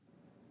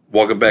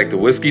Welcome back to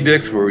Whiskey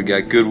Dicks, where we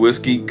got good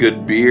whiskey,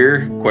 good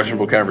beer,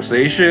 questionable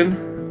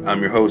conversation.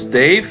 I'm your host,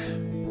 Dave.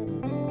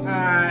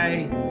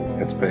 Hi.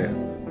 That's bad.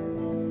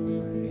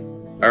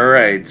 All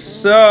right,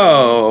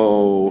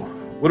 so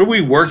what are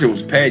we working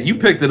with, Pat? You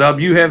picked it up.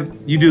 You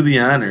do the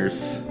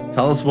honors.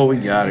 Tell us what we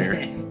got here.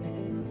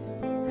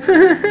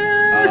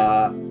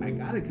 I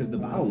got it because the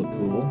bottle looked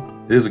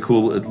cool. It is a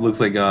cool. It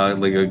looks like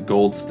a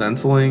gold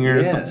stenciling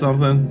or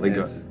something. Like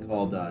it's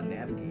called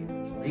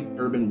Navigator Straight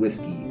Bourbon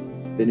Whiskey,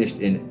 finished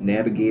in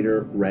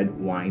Navigator red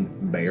wine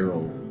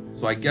barrel.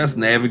 So I guess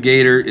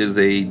Navigator is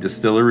a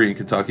distillery in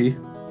Kentucky,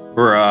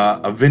 or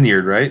a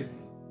vineyard, right?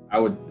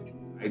 I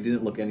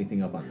didn't look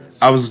anything up on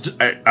this. I was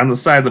on the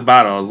side of the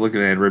bottle. I was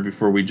looking at it right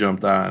before we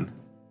jumped on.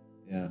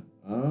 Yeah.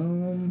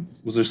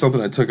 Was there something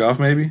I took off?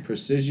 Maybe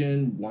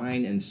Precision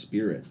Wine and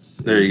Spirits.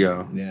 There you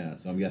go. Yeah.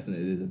 So I'm guessing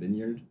it is a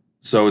vineyard.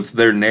 So it's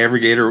their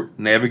Navigator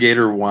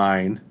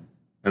wine,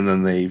 and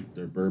then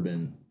their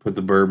bourbon. Put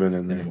the bourbon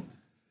in there.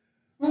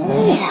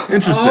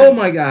 Interesting. Oh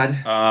my God.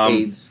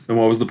 AIDS. And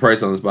what was the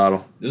price on this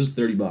bottle? This is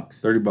 $30.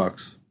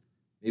 $30.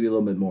 Maybe a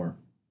little bit more.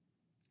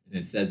 And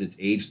it says it's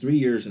aged 3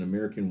 years in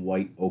American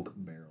white oak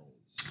barrels.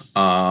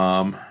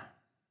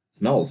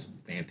 Smells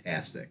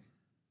fantastic.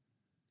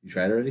 You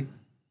tried it already?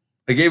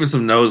 I gave it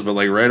some nose, but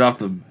like right off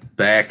the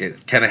back,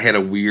 it kind of had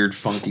a weird,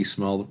 funky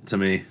smell to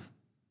me.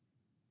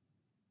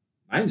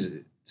 Mine's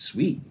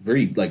sweet,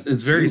 very like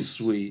it's very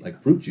sweet,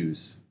 like fruit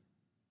juice.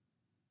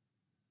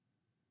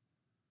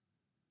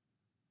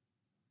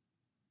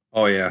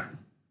 Oh yeah,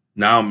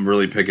 now I'm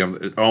really picking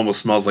up. It almost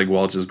smells like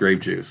Welch's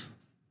grape juice.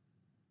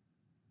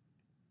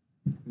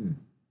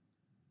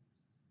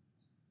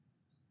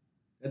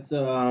 That's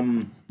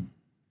Whoa,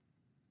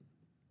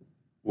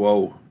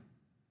 some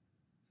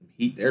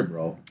heat there,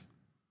 bro.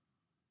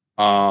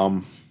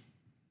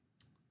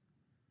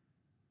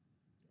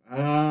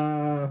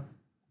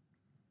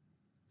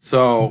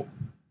 So,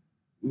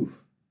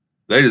 oof.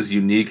 That is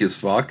unique as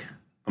fuck.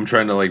 I'm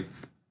trying to like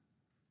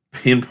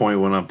pinpoint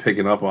when I'm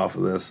picking up off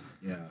of this.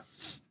 Yeah.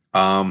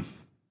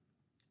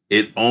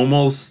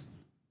 It's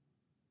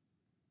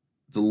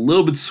a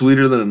little bit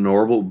sweeter than a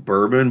normal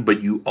bourbon,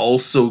 but you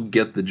also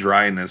get the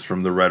dryness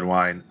from the red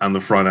wine on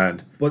the front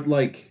end. But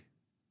like,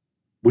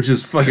 which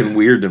is fucking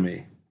weird to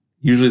me.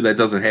 Usually that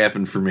doesn't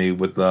happen for me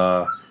with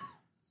the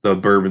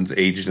bourbons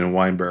aged in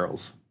wine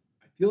barrels.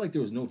 I feel like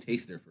there was no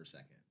taste there for a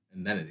second,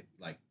 and then it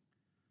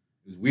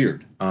was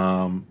weird.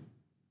 For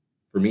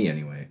me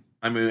anyway.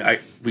 I mean,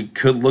 we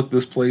could look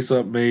this place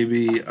up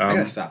maybe. I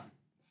gotta stop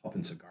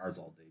puffing cigars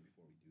all day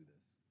before we do this.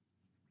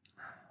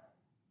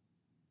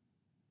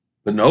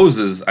 The nose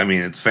is, I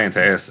mean, it's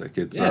fantastic.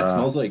 It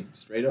smells like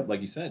straight up,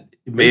 like you said.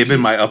 It may have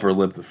been my upper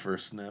lip the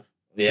first sniff.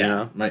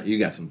 Yeah, you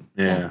got some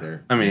funk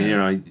there. I mean,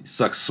 you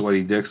suck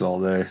sweaty dicks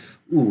all day.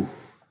 Ooh.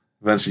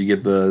 Eventually you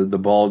get the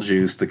ball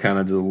juice to kind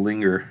of just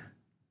linger.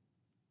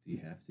 Do you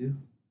have to?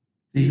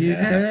 Do you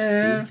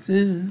have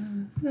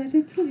to? Let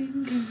it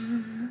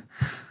linger.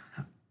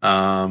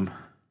 I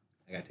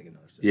gotta take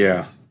another sip.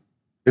 Yeah.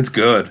 It's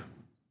good.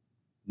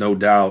 No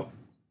doubt.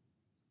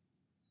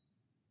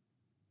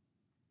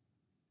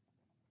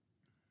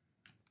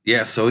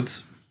 Yeah, so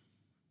it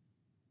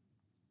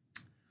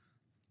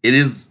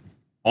is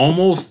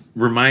almost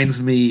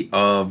reminds me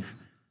of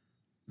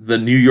the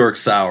New York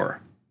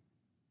Sour.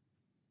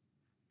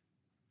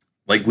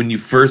 Like when you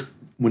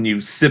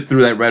sip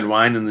through that red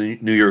wine in the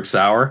New York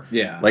Sour,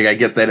 yeah. Like I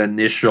get that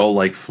initial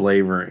like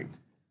flavoring.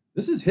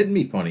 This is hitting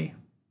me funny.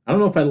 I don't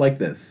know if I like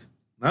this.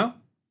 No?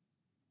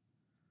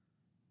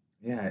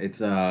 Yeah, it's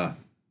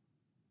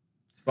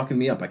fucking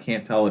me up. I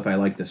can't tell if I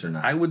like this or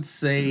not. I would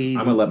say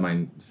I'm gonna let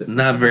mine sit.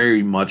 Not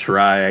very much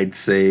rye. I'd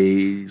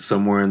say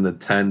somewhere in the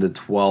 10 to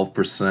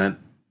 12%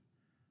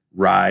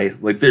 rye.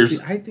 Like there's.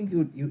 See, I think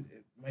it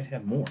might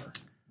have more.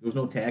 There was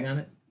no tag on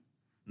it.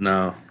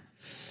 No.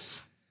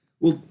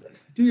 Well,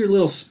 do your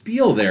little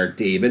spiel there,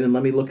 David, and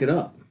let me look it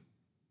up.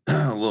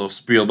 A little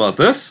spiel about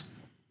this.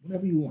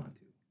 Whatever you want to.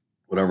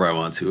 Whatever I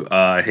want to.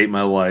 I hate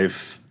my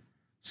life.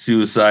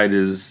 Suicide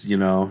is, in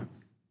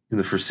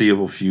the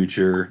foreseeable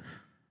future.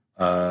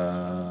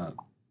 That's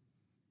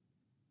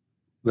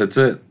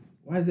it.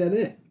 Why is that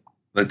it?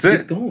 That's Keep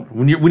it. going.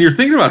 When you're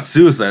thinking about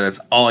suicide,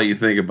 that's all you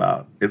think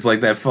about. It's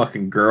like that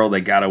fucking girl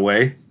that got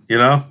away,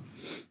 The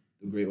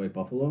Great White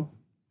Buffalo?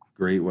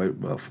 Great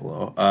White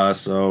Buffalo.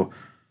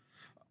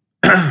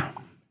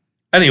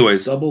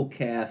 Anyways. Double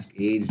cask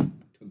aged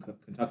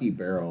Kentucky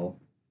barrel.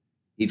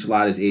 Each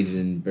lot is aged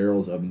in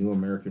barrels of new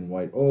American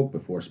white oak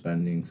before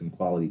spending some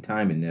quality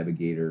time in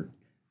Navigator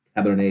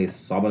Cabernet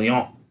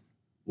Sauvignon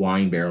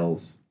wine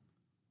barrels.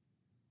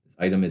 This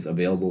item is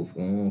available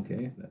for... Oh,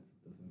 okay.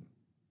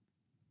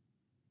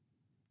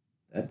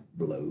 That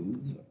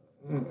blows.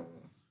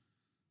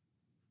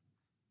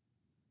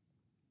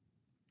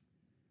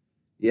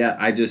 Yeah,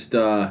 I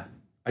don't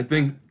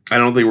think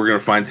we're gonna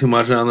find too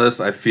much on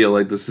this. I feel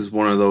like this is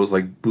one of those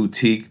like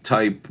boutique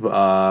type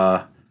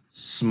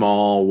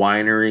small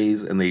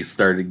wineries, and they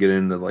started to get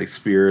into like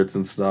spirits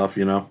and stuff,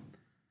 Like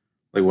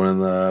one of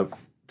the,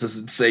 does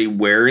it say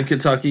where in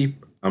Kentucky?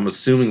 I'm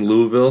assuming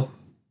Louisville.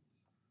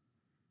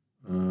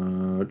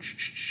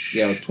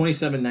 Yeah, it was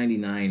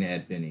 $27.99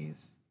 at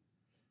Binny's.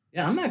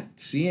 Yeah, I'm not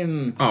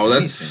seeing. Oh,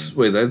 that's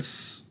anything.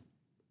 that's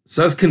it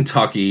says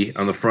Kentucky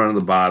on the front of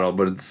the bottle,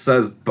 but it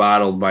says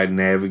bottled by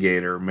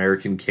Navigator,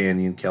 American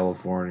Canyon,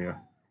 California.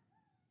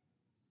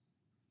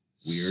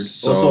 Weird.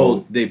 So, Also,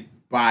 they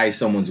buy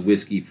someone's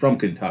whiskey from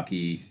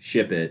Kentucky,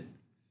 ship it,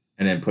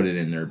 and then put it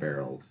in their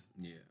barrels.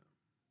 yeah.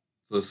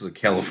 So this is a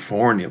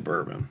California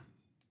bourbon.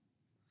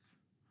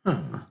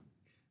 Huh.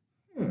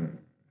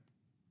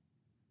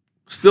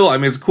 Still, I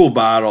mean, it's a cool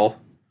bottle.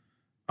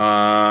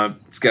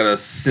 It's got a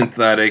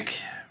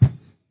synthetic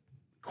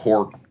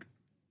cork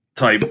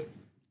type.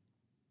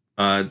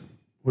 What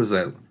is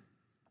that?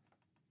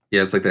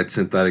 Yeah, it's like that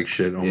synthetic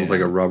shit, almost like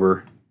a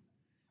rubber.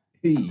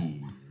 Hey,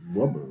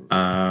 rubber.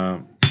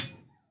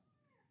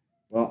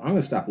 Well, I'm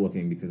gonna stop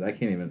looking because I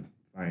can't even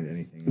find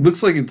anything. It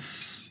looks like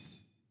it's.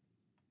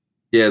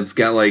 Yeah, it's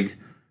got like.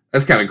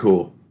 That's kind of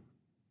cool.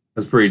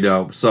 That's pretty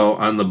dope. So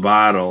on the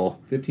bottle,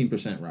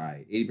 15%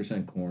 rye,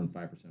 80% corn, 5%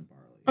 barley.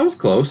 I was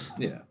close.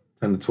 Yeah.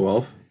 10 to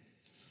 12.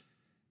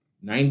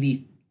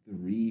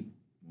 93.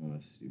 Oh,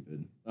 that's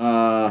stupid.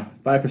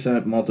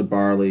 5% malted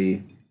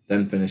barley,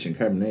 then finishing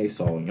Cabernet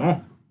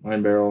Sauvignon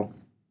wine barrel.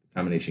 The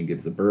combination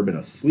gives the bourbon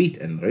a sweet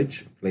and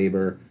rich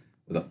flavor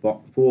with a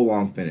full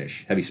long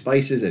finish. Heavy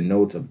spices and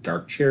notes of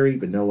dark cherry,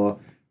 vanilla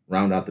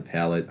round out the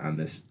palate on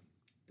this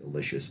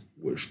delicious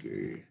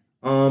whiskey.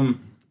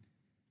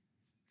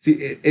 See,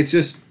 it's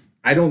just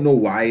I don't know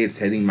why it's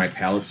hitting my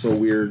palate so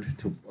weird.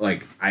 To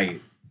like,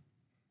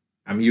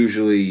 I'm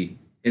usually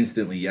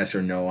instantly yes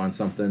or no on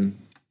something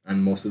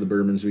on most of the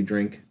bourbons we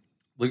drink.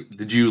 Look,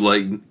 did you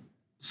like?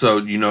 So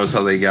you notice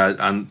how they got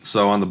on?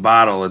 So on the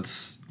bottle,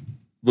 looks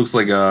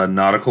like a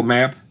nautical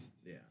map.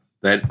 Yeah,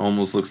 That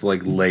almost looks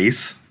like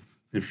lace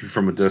if you're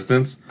from a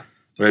distance.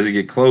 But as you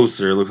get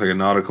closer, it looks like a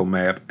nautical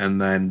map,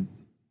 and then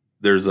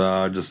there's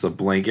just a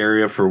blank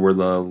area for where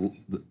the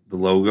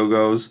logo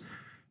goes.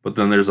 But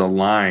then there's a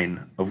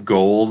line of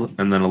gold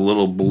and then a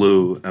little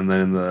blue, and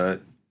then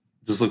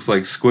just looks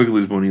like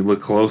squigglies. But when you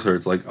look closer,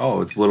 it's like,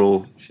 oh, it's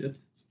little ships.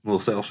 Little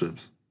sail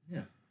ships.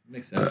 Yeah,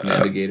 makes sense.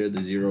 Navigator. The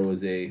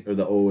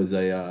the O is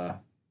a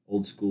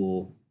old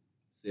school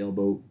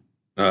sailboat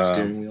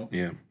steering wheel.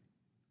 Yeah.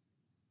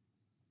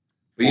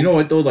 But you know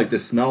what though? Like the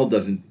smell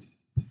doesn't.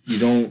 You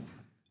don't.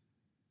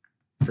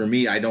 For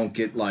me, I don't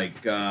get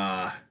like.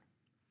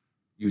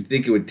 You'd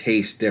think it would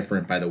taste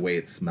different by the way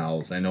it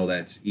smells. I know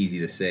that's easy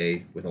to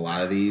say with a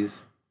lot of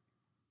these,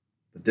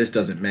 but this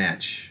doesn't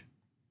match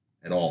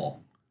at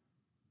all.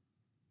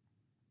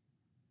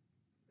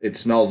 It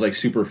smells like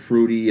super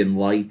fruity and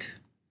light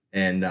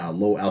and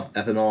low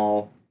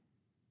ethanol.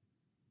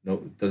 No,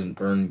 it doesn't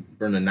burn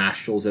the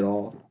nostrils at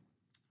all.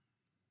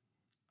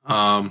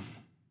 I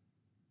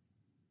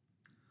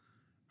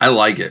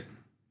like it.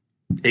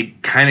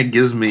 It kind of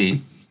gives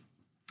me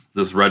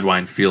this red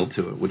wine feel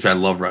to it, which I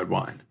love red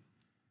wine.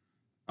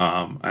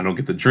 I don't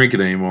get to drink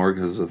it anymore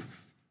because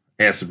of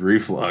acid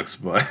reflux,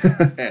 but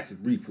acid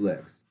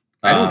reflux.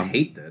 I don't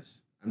hate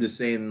this. I'm just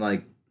saying,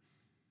 like,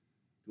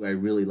 do I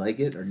really like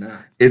it or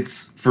not?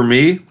 It's for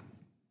me,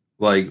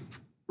 like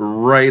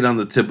right on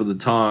the tip of the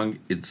tongue.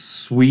 It's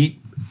sweet,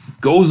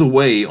 goes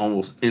away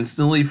almost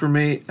instantly for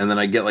me, and then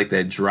I get like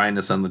that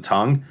dryness on the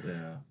tongue.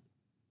 Yeah,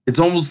 it's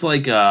almost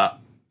like a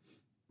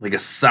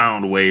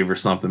sound wave or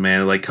something,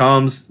 man. It like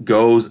comes,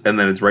 goes, and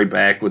then it's right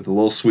back with the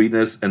little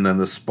sweetness, and then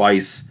the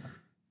spice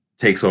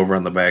takes over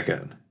on the back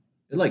end.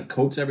 It like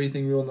coats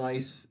everything real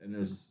nice, and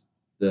there's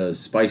the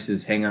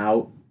spices hang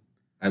out.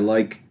 I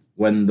like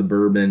when the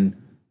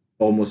bourbon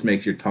almost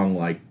makes your tongue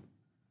like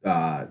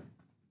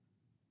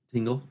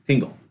tingle.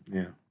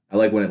 Yeah, I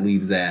like when it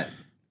leaves that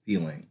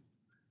feeling,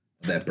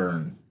 that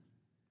burn.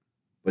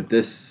 But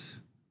this,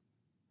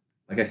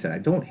 like I said, I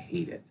don't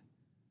hate it.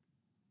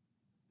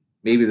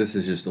 Maybe this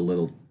is just a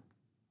little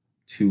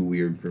too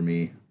weird for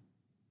me.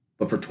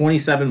 But for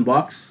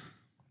 $27.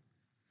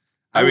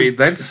 I mean,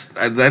 that's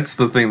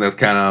the thing that's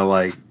kind of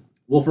like,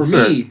 well, for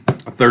me,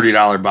 a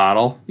 $30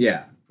 bottle.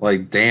 Yeah,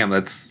 like damn,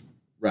 that's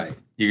right.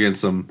 You get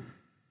some,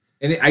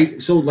 and I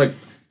mean,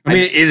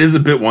 it is a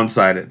bit one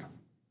sided.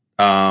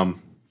 Well,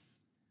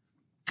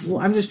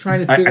 I'm just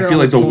trying to figure out. I feel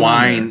like the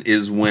wine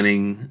is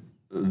winning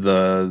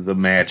the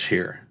match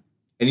here.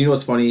 And you know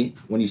what's funny?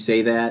 When you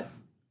say that,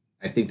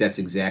 I think that's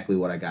exactly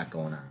what I got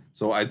going on.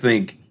 So I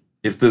think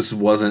if this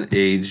wasn't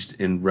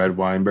aged in red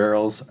wine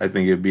barrels, I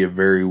think it'd be a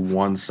very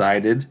one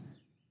sided.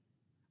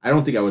 I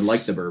don't think I would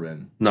like the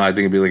bourbon. No, I think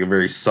it'd be like a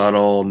very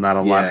subtle, not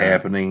a lot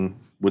happening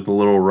with a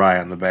little rye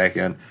on the back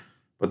end.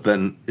 But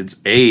then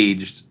it's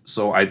aged,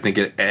 so I think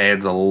it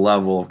adds a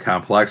level of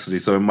complexity.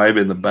 So it might have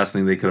been the best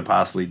thing they could have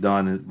possibly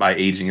done by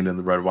aging it in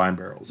the red wine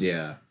barrels.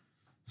 Yeah.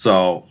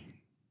 So.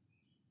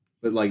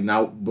 But like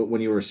now,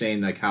 when you were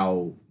saying like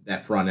how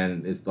that front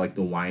end is like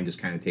the wine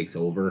just kind of takes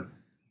over,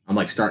 I'm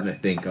like starting to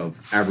think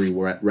of every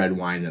red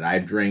wine that I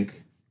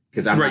drink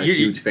because I'm not a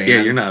huge fan.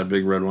 Yeah, you're not a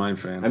big red wine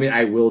fan. I mean,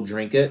 I will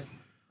drink it.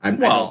 I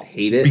don't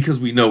hate it because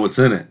we know what's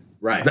in it.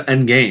 Right. The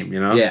end game, you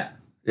know. Yeah.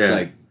 It's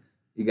like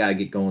you got to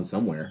get going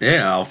somewhere.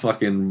 Yeah, I'll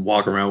fucking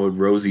walk around with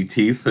rosy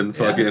teeth and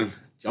fucking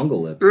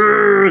Jungle Lips.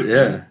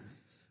 Yeah.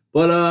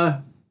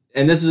 But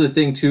and this is a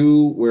thing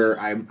too where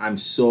I'm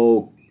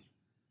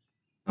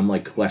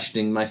like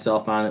questioning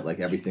myself on it like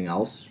everything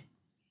else.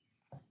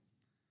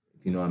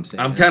 If you know what I'm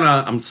saying.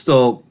 I'm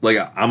still like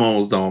I'm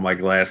almost done with my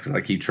glass because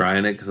I keep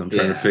trying it because I'm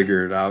trying to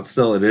figure it out.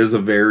 Still, it is a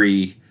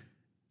very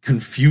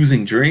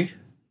confusing drink.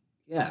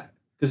 Yeah,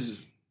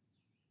 because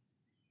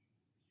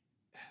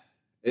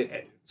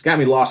it's got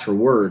me lost for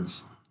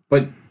words.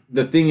 But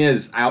the thing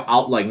is,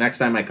 I'll like next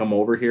time I come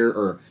over here,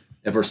 or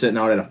if we're sitting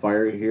out at a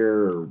fire here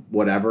or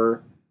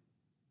whatever,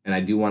 and I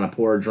do want to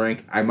pour a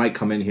drink, I might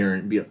come in here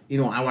and be, I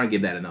want to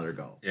give that another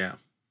go. Yeah.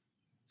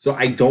 So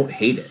I don't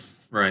hate it.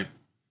 Right.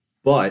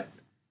 But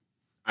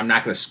I'm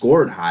not going to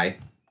score it high.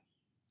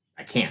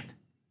 I can't.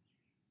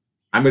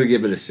 I'm going to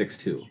give it a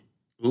 6.2.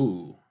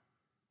 Ooh.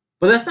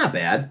 But that's not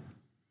bad.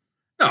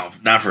 No,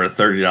 not for a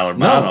 $30 bottle.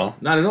 No,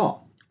 not at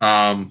all.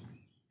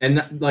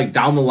 And like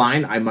down the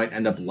line, I might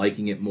end up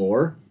liking it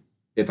more.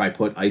 If I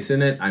put ice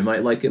in it, I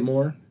might like it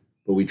more.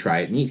 But we try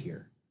it neat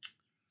here.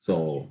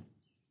 So.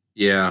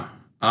 Yeah.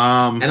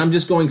 And I'm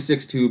just going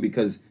 6.2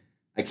 because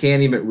I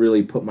can't even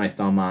really put my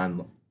thumb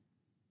on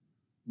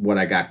what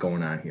I got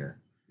going on here.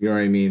 You know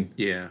what I mean?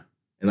 Yeah.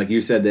 And like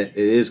you said, that it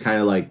is kind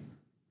of like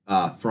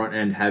front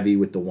end heavy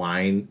with the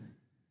wine.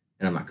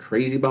 And I'm not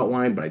crazy about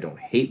wine, but I don't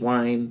hate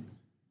wine.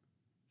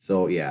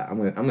 So yeah, I'm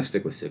gonna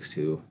stick with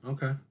 6.2.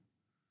 Okay.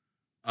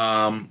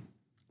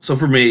 So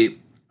for me,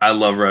 I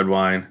love red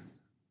wine.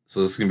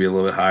 So this is gonna be a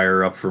little bit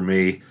higher up for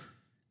me.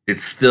 It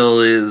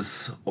still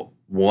is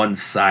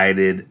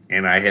one-sided,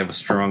 and I have a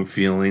strong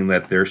feeling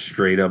that their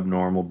straight up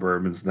normal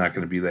bourbon's not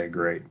gonna be that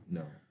great.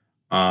 No.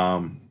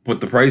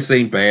 But the price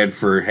ain't bad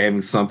for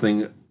having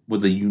something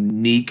with a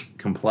unique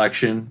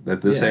complexion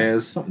that this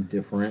has. Something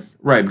different.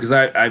 Right, because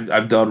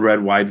I've done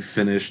red wine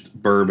finished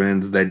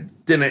bourbons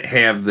that didn't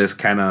have this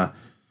kind of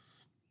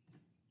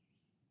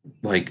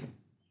like,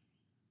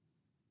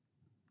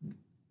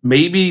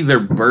 maybe their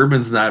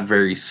bourbon's not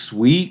very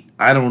sweet.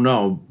 I don't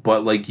know,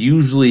 but like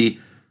usually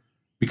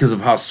because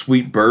of how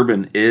sweet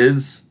bourbon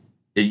is,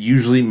 it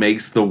usually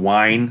makes the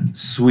wine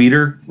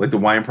sweeter, like the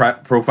wine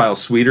profile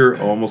sweeter,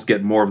 almost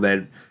get more of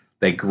that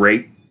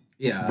grape.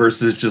 Yeah.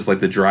 Versus just like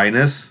the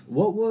dryness.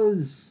 What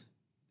was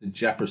the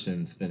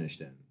Jefferson's finished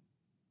in?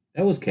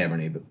 That was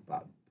Cabernet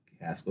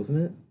cask, wasn't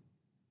it?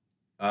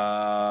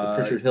 The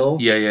Pritchard Hill?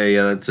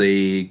 Yeah. That's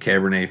a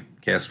Cabernet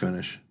cask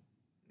finish.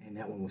 Man,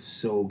 that one was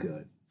so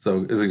good.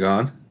 So is it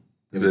gone?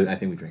 I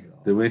think we drank it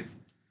all. Did we?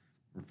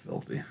 We're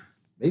filthy.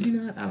 Maybe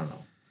not. I don't know.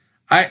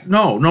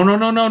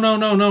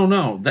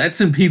 No.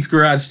 That's in Pete's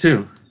garage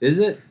too. Is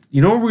it?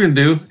 You know what we're gonna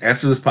do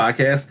after this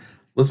podcast?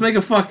 Let's make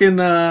a fucking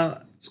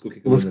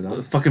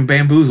let's fucking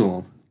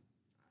bamboozle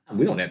them.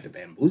 We don't have to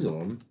bamboozle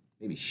them.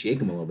 Maybe shake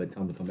them a little bit.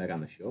 Tell them to come back on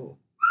the show.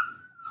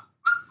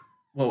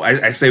 Well,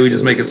 I say we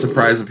just make a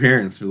surprise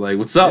appearance. Be like,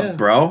 "What's up,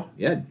 bro?"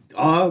 Yeah,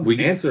 dog.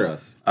 Answer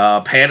us.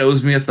 Pat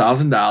owes me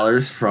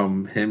 $1,000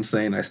 from him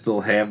saying I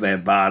still have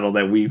that bottle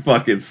that we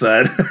fucking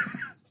said,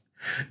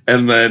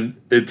 and then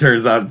it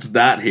turns out it's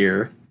not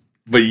here,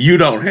 but you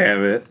don't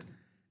have it.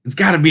 It's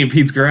got to be in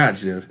Pete's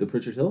garage, dude. The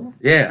Pritchard Hill?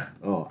 Yeah.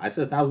 Oh, I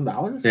said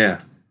 $1,000. Yeah.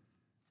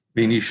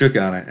 Me and you shook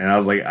on it, and I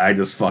was like, I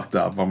just fucked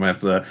up. I'm gonna have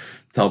to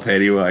tell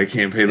Patty why I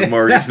can't pay the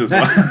mortgage this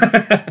month.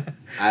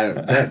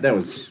 That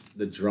was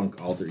the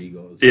drunk alter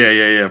egos.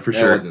 Yeah, for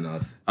sure. That wasn't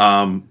us.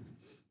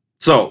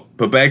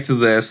 But back to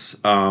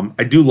this.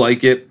 I do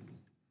like it.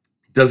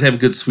 It does have a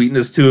good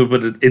sweetness to it,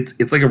 but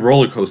it's like a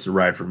roller coaster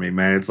ride for me,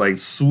 man. It's like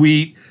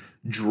sweet,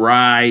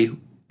 dry,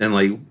 and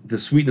like the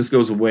sweetness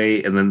goes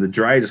away, and then the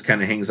dry just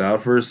kind of hangs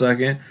out for a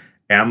second.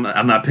 And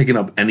I'm not picking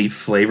up any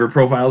flavor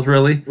profiles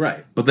really.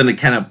 Right. But then it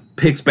kind of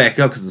picks back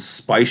up because the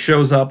spice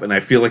shows up, and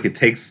I feel like it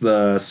takes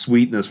the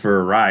sweetness for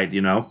a ride,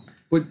 you know?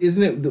 But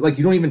isn't it like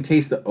you don't even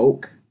taste the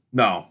oak?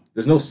 No.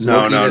 There's no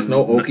smokiness,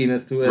 no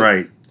oakiness to it.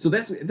 Right. So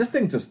this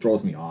thing just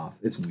throws me off.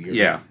 It's weird.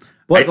 Yeah.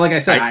 But like I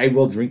said, I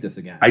will drink this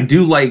again. I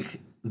do like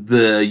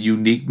the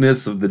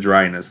uniqueness of the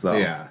dryness, though.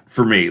 Yeah.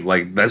 For me.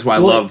 Like, that's why I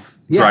love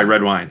dry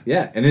red wine.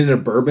 Yeah. And in a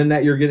bourbon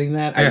that you're getting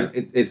that,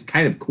 it's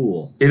kind of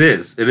cool. It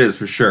is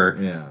for sure.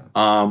 Yeah.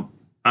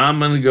 I'm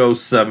going to go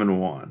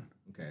 7-1.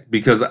 Okay.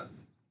 Because,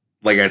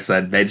 like I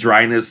said, that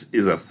dryness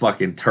is a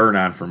fucking turn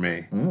on for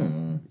me.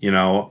 You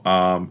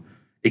know?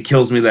 It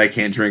kills me that I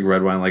can't drink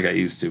red wine like I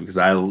used to because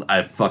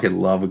I fucking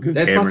love a good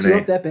Cabernet. That fucks you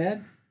up that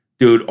bad?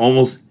 Dude,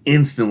 almost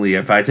instantly,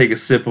 if I take a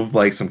sip of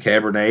like some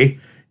Cabernet,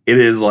 it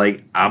is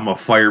like I'm a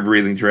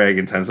fire-breathing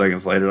dragon 10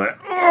 seconds later. Like,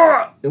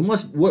 ugh!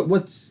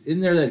 What's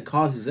in there that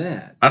causes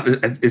that?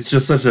 It's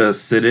just such an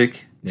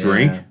acidic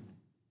drink.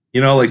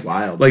 You know, like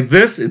wild. Like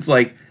this, it's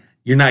like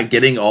you're not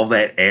getting all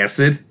that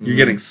acid. You're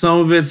getting some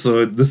of it,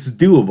 so this is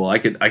doable. I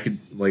could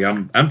like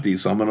I'm empty,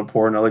 so I'm gonna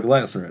pour another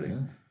glass already.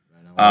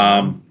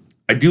 Yeah.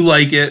 I do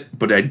like it,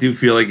 but I do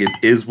feel like it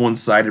is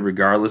one-sided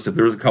regardless. If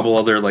there was a couple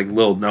other like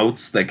little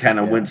notes that kind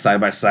of went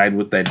side by side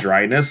with that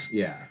dryness,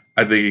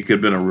 I think it could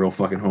have been a real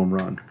fucking home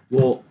run.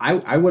 Well,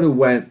 I would have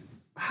went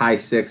high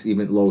 6,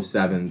 even low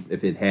 7s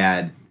if it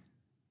had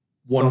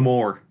one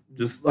more,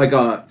 just like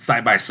a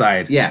side by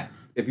side. Yeah,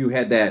 if you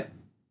had that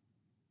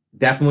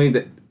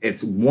definitely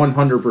it's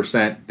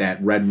 100%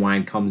 that red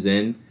wine comes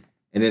in,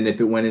 and then if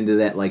it went into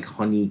that like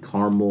honey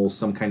caramel,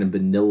 some kind of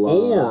vanilla,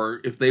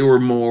 Or if they were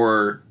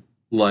more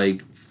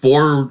like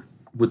forward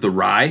with the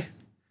rye.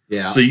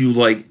 yeah. So you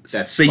like That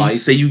say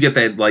spice. you get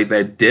that like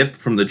that dip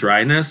from the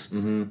dryness,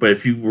 but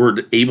if you were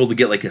able to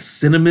get like a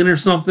cinnamon or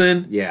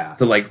something Yeah.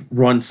 to like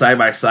run side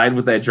by side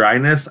with that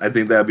dryness, I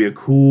think that'd be a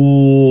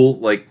cool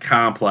like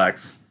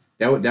complex.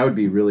 That would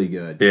be really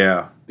good.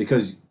 Yeah,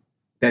 Because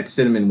that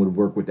cinnamon would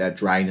work with that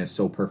dryness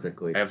so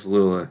perfectly.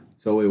 absolutely.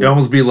 So it It'd would,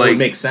 almost be it would like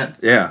make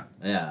sense. yeah.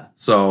 Yeah.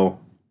 So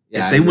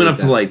Yeah, I if they agree went with up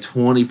to that. like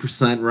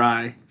 20%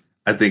 rye,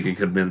 I think it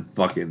could have been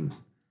fucking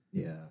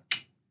Yeah.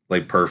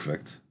 like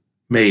perfect.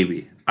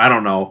 Maybe. I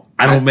don't know.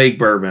 I don't make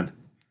bourbon.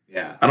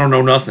 Yeah. I don't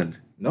know nothing.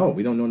 No,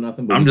 we don't know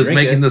nothing. But I'm we just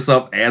drink making it. this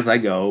up as I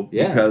go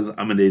Yeah. because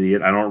I'm an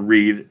idiot. I don't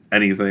read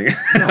anything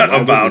No, why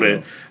would about you,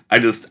 it. I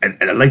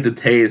like the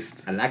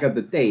taste. I like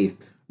the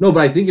taste. No, but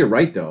I think you're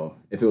right though.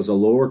 If it was a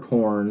lower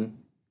corn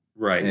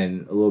Right.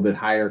 and a little bit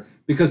higher,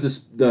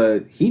 because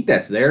the heat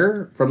that's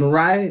there from the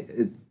rye,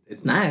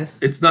 it's nice.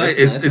 It's not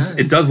nice.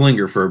 it does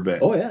linger for a bit.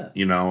 Oh yeah.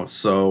 You know,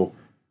 so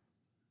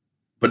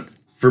but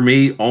for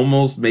me,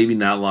 almost maybe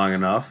not long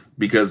enough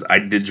because I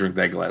did drink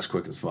that glass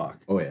quick as fuck.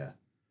 Oh yeah.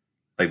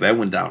 Like that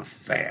went down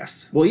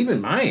fast. Well,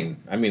 even mine.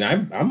 I mean,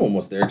 I'm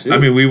almost there too. I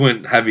mean, we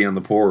went heavy on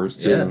the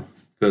pours Yeah. too.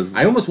 Because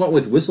I almost went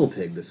with Whistle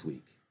Pig this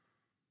week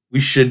we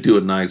should do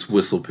a nice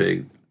whistle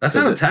pig. That's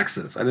Is out of it-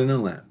 Texas. I didn't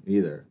know that.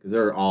 either because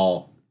they're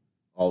all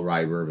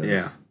rye bourbons.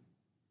 Yeah.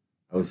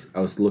 I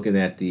was looking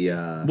at the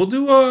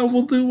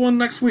We'll do one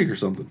next week or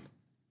something.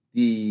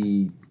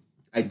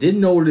 I did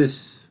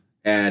notice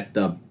at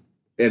the,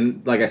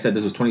 and like I said,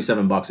 this was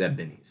 $27 at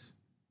Binny's.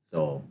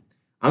 So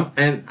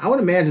and I would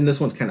imagine this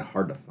one's kind of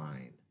hard to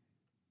find.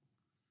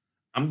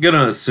 I'm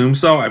gonna assume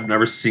so. I've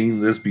never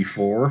seen this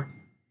before.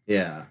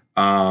 Yeah.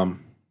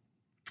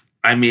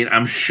 I mean,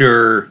 I'm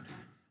sure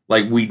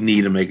like we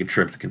need to make a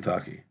trip to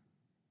Kentucky.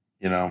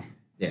 You know?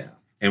 Yeah.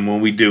 And when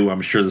we do,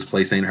 I'm sure this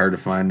place ain't hard to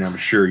find. I'm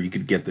sure you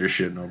could get their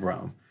shit no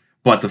problem.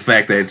 But the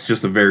fact that it's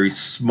just a very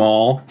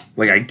small,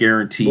 like I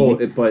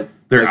guarantee But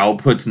their like,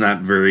 output's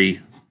not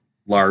very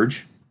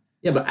large.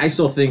 yeah, but I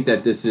still think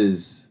that this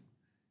is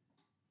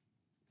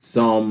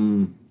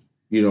some,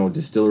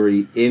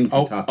 distillery in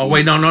Kentucky. Oh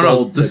wait, no.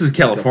 sold This to is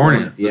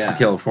California. Yeah, This is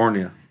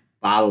California.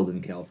 bottled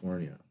in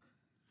California.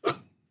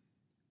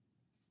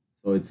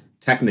 So it's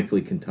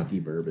technically Kentucky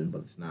bourbon, but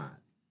it's not.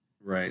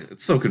 Right.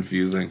 It's so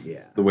confusing.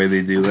 Yeah. The way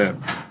they do that.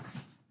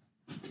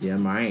 Yeah,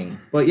 mine.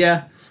 But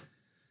yeah,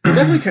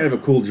 definitely kind of a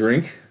cool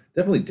drink.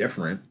 Definitely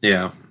different.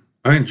 Yeah.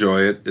 I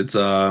enjoy it. It's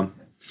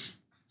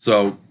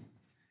so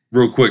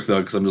real quick though,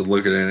 because I'm just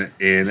looking at it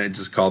and it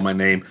just called my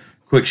name.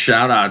 Quick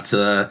shout out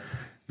to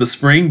the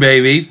Spring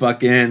Baby,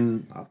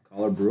 fucking Off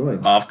Color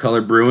Brewing. Off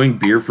Color Brewing,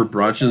 Beer for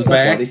Brunch is What's up,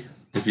 back. buddy?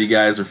 If you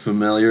guys are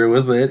familiar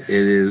with it, it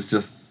is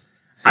just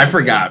I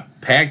forgot.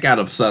 Pat got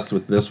obsessed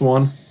with this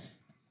one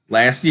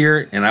last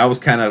year, and I was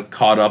kind of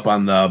caught up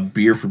on the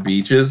Beer for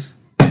Beaches,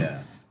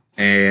 Yeah.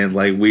 and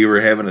like we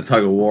were having a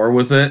tug of war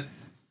with it.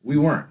 We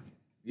weren't.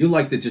 You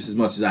liked it just as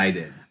much as I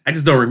did. I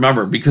just don't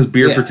remember because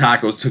Beer Yeah. for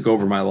Tacos took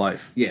over my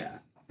life, Yeah.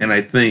 and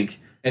I think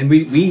And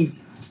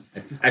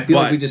I feel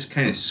like But- we just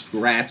kind of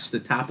scratched the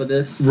top of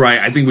this. right.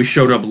 I think we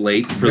showed up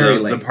late for Very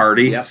the late.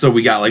 party, Yep. so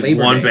we got like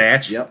Labor one Day.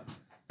 batch, Yep.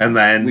 and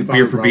then We Beer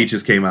followed for wrong.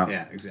 Beaches came out.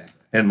 Yeah, exactly.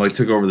 And like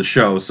took over the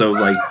show. So it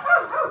was like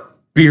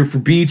Beer for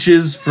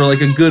Beaches for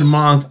like a good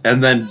month,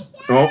 and then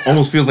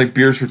almost feels like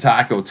Beers for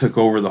Taco took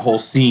over the whole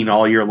scene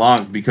all year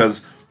long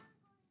because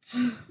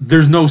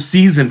there's no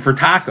season for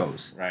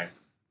tacos. Right.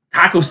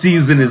 Taco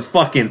season is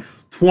fucking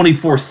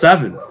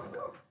 24/7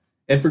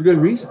 And for good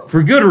reason.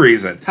 for good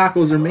reason.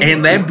 Tacos are made.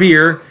 And that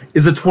beer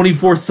is a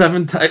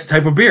 24/7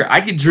 type of beer.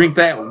 I could drink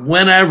that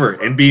whenever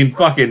and be in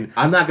fucking.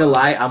 I'm not gonna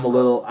lie,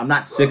 I'm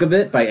not sick of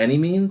it by any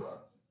means.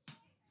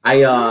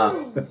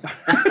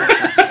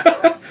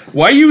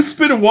 Why are you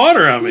spitting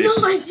water on me? No,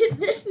 I did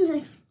this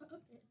next.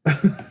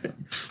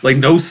 Like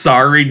no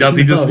sorry,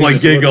 nothing, just No, he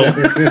like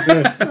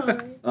just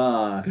giggle.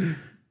 Sorry.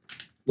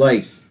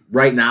 Like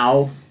right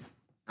now,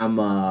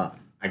 I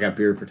got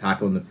beer for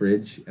taco in the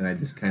fridge, and I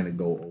just kind of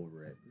go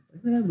over it.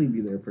 It's like, I'll leave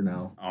you there for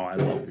now. Oh, I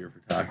love beer for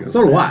tacos.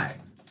 So do I.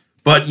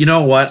 But you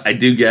know what? I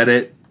do get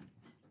it.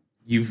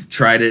 You've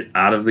tried it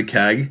out of the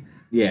keg,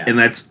 Yeah. and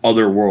that's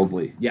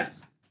otherworldly.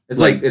 Yes. It's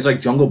Like- like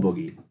Jungle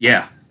Boogie.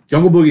 Yeah.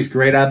 Jungle Boogie's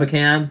great out of a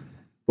can,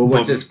 but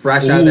once it's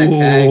fresh out of that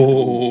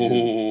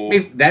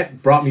keg,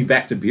 that brought me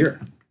back to beer.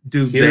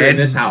 Dude, Here in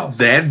this house.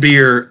 that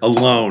beer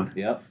alone,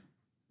 Yep.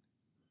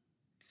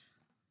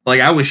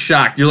 like I was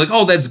shocked. You're like,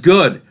 oh, that's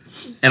good.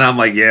 And I'm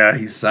like, yeah,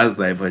 he says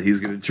that, but he's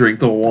going to drink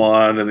the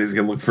one and he's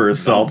going to look for a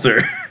seltzer.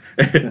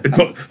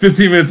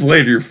 15 minutes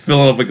later, you're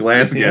filling up a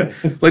glass again.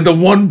 Like the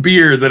one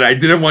beer that I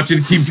didn't want you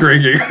to keep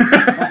drinking.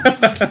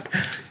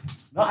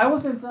 No, I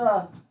wasn't.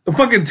 A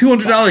fucking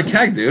 $200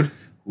 keg, dude.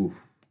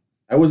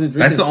 I wasn't drinking.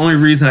 That's the only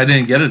reason I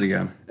didn't get it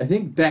again. I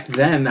think back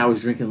then I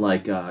was drinking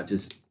like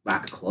just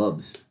vodka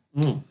clubs.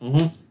 Mm-hmm.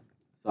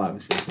 So I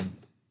was drinking.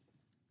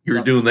 You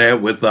were doing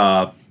that with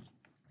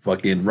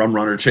Fucking rum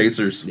runner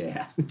chasers.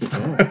 Yeah.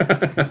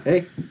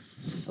 Hey,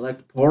 I like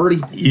to party.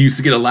 You used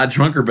to get a lot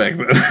drunker back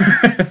then.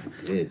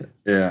 Did.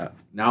 Yeah.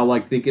 Now,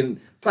 like thinking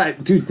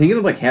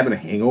of like having a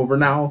hangover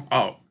now.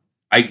 Oh,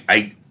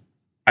 I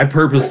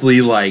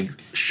purposely like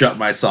shut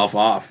myself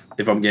off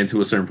if I'm getting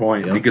to a certain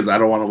point because I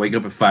don't want to wake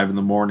up at 5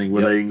 a.m.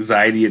 with an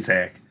anxiety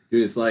attack.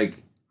 Dude, it's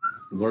like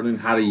learning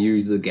how to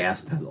use the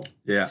gas pedal.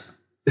 Yeah.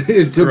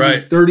 It took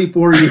me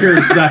 34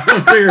 years to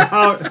figure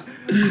out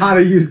how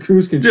to use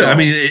cruise control. Dude, I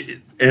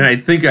mean, and I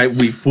think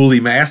we fully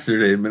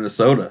mastered it in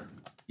Minnesota.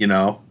 You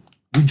know,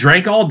 we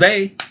drank all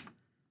day,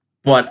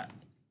 but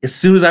as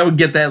soon as I would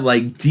get that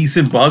like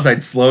decent buzz,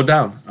 I'd slow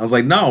down. I was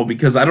like, no,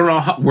 because I don't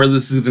know where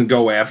this is going to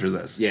go after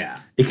this. Yeah,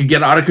 it could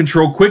get out of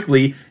control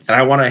quickly, and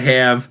I want to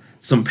have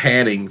some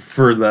padding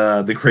for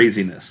the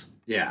craziness.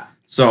 Yeah.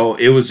 So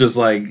it was just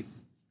like,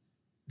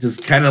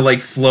 just kind of like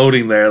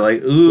floating there,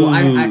 like ooh.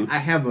 Well, I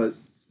have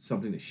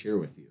something to share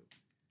with you.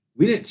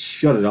 We didn't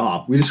shut it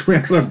off. We just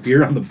ran out of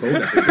beer on the boat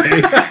every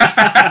day.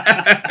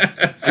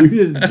 We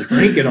just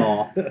drank it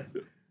all.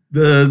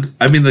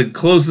 The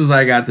closest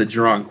I got to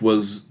drunk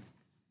was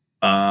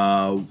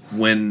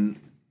when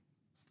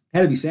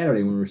had to be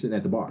Saturday when we were sitting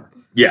at the bar.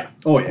 Yeah.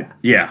 Oh yeah.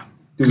 Yeah.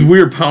 Because we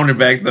were pounding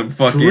back the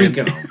fucking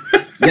drinking them.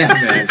 Yeah,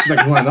 man. She's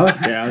like, want another?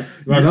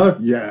 Yes. You want another?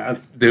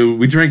 Yes. Dude,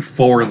 we drank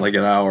 4 in like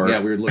an hour. Yeah,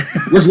 we were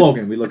looking. Where's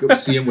Logan? We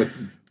see him with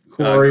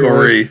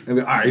Corey. And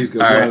we, all right, he's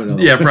good. All right.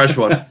 Yeah, fresh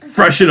one.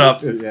 Fresh it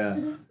up. Yeah.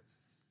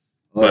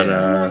 But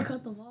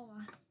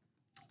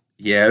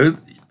yeah,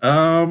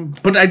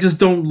 but I just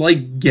don't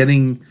like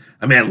getting.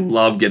 I mean, I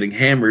love getting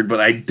hammered, but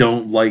I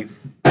don't like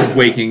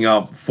waking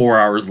up 4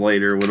 hours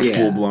later with a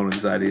full blown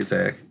anxiety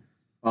attack.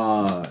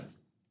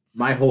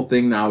 My whole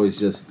thing now is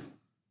just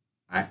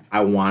I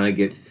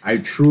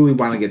truly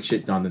want to get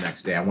shit done the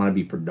next day. I want to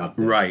be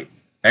productive. Right.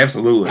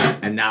 Absolutely.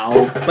 And now,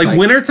 like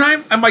wintertime,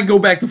 I might go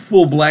back to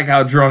full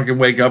blackout drunk and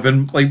wake up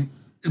and like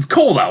it's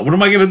cold out. What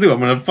am I gonna do? I'm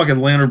gonna fucking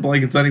lay under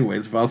blankets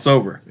anyways if I was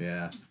sober.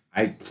 Yeah.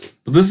 But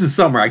this is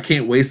summer. I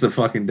can't waste the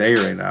fucking day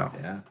right now.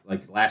 Yeah.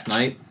 Like last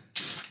night,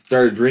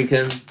 started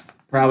drinking.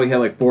 Probably had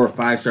like 4 or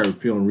 5. Started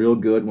feeling real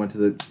good. Went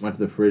to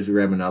the fridge to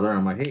grab another.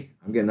 I'm like, hey,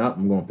 I'm getting up.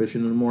 I'm going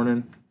fishing in the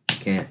morning. I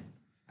can't.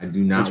 I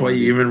do not. That's why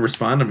you even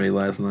responded to me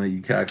last night,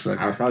 you cocksucker.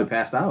 I was probably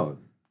passed out.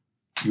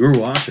 You were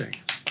watching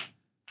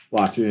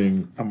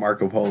a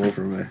Marco Polo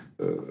for me.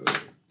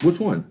 Which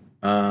one?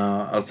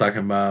 I was talking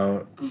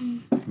about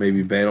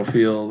maybe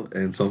Battlefield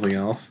and something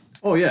else.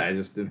 Oh yeah, I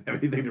just didn't have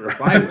anything to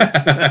reply with.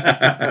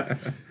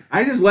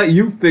 I just let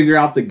you figure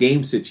out the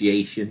game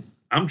situation.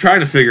 I'm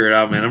trying to figure it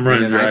out, man. I'm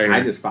running dry here.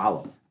 I just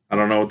follow. I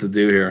don't know what to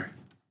do here.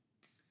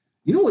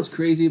 You know what's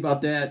crazy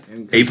about that?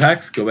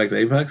 Apex? Go back to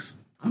Apex?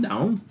 I'm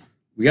down.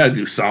 We got to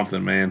do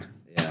something, man.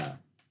 Yeah.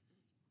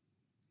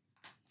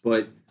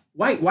 But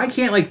why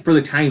can't, like, for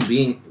the time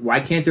being, why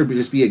can't there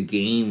just be a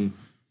game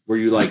where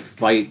you, like,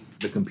 fight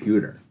the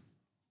computer?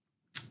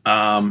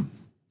 I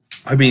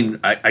mean,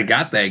 I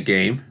got that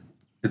game.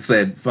 It's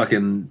that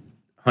fucking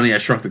Honey, I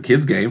Shrunk the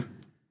Kids game.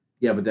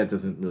 Yeah, but that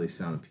doesn't really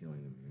sound appealing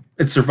to me.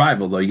 It's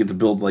survival, though. You get to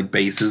build, like,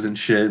 bases and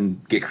shit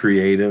and get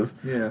creative.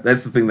 Yeah.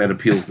 That's the thing that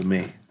appeals to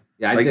me.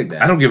 Yeah, I dig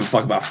that. I don't give a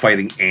fuck about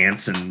fighting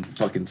ants and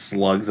fucking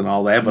slugs and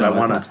all that, but I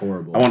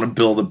want to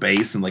build a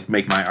base and like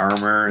make my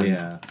armor. And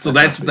yeah. So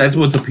that's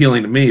what's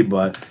appealing to me.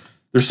 But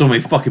there's so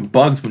many fucking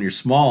bugs when you're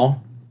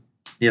small,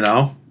 you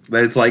know,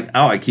 that it's like,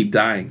 oh, I keep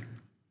dying.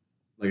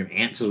 Like an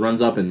ant just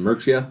runs up and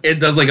murks you. It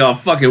does like a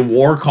fucking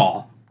war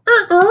call,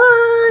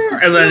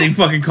 and then he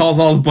fucking calls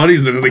all his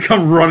buddies in, and they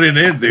come running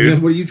in, dude. And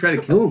then what do you try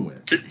to kill him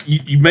with?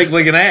 You make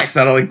like an axe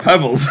out of like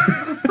pebbles.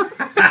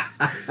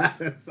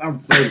 That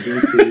sounds so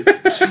goofy.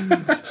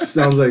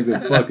 Sounds like the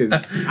fucking.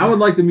 I would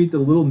like to meet the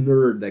little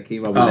nerd that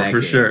came up with that. Oh, for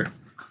game. sure.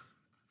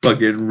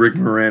 Fucking Rick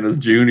Moranis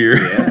Jr.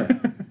 Yeah.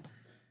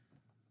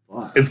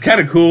 It's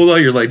kind of cool though.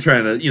 You're like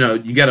trying to,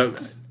 you gotta.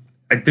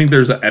 I think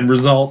there's an end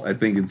result. I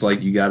think it's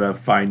like you gotta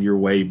find your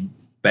way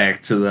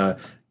back to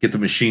get the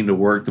machine to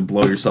work to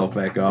blow yourself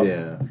back up.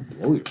 Yeah,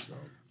 blow yourself.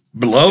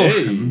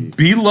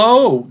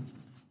 Below.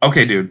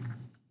 Okay, dude.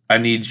 I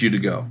need you to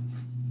go.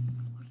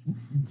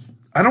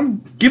 I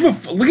don't give a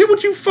look at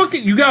what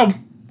you got.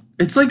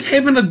 It's like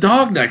having a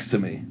dog next to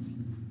me.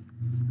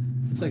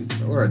 It's like,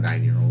 or a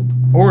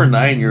 9-year-old. Or a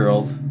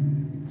 9-year-old.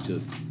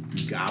 Just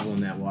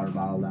gobbling that water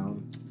bottle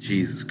down.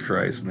 Jesus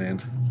Christ,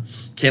 man.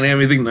 Can't have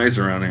anything nice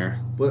around here.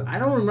 But I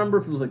don't remember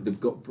if it was like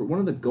for one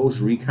of the Ghost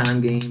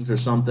Recon games or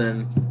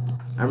something.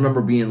 I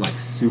remember being like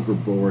super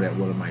bored at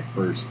one of my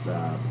first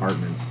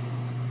apartments.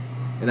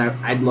 And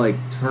I'd like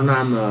turn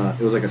on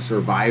it was like a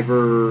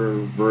survivor,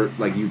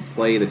 like you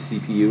play the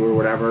CPU or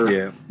whatever.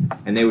 Yeah.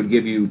 And they would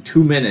give you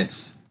 2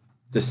 minutes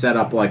to set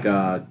up like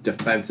a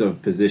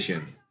defensive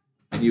position.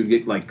 And you'd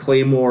get like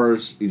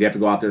claymores, you'd have to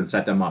go out there and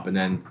set them up. And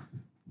then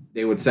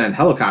they would send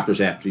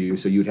helicopters after you,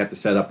 so you'd have to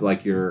set up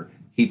like your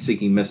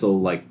heat-seeking missile,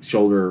 like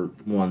shoulder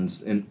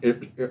ones in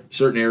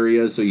certain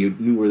areas so you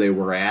knew where they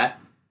were at.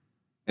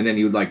 And then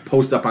you'd like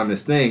post up on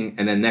this thing,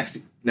 and then next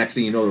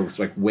thing you know, there was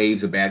like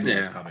waves of bad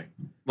guys coming.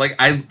 like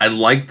I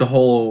like the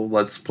whole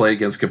let's play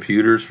against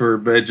computers for a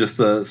bit, just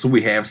so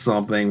we have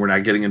something. We're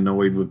not getting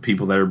annoyed with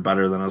people that are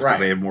better than us because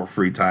they have more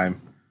free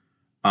time.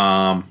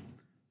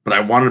 But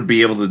I want to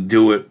be able to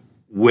do it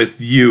with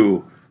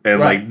you and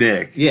like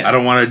Nick. Yeah, I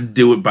don't want to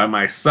do it by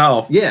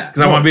myself. Yeah,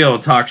 because I want to be able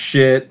to talk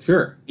shit.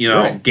 Sure,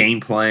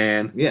 game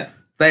plan. Yeah,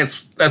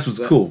 that's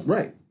what's cool.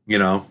 Right.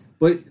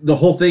 But the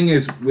whole thing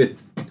is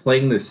with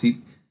playing it's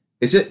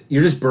just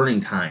you're just burning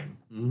time.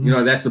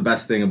 Mm-hmm. That's the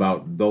best thing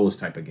about those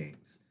type of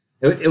games.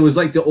 It was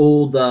like the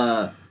old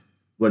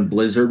when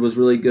Blizzard was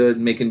really good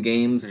making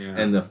games,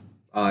 and the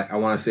I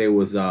want to say it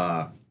was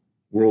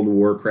World of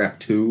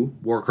Warcraft 2.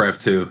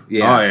 Warcraft 2.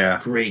 Yeah. Oh yeah.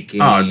 Great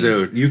game. Oh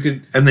dude. You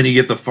could, and then you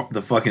get the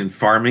fucking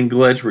farming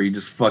glitch where you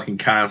just fucking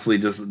constantly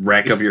just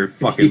rack up your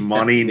fucking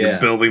money and you're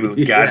building this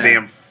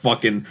goddamn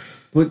fucking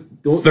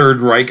Third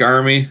Reich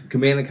army.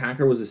 Command and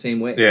Conquer was the same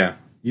way. Yeah.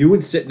 You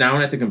would sit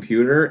down at the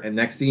computer and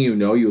next thing you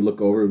know, you would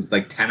look over, it was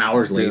like 10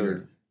 hours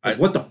later. Like,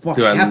 what the fuck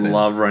happened? I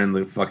love running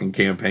the fucking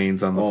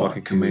campaigns on the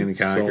fucking Command and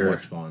Conquer. So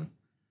much fun.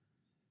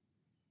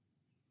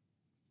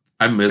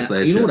 I miss that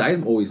shit. You know what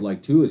I always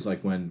liked too is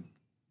like when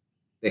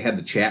they had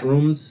the chat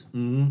rooms,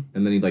 and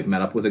then you like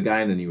met up with a guy,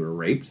 and then you were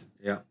raped.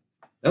 Yeah,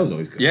 that was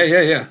always good.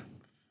 Yeah.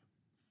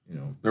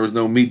 There was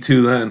no Me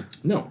Too then.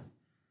 No,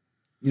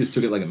 you just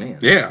took it like a man.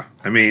 Yeah,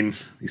 I mean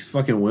these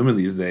fucking women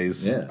these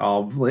days. Yeah,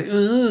 all like,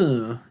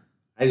 ugh.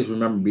 I just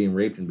remember being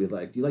raped and be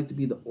like, "Do you like to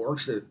be the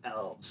orcs or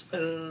elves?"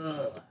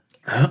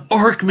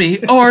 Orc me,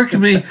 orc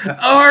me,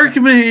 orc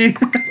me.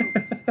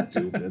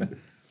 Stupid.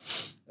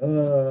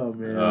 Oh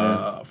man.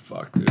 Oh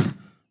fuck, dude.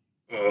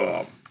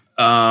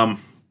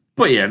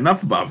 But yeah,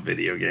 enough about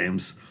video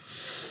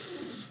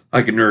games.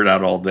 I can nerd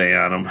out all day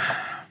on them.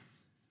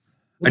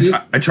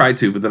 I try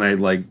to, but then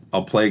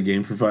I'll play a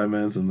game for 5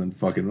 minutes and then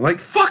fucking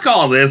fuck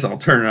all this. I'll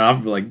turn it off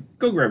and be like,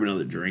 go grab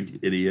another drink, you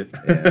idiot.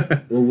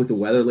 Yeah. Well, with the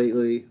weather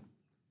lately,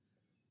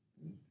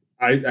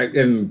 I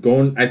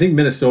think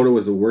Minnesota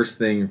was the worst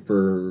thing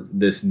for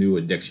this new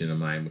addiction of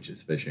mine, which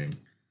is fishing.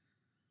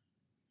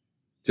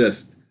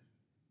 Just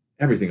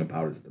everything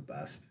about it's the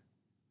best.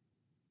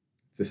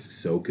 It's just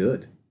so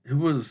good. It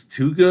was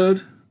too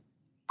good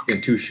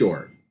and too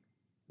short.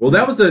 Well,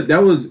 that was the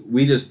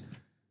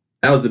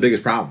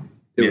biggest problem.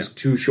 It was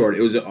too short.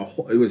 It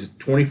was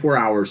 24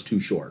 hours too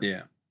short.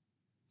 Yeah.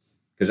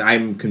 Because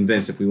I'm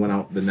convinced if we went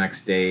out the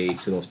next day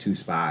to those two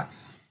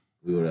spots,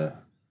 we would have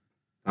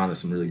found us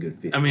some really good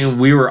fish. I mean,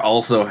 we were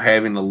also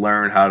having to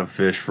learn how to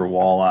fish for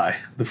walleye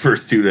the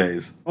first 2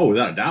 days. Oh,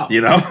 without a doubt.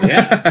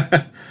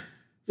 Yeah.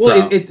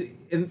 Well,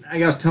 and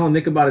I was telling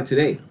Nick about it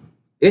today.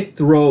 It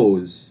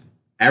throws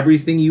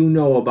everything you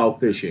know about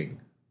fishing.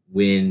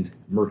 Wind,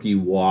 murky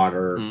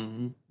water.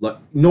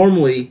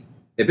 Normally,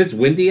 if it's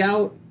windy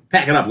out,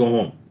 pack it up, go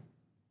home.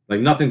 Like,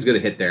 nothing's going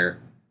to hit there.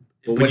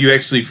 But you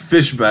actually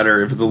fish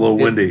better if it's a little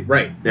windy.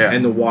 Right. Yeah.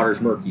 And the water's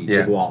murky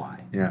with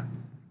walleye. Yeah.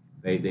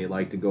 They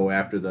like to go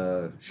after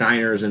the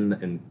shiners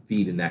and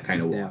feed in that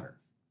kind of water.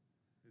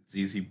 Yeah. It's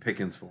easy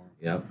pickings for them.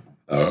 Yep.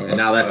 And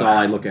now that's all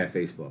I look at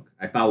Facebook.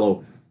 I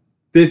follow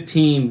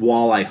 15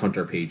 walleye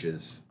hunter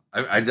pages.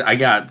 I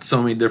got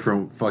so many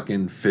different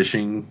fucking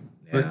fishing.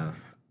 Yeah.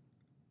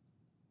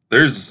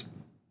 There's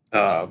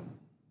I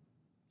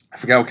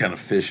forgot what kind of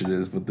fish it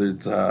is, but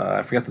there's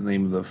I forgot the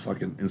name of the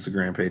fucking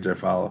Instagram page I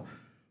follow.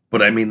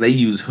 But I mean, they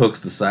use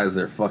hooks the size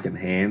of their fucking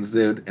hands,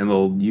 dude, and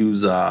they'll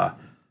use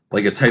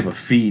like a type of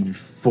feed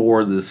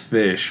for this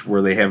fish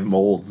where they have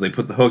molds. They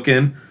put the hook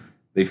in,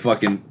 they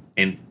fucking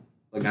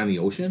like on the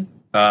ocean.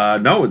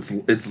 No,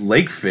 it's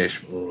lake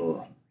fish.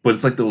 Ugh. But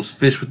it's like those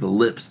fish with the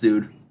lips,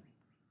 dude.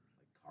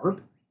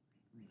 Carp?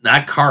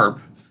 Not carp.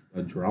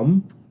 A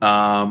drum?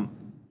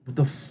 What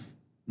the?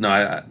 No,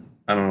 I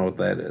don't know what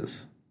that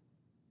is.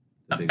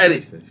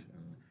 Big fish.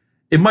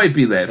 It might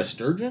be that. A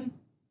sturgeon?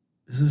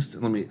 Is this?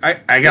 Let me.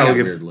 I gotta look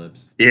at weird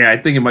lips. Yeah, I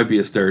think it might be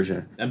a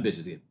sturgeon. Them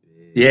bitches get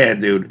big. Yeah,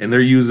 dude, and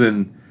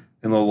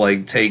they'll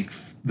like take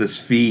this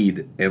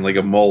feed and like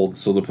a mold.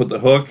 So they'll put the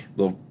hook,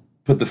 they'll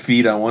put the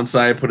feed on one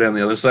side, put it on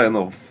the other side, and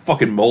they'll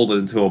fucking mold it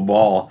into a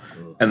ball.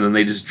 Ugh. And then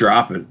they just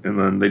drop it, and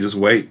then they just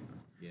wait.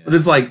 Yeah. But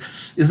it's like,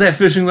 is that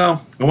fishing though?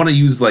 I want to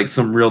use like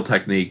some real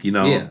technique,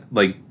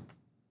 like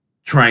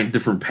trying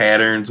different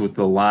patterns with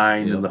the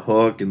line and the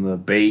hook and the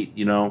bait,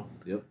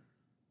 Yep.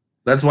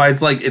 That's why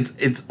it's like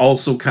it's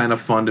also kind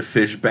of fun to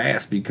fish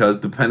bass because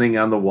depending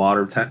on the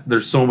water,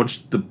 there's so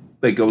much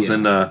that goes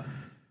into.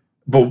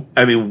 But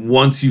I mean,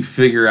 once you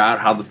figure out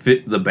how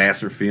the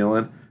bass are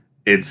feeling,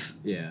 it's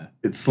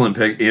slim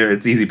pick.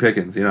 It's easy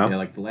pickings, Yeah,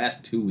 like the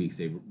last 2 weeks,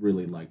 they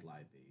really liked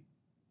live bait.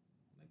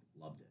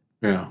 Like, loved it.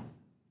 Yeah.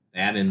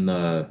 That and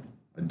a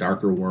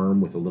darker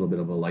worm with a little bit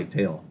of a light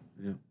tail.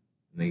 Yeah. And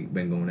they've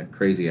been going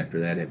crazy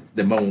after that at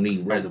the Moni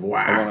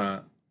Reservoir.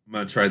 I'm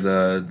gonna try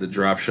the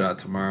drop shot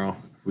tomorrow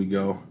if we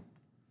go.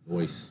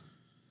 Voice.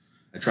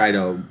 I tried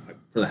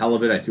for the hell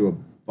of it, I threw a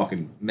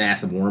fucking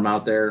massive worm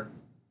out there.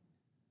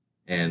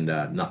 And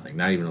nothing,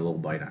 not even a little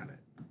bite on it.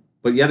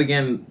 But yet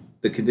again,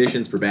 the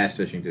conditions for bass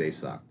fishing today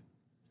sucked.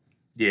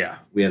 Yeah.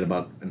 We had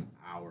about an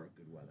hour of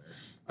good weather.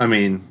 I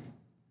mean,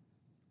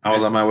 I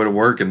was on my way to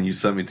work, and you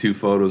sent me 2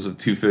 photos of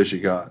 2 fish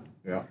you caught.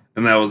 Yeah.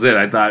 And that was it.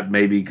 I thought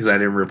maybe because I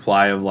didn't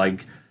reply of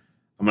like,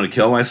 I'm going to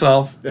kill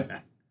myself,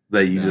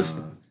 that you just...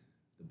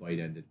 The bite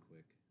ended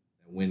quick.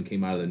 The wind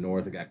came out of the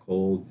north. It got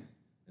cold.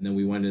 And then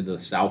we went into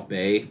the South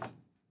Bay.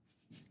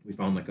 We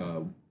found like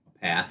a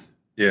path.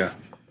 Yeah.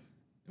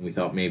 And we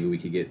thought maybe we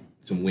could get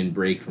some wind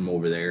break from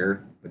over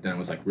there. But then it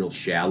was like real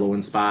shallow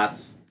in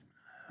spots.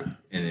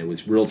 And it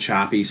was real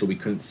choppy, so we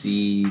couldn't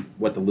see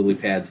what the lily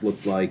pads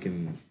looked like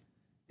and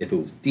if it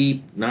was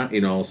deep, not,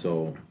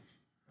 so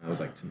I was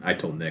like, I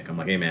told Nick, I'm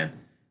like, hey man,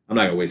 I'm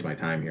not gonna waste my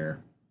time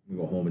here. I'm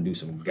gonna go home and do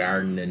some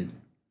gardening.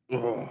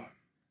 Oh.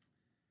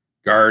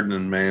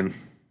 Gardening, man.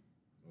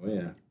 Oh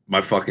yeah.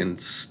 My fucking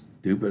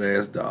stupid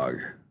ass dog.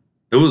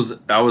 I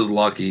was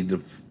lucky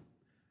because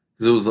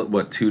it was,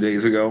 what, 2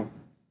 days ago?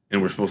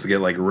 And we're supposed to get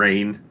like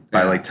rain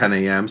by like 10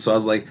 a.m. So I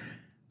was like,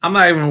 I'm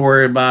not even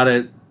worried about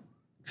it.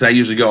 Because I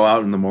usually go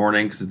out in the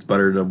morning because it's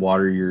better to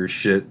water your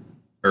shit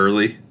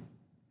early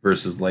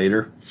versus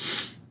later.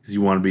 Because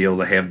you want to be able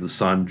to have the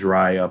sun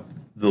dry up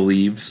the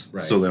leaves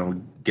so they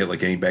don't get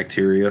like any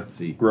bacteria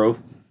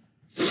growth.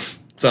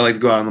 So I like to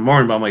go out in the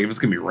morning, but I'm like, if it's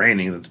going to be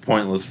raining, that's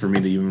pointless for me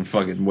to even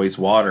fucking waste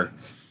water.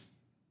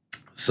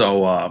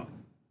 So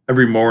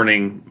every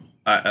morning,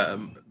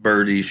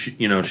 Birdie,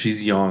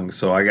 she's young,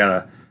 so I got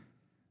to...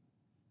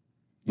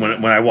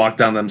 When I walk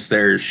down them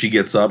stairs, she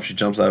gets up, she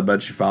jumps out of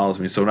bed, she follows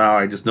me. So now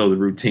I just know the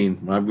routine.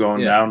 When I'm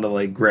going down to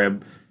like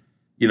grab,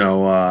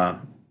 throw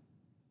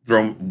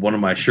one of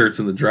my shirts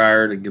in the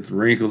dryer to get the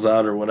wrinkles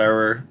out or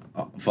whatever,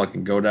 I'll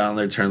fucking go down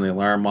there, turn the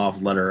alarm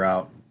off, let her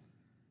out.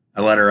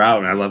 I let her out,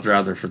 and I left her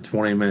out there for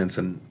 20 minutes,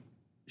 and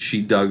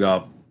she dug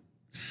up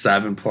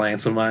 7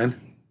 plants of mine.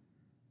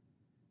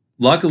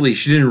 Luckily,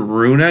 she didn't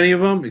ruin any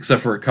of them,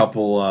 except for a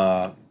couple,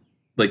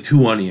 like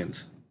 2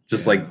 onions.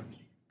 Just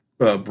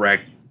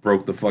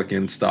broke the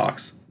fucking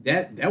stalks.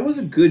 That was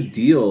a good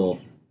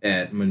deal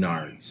at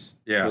Menards.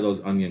 Yeah. For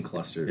those onion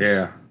clusters.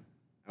 Yeah.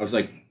 I was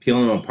like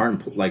peeling them apart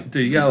and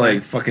dude, you got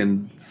like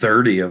fucking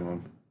 30 of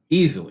them.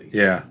 Easily.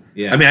 Yeah.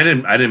 Yeah. I mean,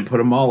 I didn't put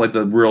them all, like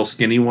the real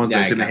skinny ones. Yeah,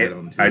 that didn't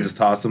them too. I just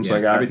tossed them, so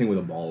I got everything with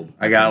a bulb.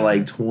 I got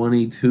like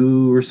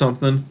 22 or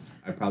something.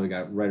 I probably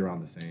got right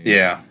around the same.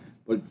 Yeah.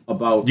 But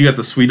about... You got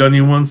the sweet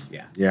onion ones?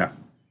 Yeah. Yeah.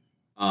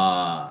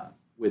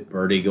 With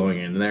Birdie going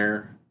in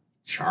there,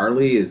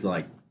 Charlie is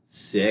like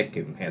sick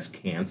and has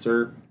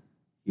cancer.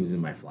 He was in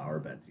my flower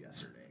beds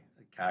yesterday.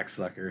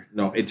 Cocksucker.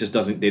 No, it just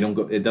doesn't.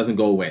 It doesn't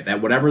go away.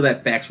 That whatever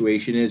that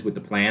factuation is with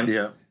the plants.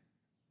 Yeah.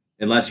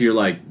 Unless you're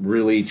like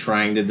really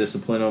trying to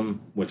discipline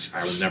them, which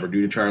I would never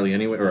do to Charlie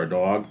anyway, or a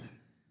dog.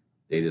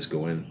 They just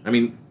go in. I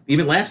mean,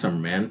 even last summer,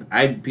 man,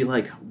 I'd be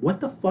like,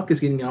 "What the fuck is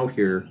getting out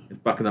here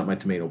and fucking up my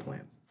tomato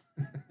plants?"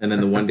 And then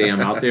the one day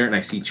I'm out there and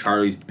I see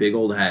Charlie's big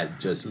old head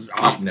just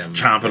eating them,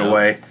 chomping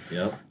away.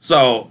 Yep.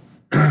 So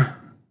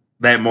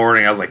that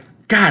morning, I was like,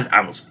 God,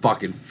 I was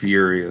fucking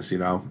furious,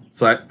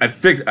 So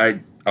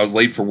I was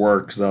late for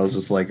work because I was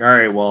just like, all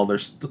right, well, they're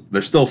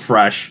still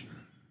fresh.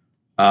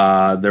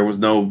 There was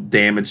no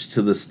damage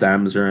to the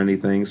stems or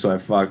anything, so I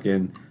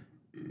fucking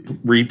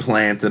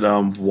replanted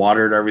them,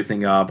 watered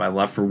everything up. I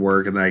left for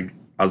work, and then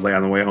I was like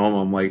on the way home,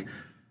 I'm like,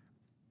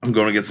 I'm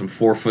going to get some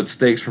 4-foot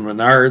stakes from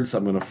Menards.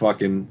 I'm going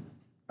to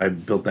I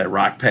built that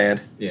rock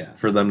pad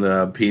for them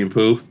to pee and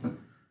poo.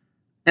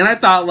 And I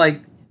thought,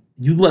 like,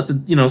 you let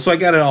so I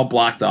got it all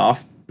blocked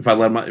off.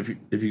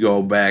 If you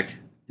go back,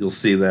 you'll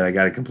see that I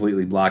got it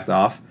completely blocked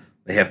off.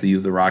 They have to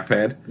use the rock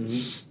pad.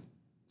 Mm-hmm.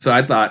 So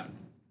I thought,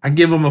 I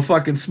give them a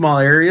fucking small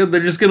area.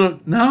 They're just going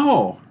to,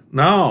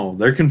 no,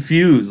 they're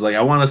confused. Like,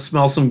 I want to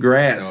smell some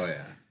grass. Oh,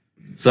 yeah.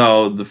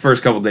 So the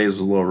first couple days was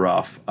a little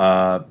rough.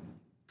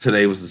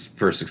 Today was the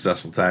first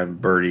successful time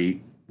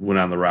Birdie went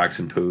on the rocks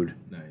and pooed.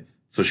 Nice.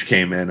 So she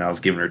came in. I was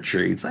giving her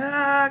treats.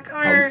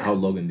 Come here. How'd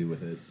Logan do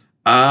with it?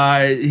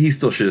 He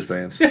still shit his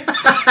pants. I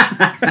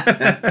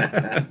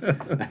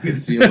can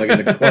see him like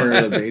in the corner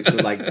of the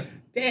basement, like,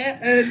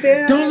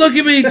 Dad. Don't look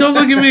at me! Don't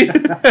look at me!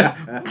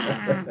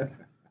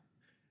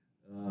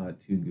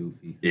 Too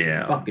goofy.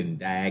 Yeah. Fucking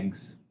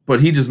dags. But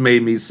he just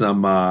made me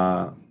some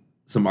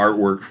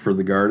artwork for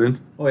the garden.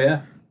 Oh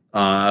yeah.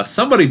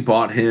 Somebody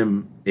bought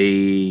him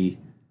a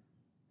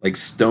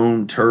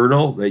stone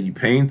turtle that you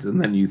paint and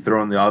then you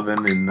throw in the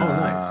oven and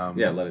nice.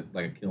 Yeah, let it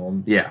like a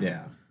kiln. Yeah.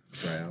 Yeah.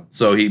 Right out.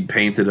 So he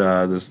painted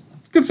this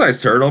good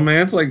sized turtle,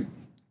 man. It's like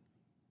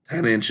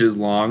 10 inches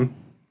long.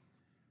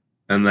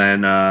 And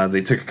then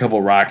they took a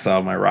couple rocks out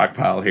of my rock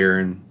pile here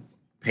and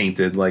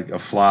painted like a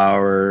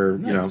flower,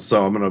 Nice.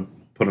 So I'm going to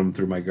put them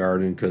through my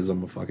garden because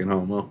I'm a fucking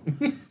homo.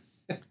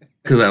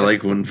 Because I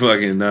like when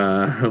fucking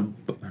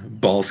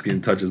ball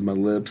skin touches my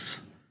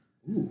lips.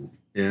 Ooh.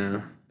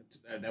 Yeah.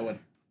 That went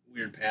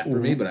weird path for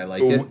me, but I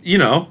like it.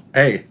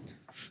 Hey.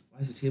 Why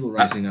is the table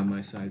rising on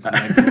my side? From my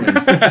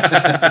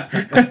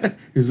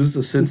Is this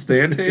a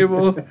sit-stand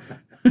table?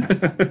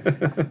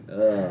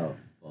 Oh,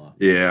 fuck.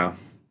 Yeah.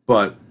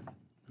 But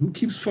who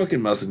keeps fucking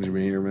messaging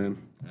me here, man?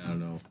 I don't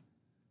know.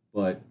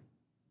 But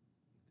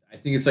I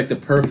think it's like the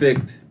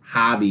perfect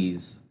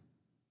hobbies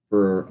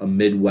for a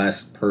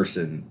Midwest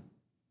person.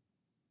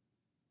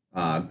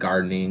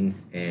 gardening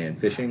and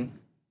fishing.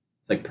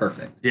 It's like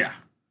perfect. Yeah.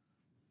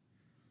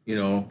 You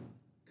know,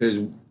 because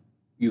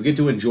you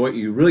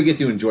really get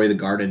to enjoy the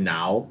garden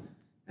now,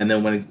 and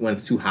then when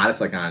it's too hot,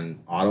 it's like on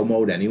auto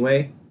mode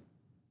anyway.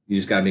 You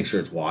just gotta make sure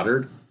it's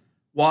watered.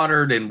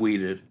 Watered and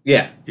weeded.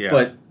 Yeah. Yeah.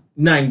 But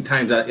 9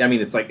 times out, I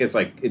mean, it's like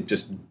it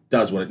just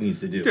does what it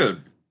needs to do.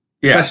 Dude.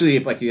 Yeah. Especially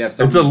if like you have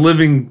something. It's a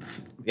living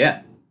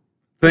yeah.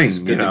 thing, It's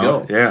good to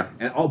go. Yeah.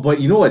 And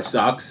but you know what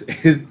sucks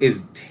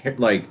is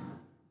like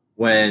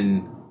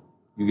when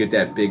you get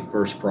that big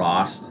first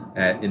frost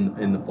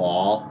in the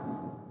fall,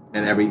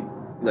 and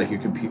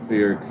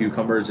your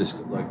cucumbers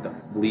just like the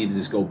leaves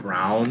just go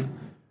brown,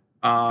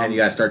 and you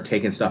gotta start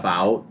taking stuff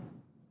out.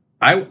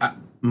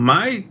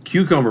 My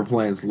cucumber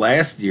plants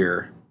last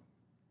year,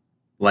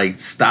 like,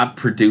 stopped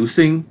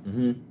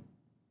producing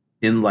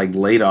in like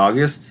late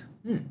August,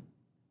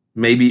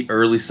 maybe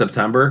early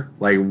September,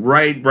 like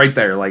right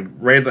there, like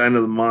right at the end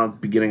of the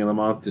month, beginning of the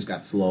month. Just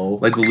got slow.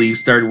 Like the leaves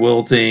started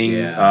wilting.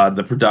 Yeah.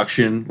 The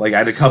production, like I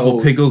had a couple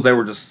pickles that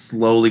were just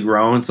slowly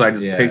growing, so I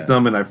just picked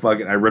them and I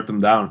ripped them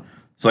down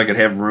so I could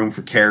have room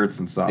for carrots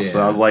and stuff. Yeah.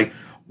 So I was like,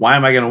 why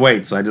am I gonna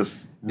wait? So I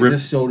just ripped.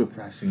 It's just so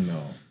depressing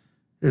though.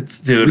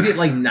 Dude. We get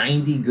like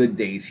 90 good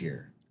days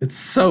here. It's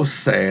so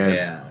sad.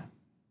 Yeah.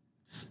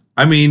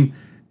 I mean,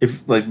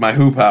 if like my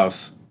hoop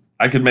house,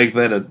 I could make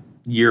that a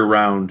year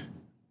round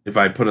if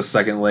I put a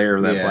second layer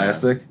of that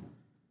plastic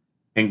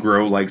and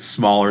grow like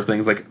smaller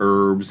things like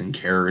herbs and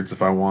carrots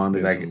if I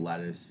wanted. I could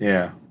lettuce.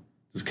 Yeah.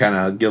 Just kind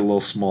of get a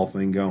little small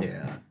thing going.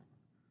 Yeah.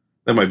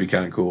 That might be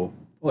kind of cool.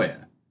 Oh yeah.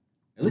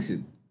 At least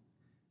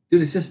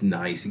dude, it's just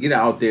nice to get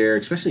out there,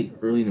 especially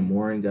early in the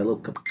morning, got a little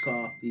cup of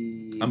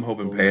coffee. I'm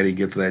hoping Patty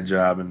gets that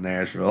job in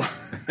Nashville.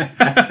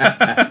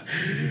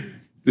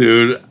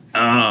 Dude,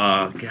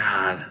 oh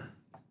God.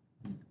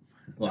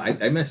 Well,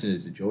 I mentioned it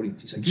to Jody.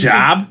 She's like,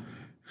 job?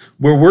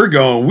 Where we're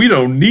going, we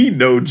don't need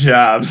no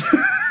jobs.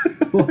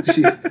 Well,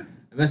 I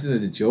mentioned it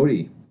to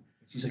Jody.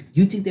 She's like,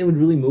 you think they would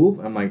really move?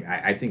 I'm like,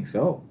 I think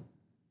so.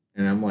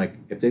 And I'm like,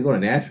 if they go to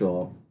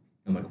Nashville,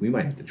 I'm like, we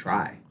might have to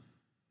try.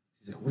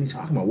 She's like, what are you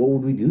talking about? What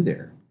would we do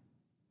there?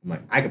 I'm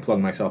like, I could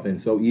plug myself in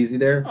so easy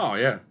there. Oh,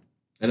 yeah.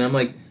 And I'm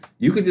like,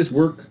 you could just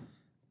work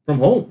from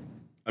home.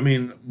 I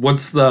mean,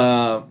 what's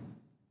the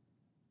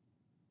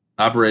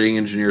operating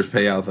engineer's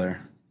pay out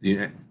there?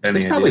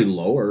 It's probably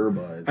lower,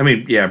 but... I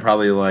mean, yeah,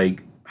 probably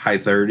like high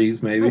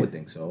 30s maybe. I would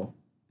think so.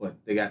 But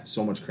they got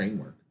so much crane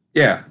work.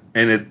 Yeah,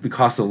 and the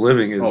cost of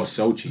living is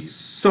so cheap.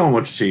 So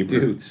much cheaper.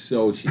 Dude,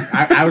 so cheap.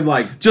 I would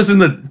like... Just in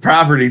the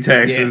property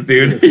taxes,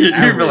 dude. You'd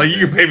be like,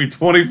 you can pay me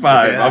 $25.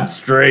 Yeah. I'm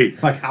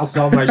straight. Like, I'll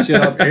sell my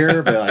shit up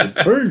here. Be like,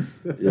 peace.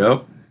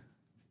 Yep.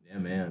 Yeah,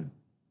 man.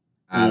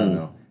 I don't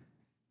know.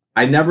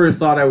 I never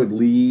thought I would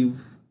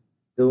leave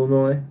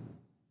Illinois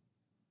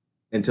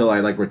until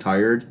I, like,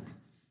 retired.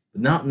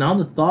 But now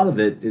the thought of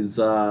it is...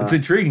 it's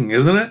intriguing,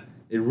 isn't it?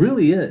 It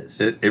really is.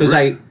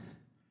 Because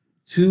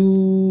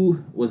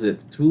 2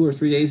 or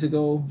 3 days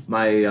ago,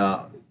 my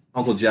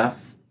Uncle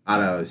Jeff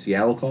out of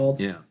Seattle called.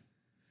 Yeah.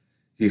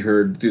 He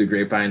heard through the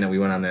grapevine that we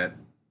went on that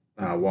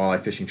walleye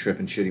fishing trip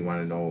and shit. He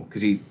wanted to know,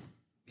 because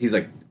he's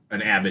like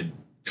an avid,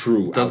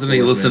 true Doesn't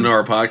he listen to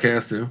our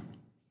podcast too?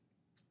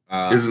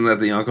 Isn't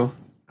that the uncle?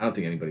 I don't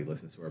think anybody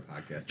listens to our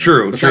podcast.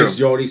 True. Besides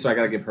Jody, so I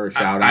got to give her a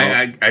shout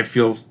out. I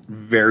feel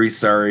very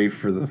sorry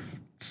for the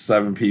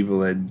 7 people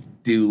that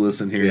do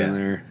listen here and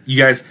there. You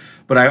guys,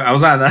 but I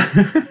was on. I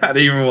didn't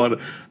even want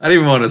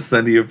to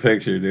send you a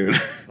picture, dude.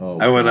 Oh,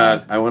 I went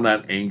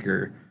on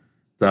Anchor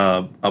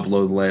to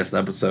upload the last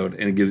episode,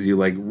 and it gives you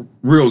like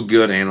real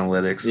good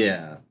analytics.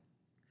 Yeah.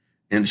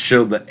 And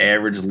showed the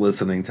average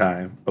listening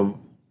time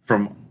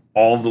from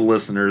all the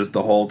listeners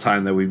the whole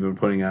time that we've been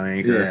putting on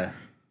Anchor. Yeah.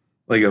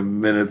 Like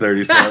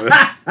 1:37.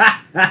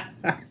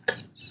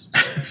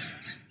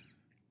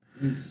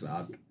 You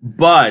suck.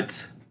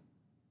 But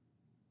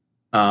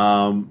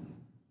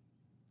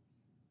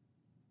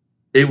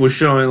it was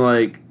showing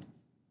like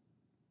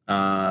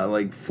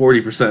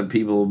 40%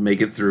 people make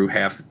it through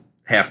half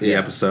the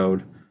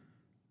episode,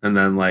 and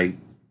then and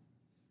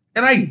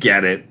I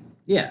get it.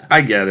 Yeah,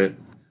 I get it.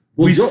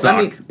 Well, we suck.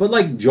 I mean, but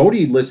like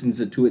Jody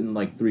listens to it in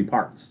like 3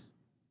 parts.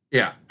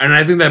 Yeah, and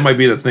I think that might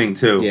be the thing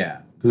too. Yeah.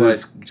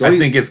 Because I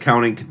think it's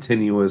counting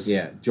continuous.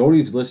 Yeah,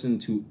 Jody's listened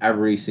to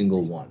every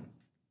single one.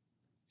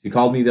 She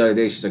called me the other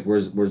day. She's like,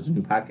 "Where's the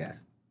new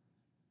podcast?"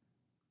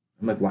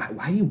 I'm like,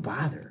 "Why do you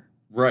bother?"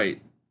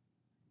 Right.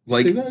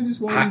 Like, I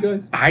just want you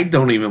guys. I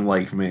don't even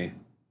like me.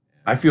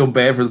 I feel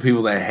bad for the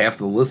people that have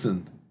to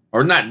listen,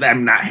 or not.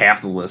 I'm not have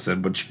to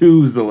listen, but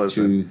choose to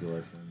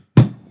listen.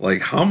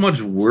 Like, how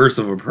much worse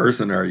of a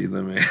person are you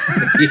than me?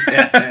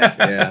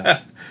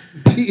 Yeah.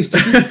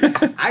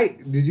 I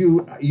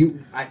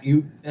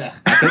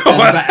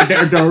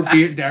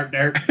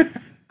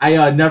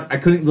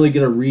couldn't really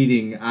get a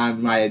reading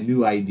on my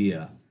new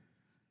idea.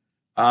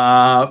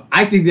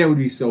 I think that would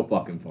be so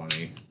fucking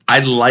funny.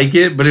 I'd like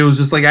it, but it was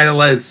just like I had to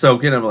let it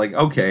soak in. I'm like,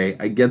 okay,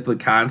 I get the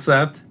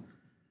concept.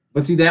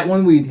 But see, that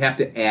one we'd have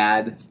to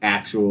add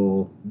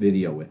actual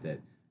video with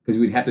it, because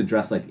we'd have to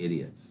dress like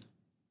idiots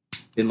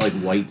in like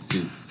white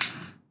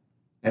suits.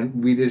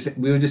 And we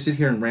would just sit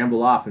here and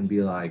ramble off and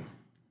be like,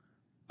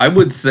 I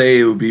would say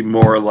it would be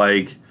more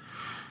like.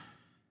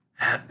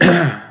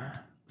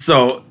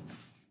 So,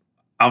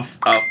 I'll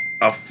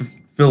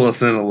fill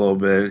us in a little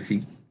bit.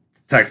 He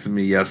texted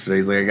me yesterday.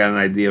 He's like, I got an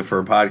idea for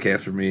a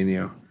podcast for me and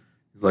you.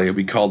 He's like, it'd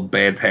be called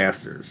Bad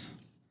Pastors.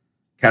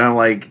 Kind of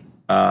like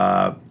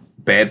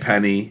Bad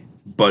Penny,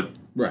 but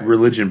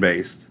religion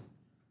based.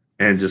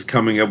 And just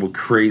coming up with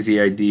crazy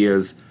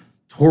ideas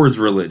towards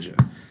religion.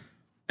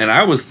 And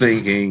I was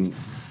thinking,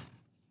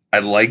 I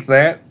like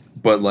that,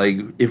 but like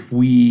if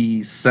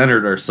we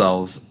centered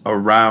ourselves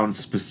around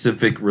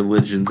specific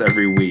religions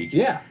every week.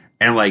 Yeah.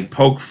 And like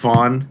poke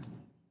fun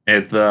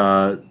at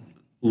the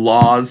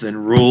laws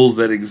and rules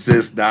that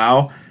exist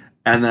now,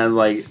 and then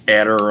like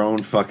add our own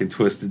fucking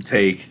twisted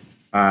take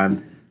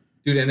on.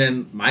 Dude, and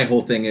then my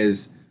whole thing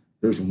is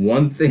there's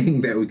one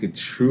thing that we could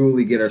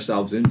truly get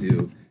ourselves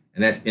into,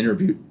 and that's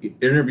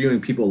interviewing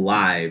people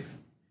live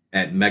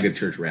at mega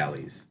church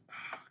rallies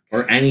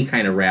or any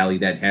kind of rally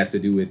that has to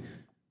do with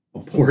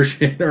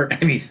abortion or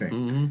anything.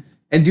 Mm-hmm.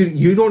 And dude,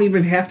 you don't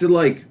even have to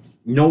like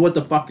know what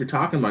the fuck you're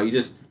talking about. You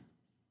just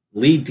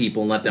lead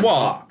people and let them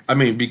talk. I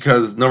mean,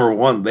 because number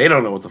one, they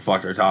don't know what the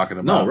fuck they're talking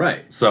about. No,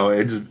 right. So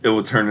it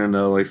would turn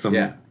into like some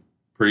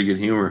pretty good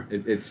humor.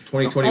 It's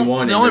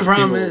 2021. The only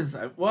problem is,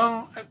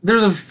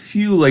 there's a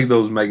few like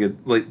those mega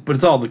but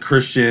it's all the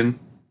Christian,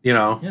 you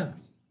know. Yeah.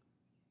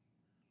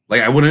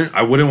 Like I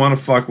wouldn't want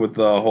to fuck with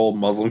the whole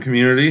Muslim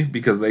community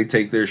because they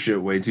take their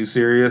shit way too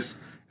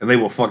serious and they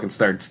will fucking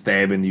start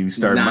stabbing you.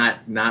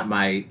 Not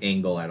my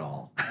angle at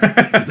all. Not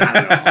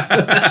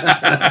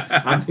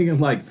at all. I'm thinking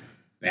like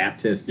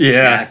Baptists,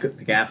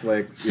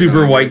 Catholics,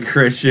 super white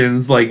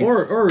Christians, like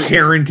or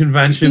Karen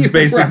conventions,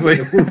 basically,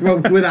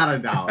 right, without a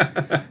doubt.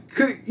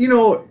 You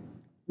know,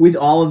 with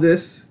all of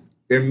this,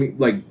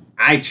 like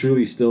I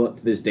truly still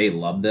to this day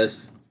love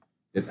this.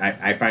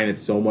 I find it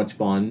so much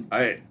fun.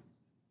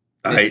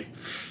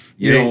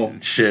 You know,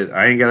 shit.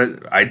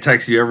 I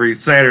text you every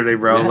Saturday,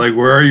 bro. Yeah. Like,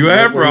 where are you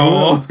at,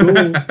 bro? Let's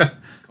go.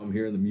 Come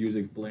here, the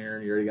music's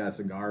blaring. You already got a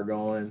cigar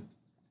going.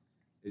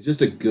 It's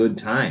just a good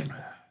time.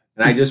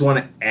 And I just want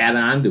to add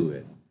on to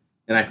it.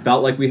 And I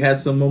felt like we had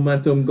some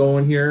momentum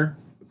going here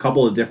a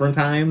couple of different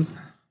times.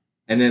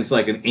 And then it's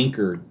like an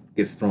anchor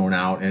gets thrown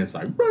out and it's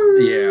like,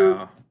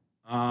 yeah.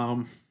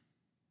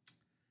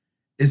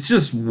 It's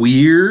just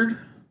weird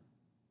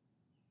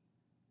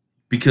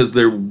because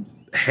there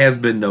has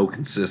been no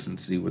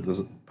consistency with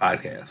this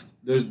podcast.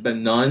 There's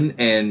been none.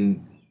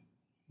 And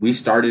we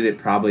started it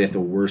probably at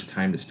the worst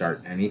time to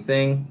start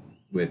anything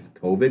with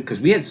COVID because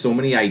we had so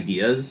many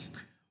ideas.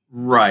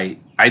 Right.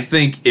 I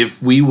think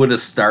if we would have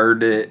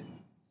started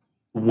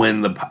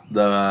when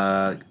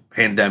the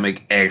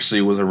pandemic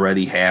actually was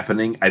already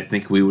happening, I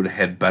think we would have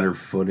had better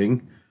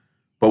footing.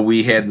 But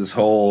we had this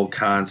whole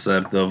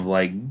concept of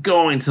like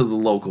going to the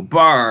local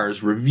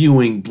bars,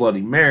 reviewing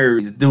Bloody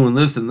Marys, doing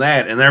this and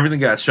that, and everything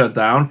got shut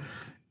down.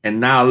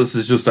 And now this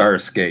is just our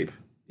escape.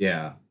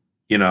 Yeah.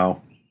 You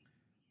know,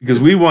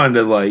 because we wanted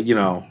to like, you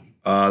know,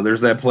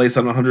 there's that place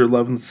on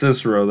 111th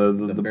Cicero,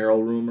 the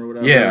barrel room or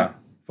whatever. Yeah.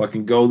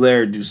 Fucking go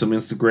there, do some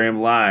Instagram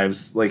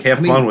lives, like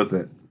have fun with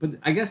it. But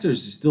I guess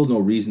there's still no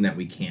reason that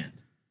we can't.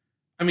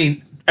 I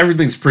mean,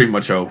 everything's pretty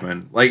much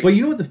open. Like, but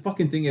you know what the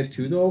fucking thing is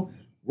too, though?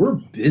 We're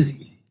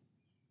busy.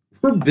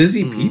 We're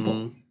busy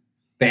people,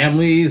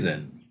 families,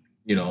 and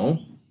you know.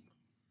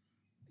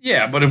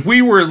 Yeah, but if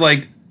we were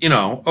like, you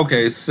know,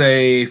 okay,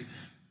 say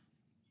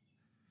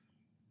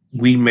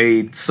we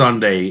made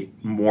Sunday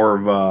more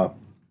of a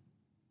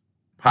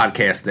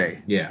podcast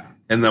day. Yeah,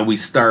 and then we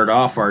start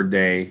off our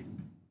day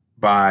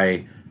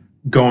by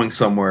going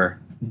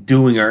somewhere,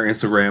 doing our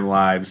Instagram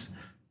lives,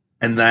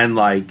 and then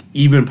like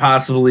even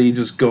possibly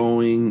just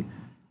going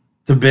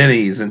to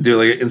Benny's and do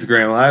like an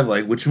Instagram live,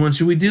 like which one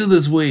should we do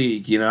this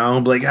week? You know,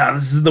 like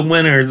this is the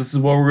winner. This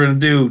is what we're gonna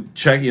do.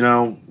 Check, you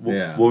know,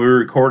 we'll be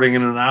recording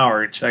in an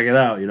hour. Check it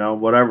out. You know,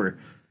 whatever,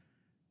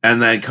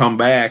 and then come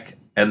back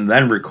and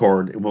then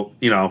record. Well,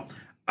 you know,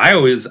 I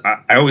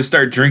always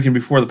start drinking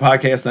before the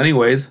podcast,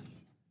 anyways.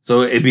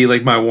 So it'd be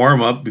like my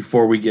warm up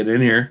before we get in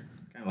here.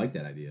 I like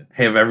that idea.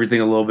 Have everything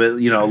a little bit,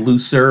 you know,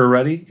 looser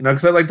already. You know,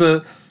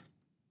 because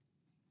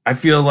I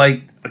feel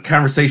like a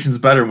conversation's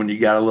better when you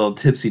got a little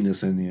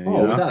tipsiness in you. Oh,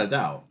 you know? Without a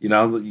doubt. You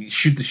know, you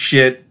shoot the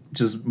shit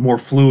just more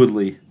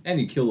fluidly. And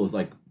you kill those,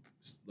 like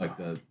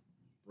the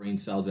brain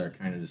cells that are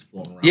kind of just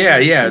floating around. Yeah,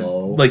 yeah.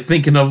 Slow. Like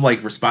thinking of,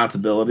 like,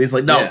 responsibilities.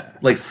 Like, no,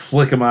 like,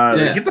 flick them out of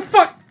there. Get the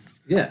fuck.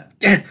 Yeah.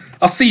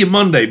 I'll see you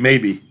Monday,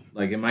 maybe.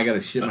 Like, am I going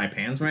to shit my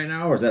pants right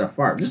now, or is that a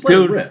fart? Just let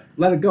it rip.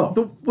 Let it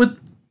go.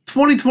 With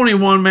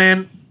 2021,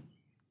 man,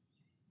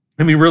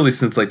 I mean, really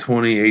since like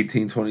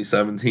 2018,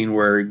 2017,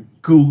 where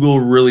Google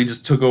really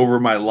just took over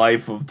my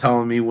life of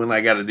telling me when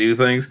I got to do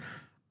things,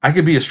 I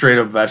could be a straight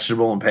up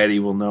vegetable and Patty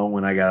will know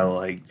when I got to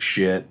like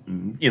shit.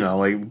 And, you know,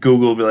 like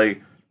Google will be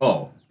like,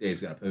 oh,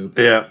 Dave's got to poop.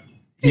 Yeah.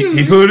 He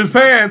pooed his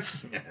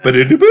pants. But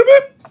it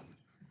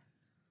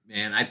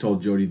Man, I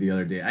told Jody the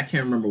other day, I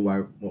can't remember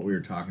what we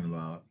were talking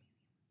about.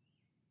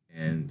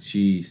 And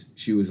she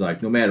was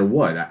like, no matter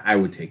what, I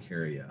would take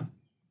care of you.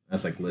 I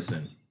was like,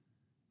 listen,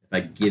 if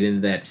I get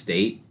into that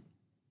state,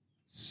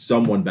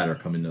 someone better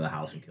come into the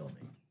house and kill me.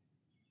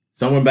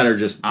 Someone better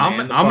just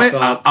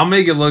I'll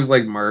make it look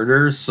like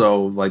murder,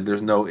 so like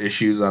there's no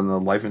issues on the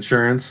life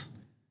insurance.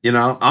 You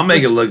know, I'll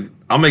make it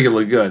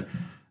look good.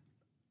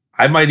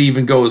 I might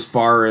even go as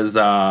far as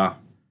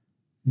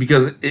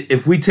because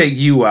if we take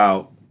you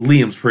out,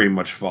 Liam's pretty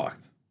much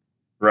fucked,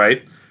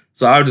 right?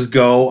 So I'll just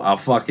go. I'll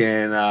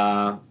fucking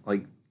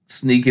like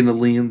sneak into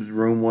Liam's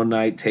room one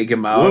night, take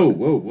him out.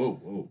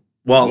 Whoa.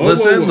 Well,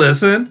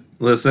 listen.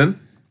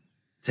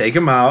 Take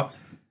him out,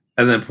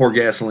 and then pour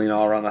gasoline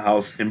all around the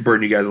house and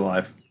burn you guys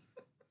alive.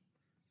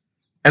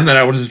 And then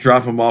I will just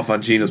drop him off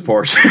on Gina's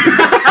porch.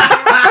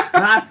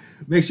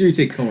 Make sure you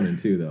take Conan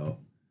too, though.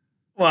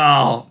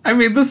 Well, I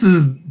mean, this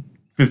is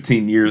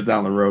 15 years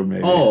down the road,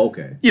 maybe. Oh,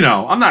 okay. You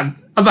know, I'm not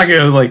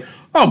gonna like,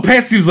 oh,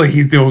 Pat seems like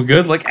he's doing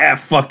good. Like,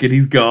 fuck it,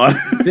 he's gone.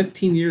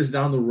 15 years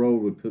down the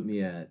road would put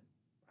me at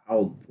how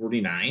old?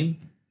 49?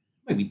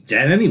 Might be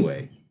dead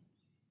anyway.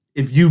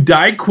 If you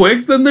die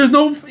quick, then there's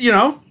no, you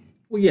know.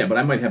 Well, yeah, but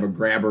I might have a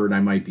grabber and I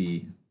might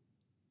be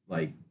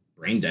like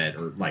brain dead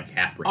or like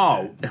half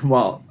brain dead.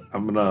 Well,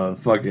 I'm gonna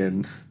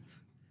fucking,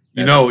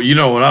 you know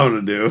what I'm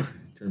gonna do.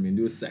 Turn me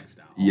into a sex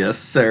doll. Yes,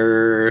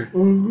 sir.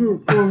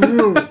 No,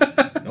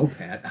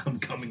 Pat, I'm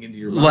coming into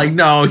your mouth. Like,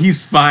 no,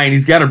 he's fine.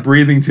 He's got a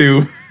breathing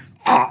tube.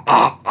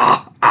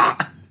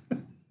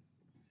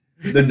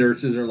 The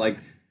nurses are like,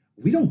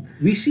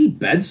 we see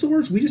bed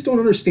sores, we just don't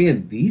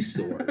understand these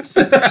sores.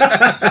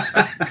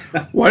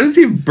 Why does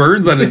he have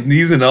burns on his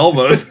knees and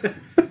elbows?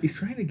 He's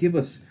trying to give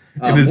us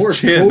his more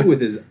chin. code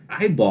with his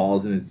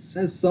eyeballs, and it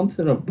says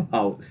something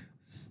about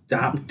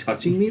stop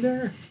touching me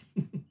there.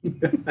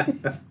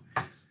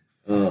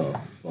 Oh,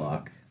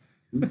 fuck.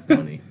 Too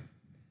funny.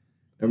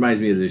 It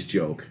reminds me of this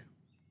joke.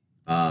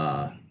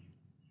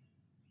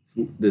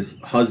 This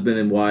husband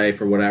and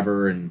wife or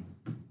whatever, and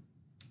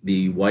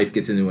the wife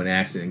gets into an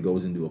accident and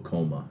goes into a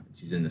coma.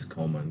 She's in this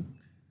coma, and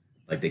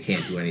like they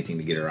can't do anything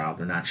to get her out.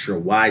 They're not sure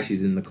why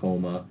she's in the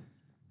coma.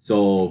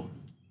 So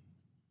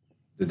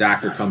the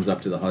doctor comes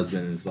up to the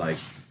husband and is like,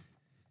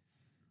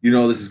 you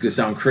know, this is going to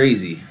sound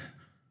crazy,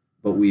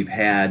 but we've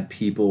had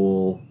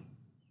people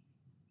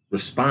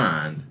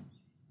respond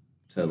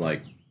to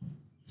like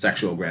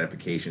sexual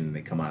gratification and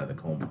they come out of the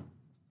coma.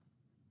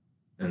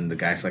 And the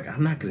guy's like,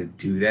 I'm not going to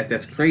do that.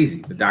 That's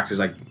crazy. The doctor's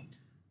like,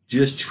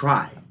 just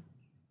try.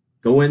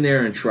 Go in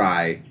there and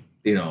try,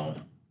 do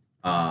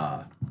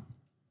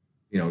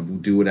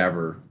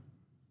whatever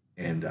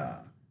and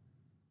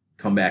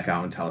come back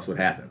out and tell us what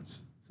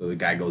happens. So the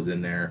guy goes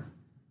in there.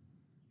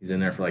 He's in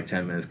there for like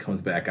 10 minutes,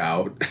 comes back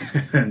out,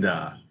 and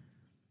I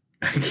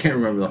can't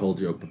remember the whole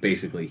joke, but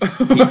basically...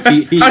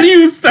 he How do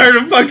you start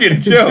a fucking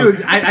joke?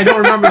 Dude, I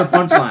don't remember the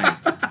punchline.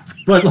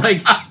 But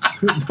like...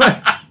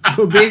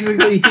 But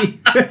basically...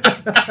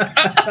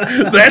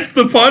 That's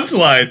the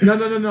punchline.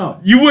 No.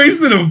 You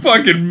wasted a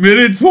fucking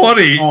minute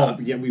 20. Oh,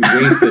 yeah, we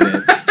wasted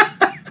it.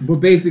 But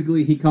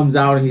basically, he comes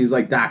out and he's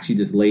like, Doc, she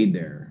just laid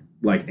there.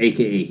 Like,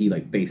 a.k.a. he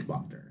like face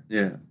bumped her.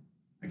 Yeah.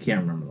 I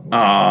can't remember the whole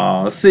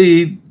Oh,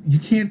 see, you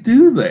can't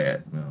do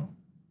that. No.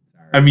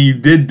 Sorry. I mean, you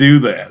did do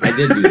that. I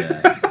did do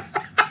that.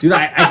 Dude,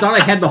 I thought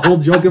I had the whole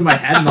joke in my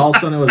head, and all of a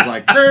sudden it was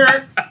like,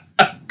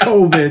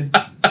 COVID.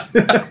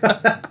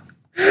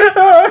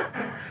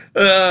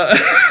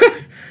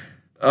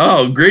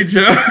 Oh, great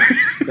joke.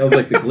 That was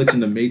like the glitch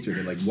in the Matrix.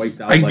 It like wiped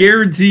out. I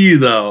guarantee you,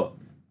 though,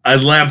 I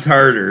laughed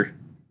harder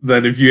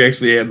than if you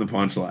actually had the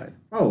punchline.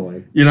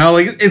 Probably. You know,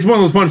 like, it's one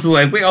of those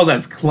punchlines, like, oh,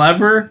 that's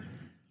clever,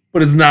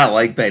 but it's not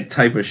like that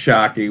type of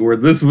shocking where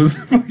this was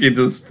fucking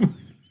just...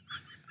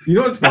 You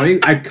know what's funny?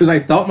 Because I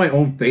felt my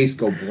own face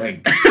go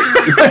blank.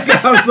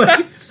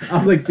 I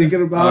was like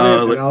thinking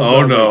about it.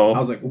 And no.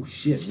 I was like, oh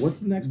shit, what's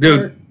the next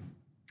Dude,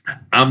 part?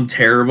 I'm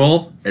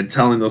terrible at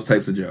telling those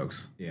types of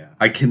jokes. Yeah.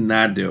 I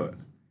cannot do it.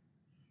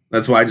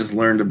 That's why I just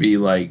learned to be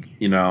like,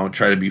 you know,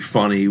 try to be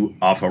funny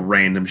off of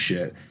random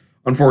shit.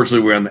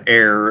 Unfortunately, we're on the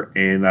air,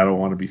 and I don't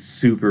want to be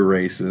super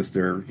racist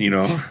or, you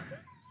know,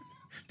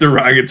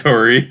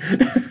 derogatory.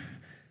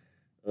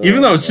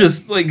 Even though it's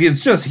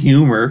just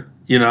humor,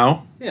 you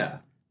know? Yeah.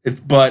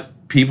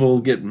 But people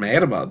get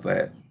mad about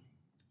that.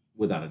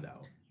 Without a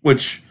doubt.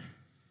 Which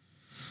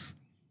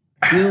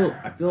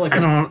I feel like I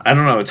don't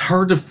know. It's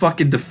hard to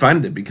fucking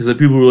defend it because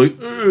people are like,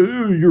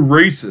 you're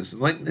racist.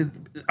 Like,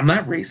 I'm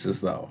not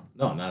racist though.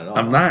 No, not at all.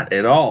 I'm not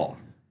at all.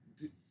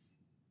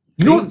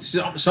 You know,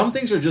 some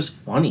things are just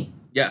funny.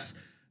 Yes.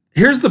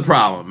 Here's the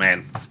problem,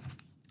 man.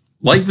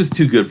 Life is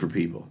too good for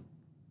people.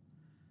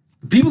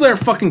 The people that are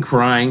fucking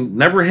crying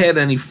never had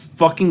any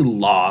fucking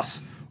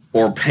loss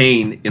or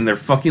pain in their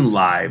fucking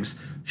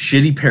lives.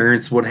 Shitty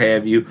parents, what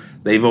have you.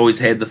 They've always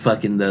had the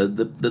fucking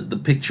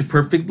the picture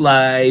perfect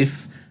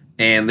life,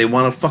 and they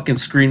want to fucking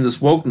scream this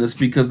wokeness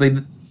because they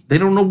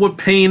don't know what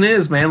pain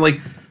is, man. Like,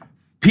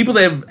 people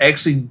that have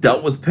actually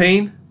dealt with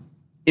pain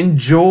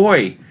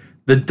enjoy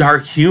the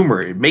dark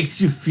humor. It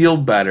makes you feel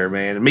better,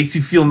 man. It makes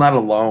you feel not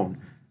alone.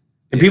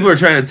 And people are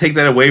trying to take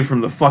that away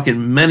from the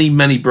fucking many,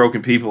 many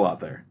broken people out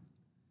there.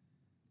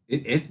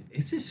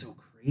 It's just so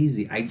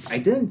crazy. I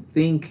didn't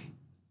think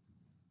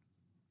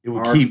It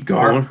would keep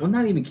going. well,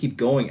 not even keep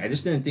going. I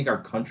just didn't think our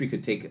country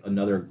could take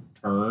another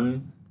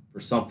turn for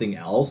something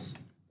else.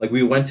 Like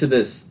we went to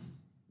this,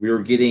 we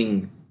were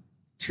getting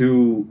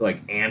too like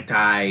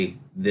anti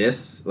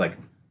this. Like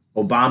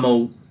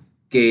Obama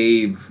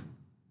gave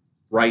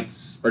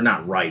rights or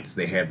not rights.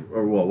 They had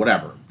or well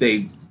whatever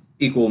they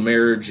equal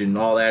marriage and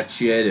all that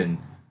shit, and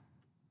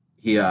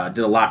he did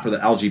a lot for the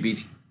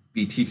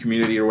LGBT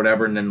community or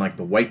whatever. And then like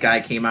the white guy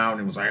came out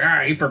and was like,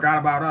 he forgot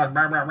about us,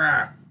 blah, blah,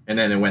 blah. And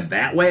then it went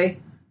that way.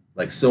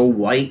 Like so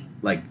white,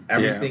 like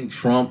everything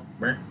Trump.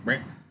 I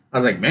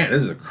was like, man,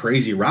 this is a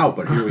crazy route,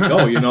 but here we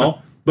go, you know.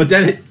 But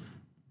then,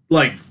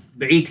 like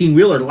the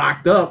 18-wheeler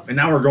locked up, and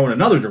now we're going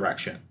another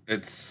direction.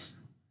 It's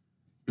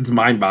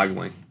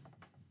mind-boggling.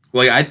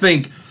 Like I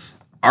think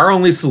our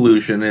only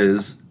solution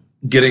is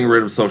getting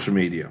rid of social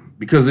media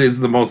because it's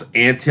the most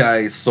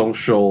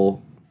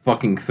anti-social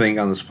fucking thing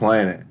on this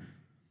planet.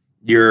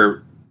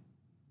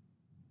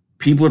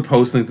 People are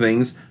posting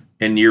things,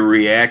 and you're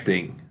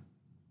reacting.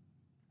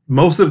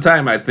 Most of the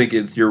time, I think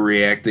it's you're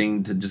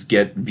reacting to just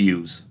get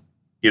views.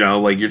 You know,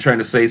 like you're trying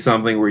to say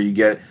something where you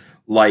get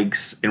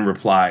likes and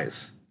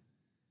replies.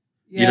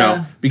 Yeah. You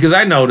know, because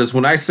I notice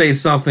when I say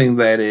something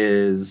that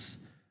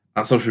is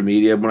on social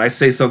media, when I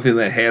say something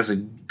that has a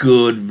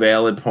good,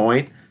 valid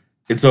point,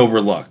 it's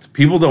overlooked.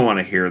 People don't want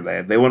to hear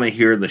that. They want to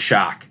hear the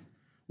shock,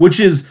 which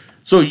is,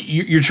 so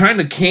you're trying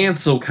to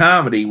cancel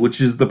comedy,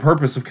 which is the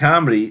purpose of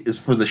comedy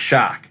is for the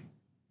shock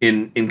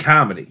in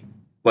comedy.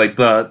 Like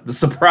the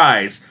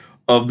surprise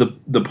of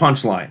the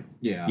punchline.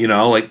 Yeah. You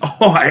know, like,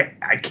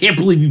 I can't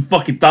believe you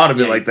fucking thought of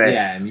it like that.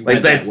 Yeah, and you like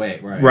went that way,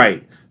 right.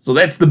 Right. So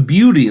that's the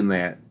beauty in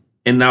that.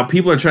 And now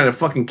people are trying to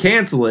fucking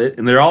cancel it,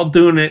 and they're all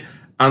doing it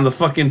on the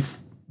fucking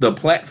the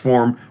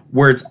platform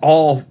where it's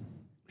all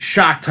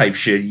shock type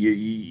shit.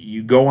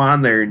 You go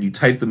on there and you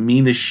type the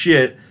meanest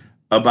shit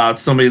about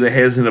somebody that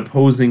has an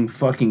opposing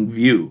fucking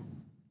view.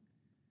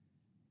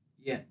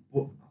 Yeah.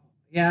 Well,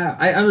 yeah,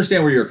 I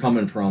understand where you're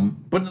coming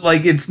from. But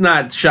like it's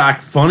not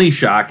funny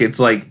shock, it's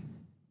like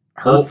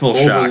hurtful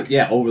shock.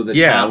 Over the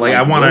top. Like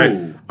I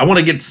want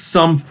to get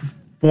some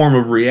form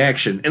of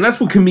reaction. And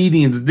that's what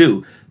comedians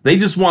do. They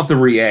just want the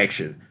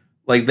reaction.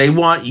 Like they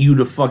want you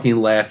to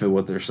fucking laugh at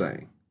what they're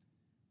saying.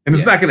 And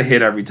it's not going to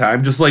hit every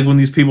time. Just like when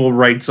these people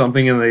write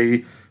something and they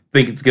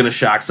think it's going to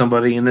shock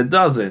somebody and it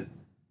doesn't.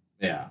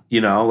 Yeah. You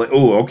know, like,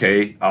 oh,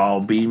 okay,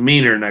 I'll be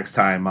meaner next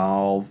time.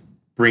 I'll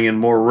bring in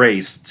more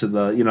race to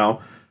the, you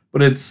know.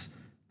 But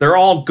they're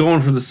all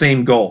going for the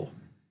same goal.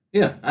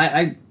 Yeah,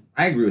 I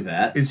agree with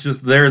that. It's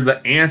just they're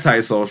the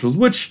antisocials,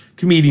 which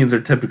comedians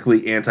are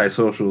typically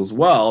antisocial as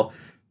well,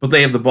 but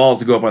they have the balls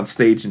to go up on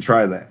stage and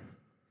try that.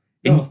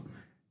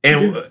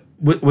 And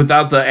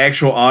without the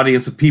actual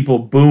audience of people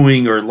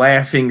booing or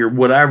laughing or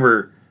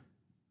whatever,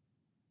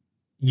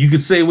 you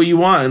could say what you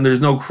want, and there's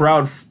no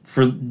crowd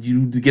for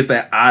you to get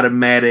that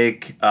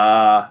automatic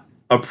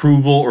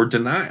approval or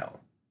denial.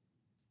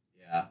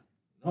 Yeah.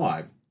 No,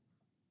 I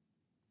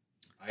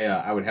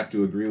would have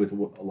to agree with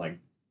like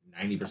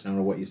 90%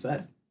 of what you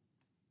said.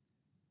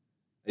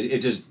 It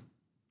just,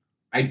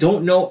 I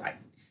don't know.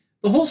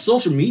 The whole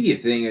social media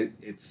thing,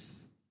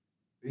 it's,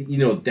 you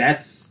know,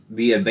 that's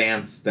the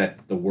advance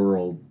that the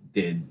world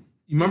did.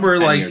 You remember,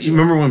 you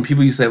remember when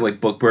people used to have like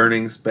book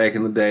burnings back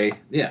in the day?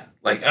 Yeah.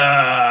 Like,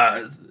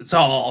 it's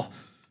all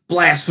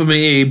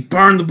blasphemy,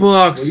 burn the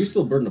books. Well, you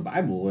still burn the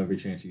Bible every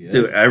chance you get.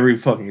 Dude, every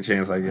fucking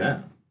chance I get.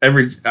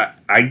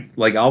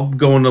 Yeah. I'll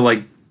go into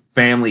like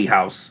family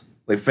house,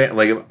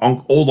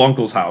 old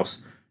uncle's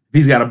house. If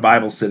he's got a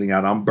Bible sitting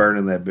out, I'm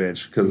burning that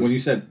bitch. Cause when you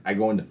said I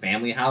go into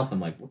family house, I'm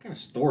like, what kind of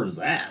store is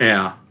that?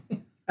 Yeah.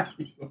 I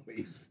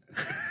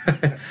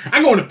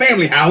go into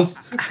family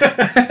house.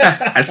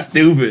 I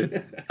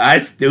stupid. I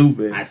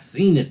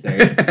seen it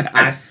there.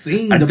 I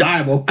seen the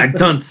Bible. I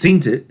done seen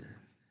it.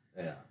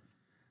 Yeah.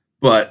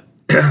 But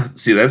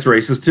see, that's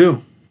racist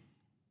too.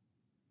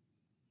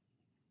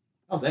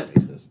 How's that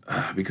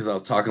racist? Because I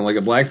was talking like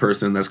a black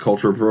person. That's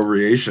cultural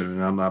appropriation,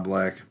 and I'm not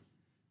black.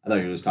 I thought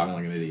you were just talking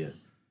like an idiot.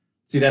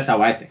 See, that's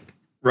how I think.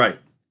 Right.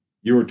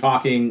 You were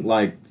talking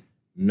like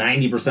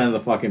 90% of the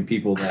fucking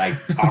people that I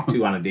talk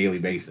to on a daily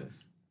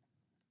basis.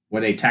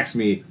 When they text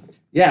me,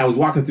 I was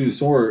walking through the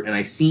store and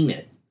I seen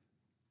it.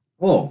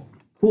 Oh,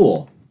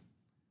 cool.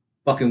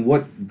 Fucking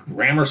what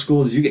grammar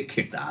school did you get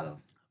kicked out of?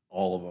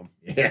 All of them.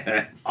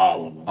 Yeah,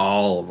 all of them.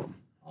 All of them.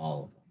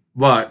 All of them.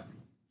 But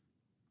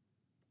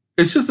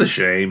it's just a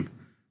shame.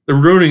 They're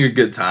ruining a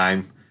good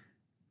time.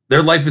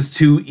 Their life is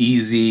too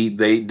easy.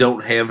 They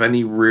don't have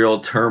any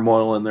real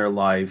turmoil in their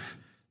life.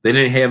 They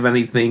didn't have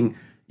anything,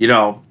 you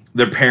know,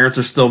 their parents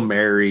are still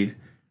married.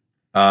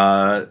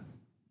 They're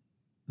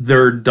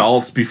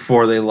adults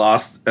before they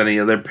lost any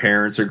of their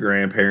parents or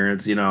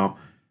grandparents, you know.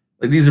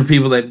 Like, these are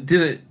people that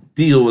didn't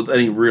deal with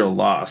any real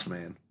loss,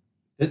 man.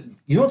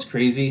 You know what's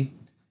crazy?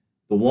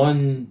 The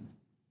one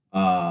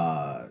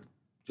Joe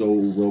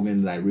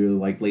Rogan that I really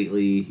like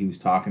lately, he was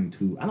talking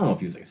to, I don't know if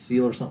he was like a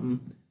SEAL or something,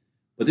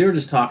 but they were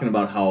just talking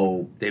about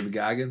how... David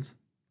Goggins?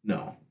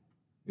 No.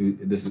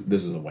 This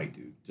is a white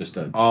dude. Just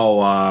a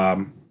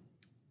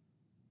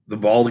the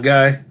bald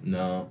guy.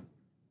 no.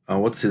 Oh,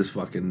 what's his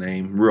fucking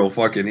name? Real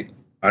fucking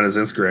on his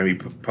Instagram. He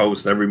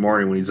posts every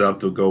morning when he's up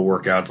to go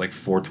work out. It's like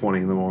 4:20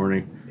 in the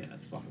morning. Yeah,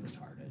 that's fucking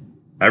retarded.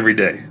 Every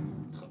day.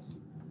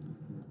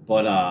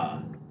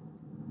 But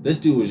this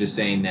dude was just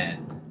saying that,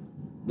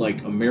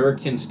 like,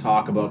 Americans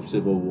talk about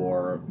Civil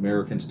War,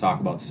 Americans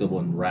talk about civil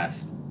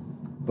unrest,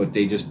 but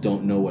they just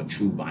don't know what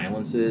true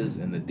violence is.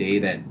 And the day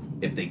that,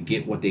 if they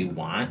get what they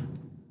want,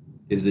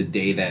 is the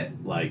day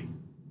that, like,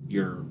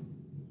 your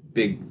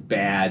big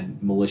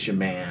bad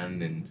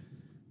militiaman and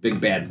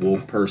big bad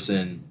woke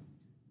person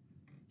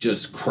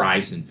just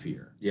cries in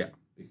fear. Yeah.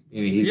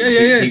 And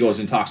he goes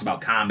and talks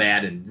about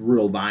combat and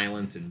real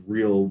violence and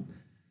real,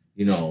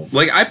 you know.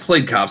 Like, I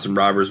played cops and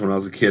robbers when I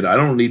was a kid. I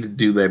don't need to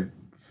do that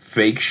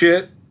fake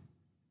shit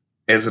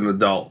as an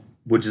adult,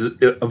 which is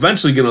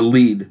eventually going to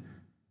lead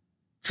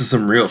to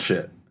some real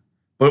shit.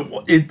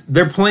 But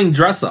they're playing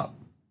dress up.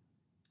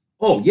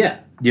 Oh, yeah.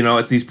 You know,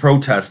 at these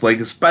protests, like,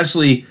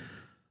 especially,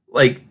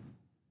 like,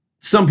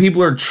 some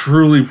people are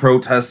truly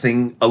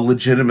protesting a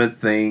legitimate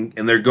thing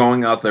and they're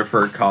going out there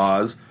for a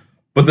cause.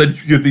 But then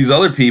you get these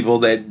other people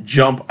that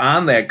jump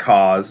on that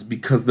cause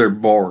because they're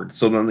bored.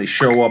 So then they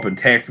show up in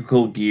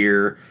tactical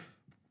gear.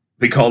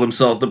 They call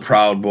themselves the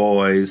Proud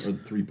Boys. Or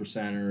the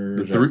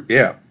 3%ers.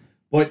 Yeah.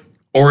 But,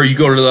 or you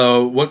go to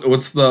the,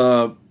 what's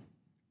the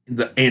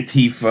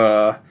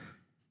Antifa,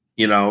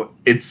 you know,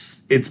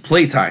 it's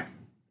playtime.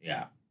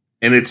 Yeah.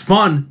 And it's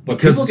fun. But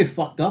because people get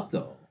fucked up,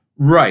 though.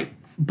 Right.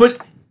 But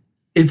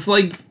it's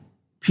like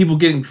people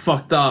getting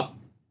fucked up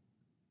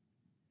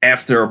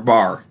after a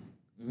bar.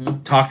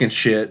 Mm-hmm. Talking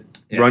shit,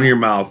 running your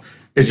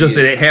mouth. It's just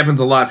that it happens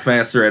a lot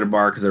faster at a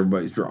bar because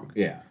everybody's drunk.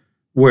 Yeah.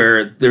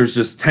 Where there's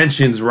just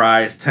tensions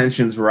rise,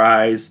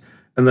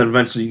 and then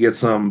eventually you get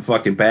some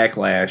fucking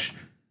backlash.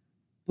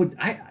 But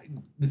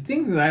the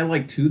thing that I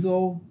like too,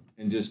 though,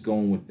 and just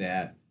going with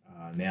that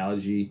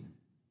analogy,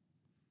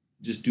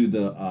 just do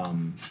the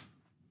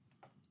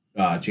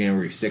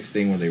January 6th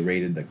thing where they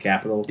raided the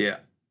Capitol. Yeah.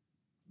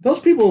 Those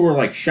people were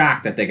like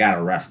shocked that they got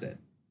arrested.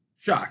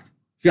 Shocked.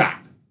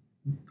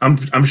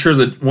 I'm sure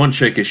that one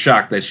chick is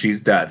shocked that she's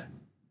dead.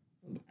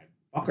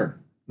 Fuck her.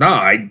 No,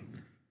 I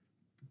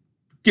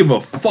give a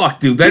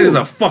fuck, dude. That is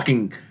a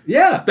fucking...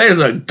 Yeah. That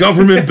is a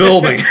government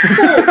building.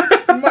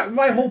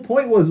 my whole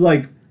point was,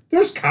 like,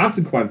 there's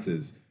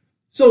consequences.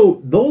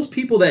 So those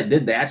people that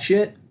did that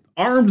shit...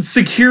 Armed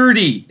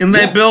security in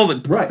that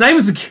building. Right. Not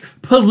even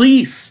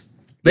police.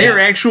 They are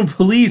actual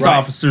police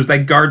officers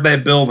that guard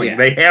that building. Yeah.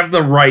 They have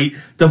the right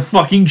to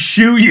fucking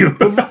shoot you.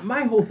 But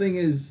my whole thing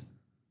is...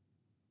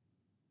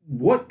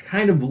 What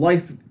kind of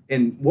life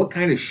and what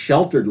kind of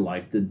sheltered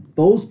life did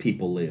those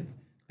people live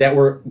that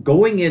were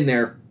going in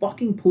there,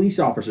 fucking police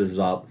officers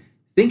up,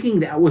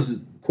 thinking that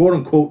was, quote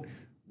unquote,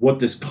 what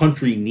this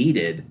country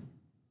needed,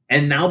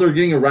 and now they're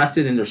getting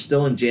arrested and they're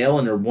still in jail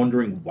and they're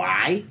wondering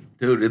why?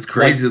 Dude, it's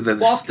crazy that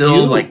they're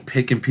still like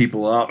picking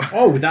people up.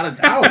 Oh, without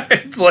a doubt.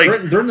 It's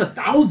like they're in the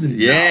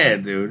thousands. Yeah,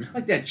 now. Dude.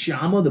 Like that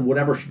Shama, the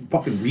whatever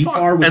fucking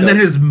retard. And then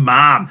his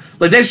mom.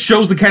 Like, that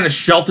shows the kind of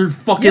sheltered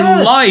fucking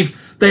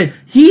life that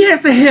he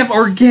has to have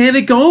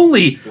organic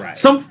only. Right.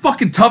 Some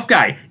fucking tough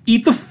guy.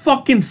 Eat the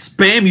fucking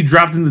spam you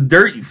dropped in the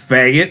dirt, you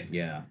faggot.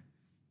 Yeah.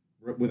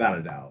 Without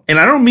a doubt. And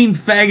I don't mean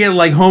faggot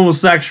like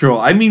homosexual.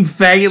 I mean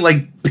faggot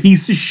like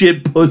piece of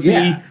shit pussy.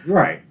 Yeah,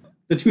 right.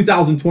 The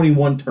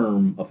 2021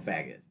 term of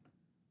faggot.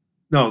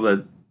 No,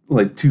 the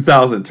like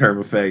 2000 term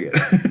of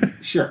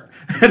faggot. Sure.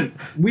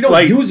 We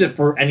don't use it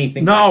for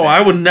anything. No, like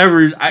that. I would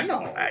never.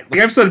 Like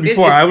I've said it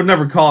before, I would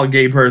never call a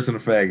gay person a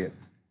faggot.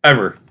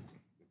 Ever.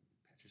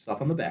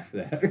 Yourself on the back for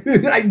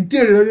that. I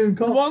didn't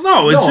call. Well,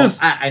 no, it's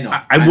just I know.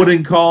 I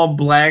wouldn't call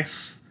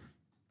blacks.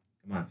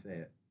 Come on, say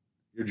it.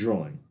 You're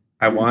drooling.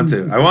 I want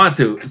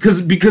to,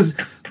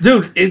 because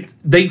dude,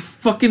 they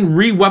fucking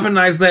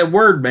re-weaponized that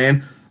word,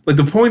 man. Like,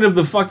 the point of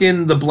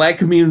the black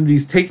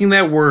communities taking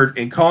that word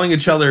and calling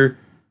each other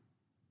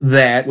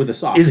that with a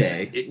soft A,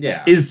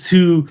 is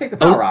to take the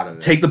power out of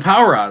it. Take the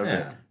power out of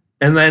it,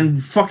 and then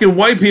fucking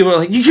white people are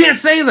like, you can't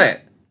say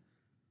that,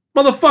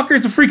 motherfucker.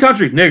 It's a free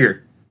country,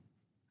 nigger.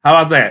 How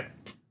about that?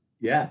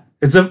 Yeah.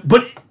 It's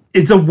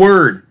a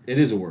word. It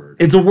is a word.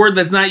 It's a word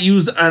that's not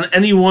used on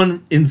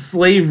anyone in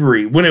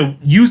slavery. When it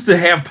used to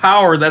have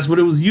power, that's what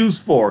it was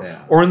used for.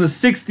 Yeah. Or in the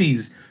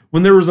 60s,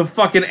 when there was a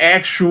fucking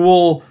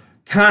actual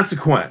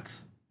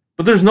consequence.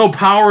 But there's no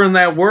power in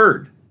that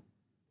word.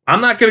 I'm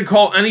not going to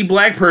call any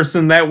black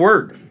person that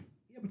word.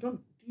 Yeah, but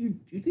do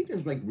you think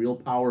there's, like, real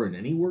power in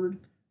any word?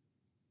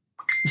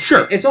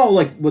 Sure. It's all,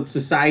 like, what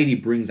society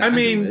brings onto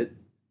it.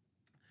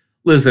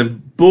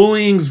 Listen,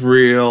 bullying's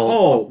real.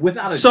 Oh,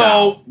 without a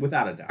doubt.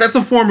 Without a doubt. That's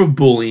a form of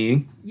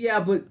bullying.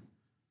 Yeah, but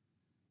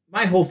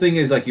my whole thing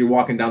is, like, you're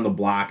walking down the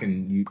block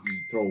and you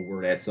throw a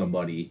word at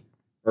somebody.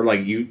 Or,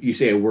 like, you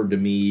say a word to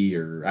me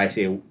or I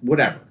say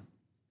whatever.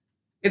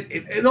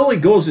 It only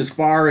goes as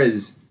far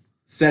as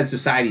said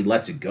society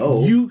lets it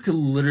go. You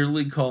can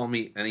literally call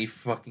me any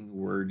fucking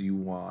word you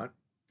want.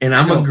 And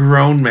I'm a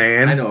grown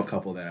man. I know a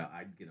couple that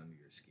I'd get under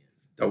your skin.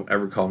 Don't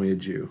ever call me a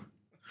Jew.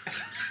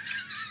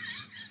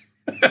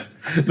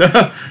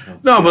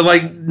 No, but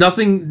like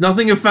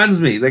nothing offends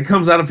me that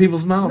comes out of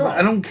people's mouths. No.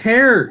 I don't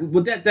care.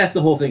 But that's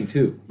the whole thing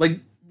too. Like,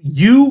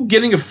 you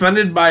getting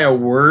offended by a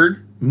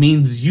word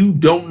means you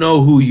don't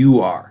know who you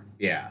are.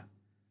 Yeah.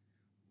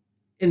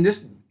 And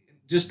this,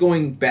 just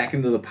going back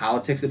into the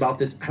politics about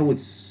this, I would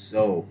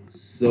so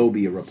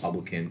be a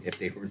Republican if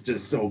they were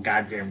just so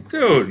goddamn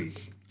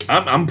crazy. Dude,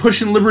 I'm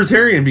pushing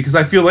libertarian because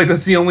I feel like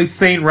that's the only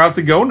sane route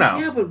to go now.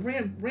 Yeah, but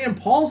Rand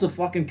Paul's a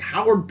fucking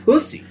coward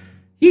pussy.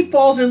 He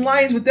falls in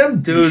lines with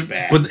them Dude,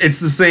 douchebags. but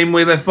it's the same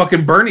way that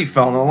fucking Bernie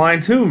fell in the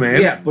line too,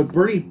 man. Yeah, but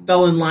Bernie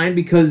fell in line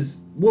because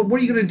what are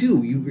you gonna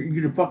do?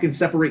 You're gonna fucking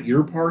separate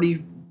your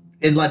party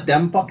and let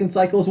them fucking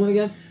cycles win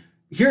again?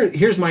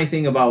 Here's my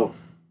thing about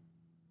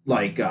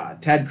like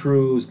Ted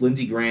Cruz,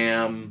 Lindsey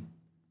Graham,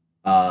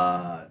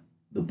 the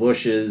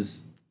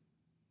Bushes.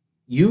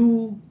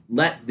 You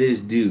let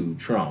this dude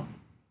Trump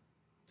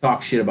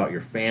talk shit about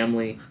your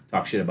family,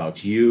 talk shit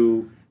about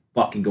you,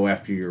 fucking go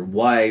after your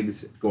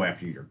wives, go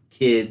after your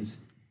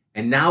kids.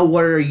 And now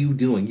what are you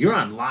doing? You're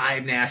on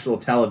live national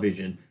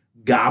television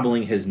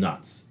gobbling his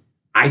nuts.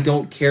 I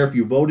don't care if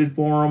you voted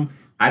for him.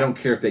 I don't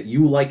care if that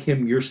you like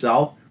him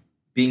yourself,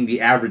 being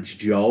the average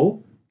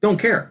Joe. Don't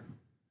care.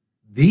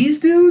 These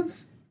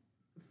dudes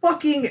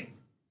fucking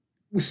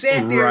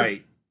sat there.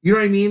 Right. You know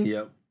what I mean?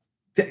 Yep.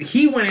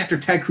 He went after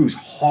Ted Cruz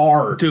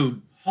hard.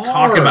 Dude, Hard.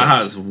 talking about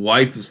how his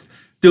wife is...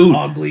 Dude,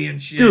 Ugly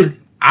and shit.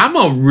 dude, I'm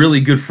a really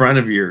good friend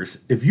of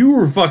yours. If you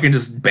were fucking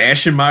just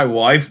bashing my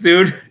wife,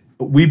 dude,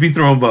 we'd be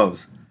throwing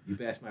bows. You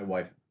bash my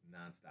wife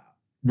nonstop.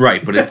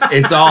 Right, but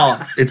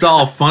it's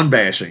all fun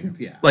bashing.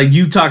 Yeah. Like,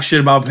 you talk shit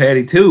about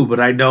Patty too, but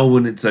I know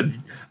when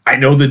I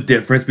know the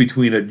difference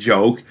between a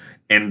joke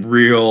and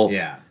real.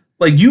 Yeah.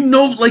 Like,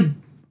 like,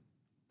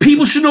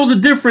 people should know the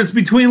difference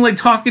between like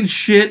talking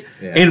shit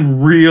Yeah.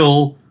 and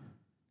real.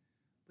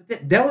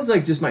 But that was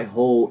like just my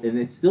whole, and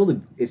it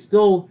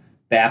still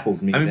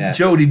baffles me. I mean, that,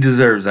 Jody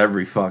deserves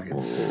every fucking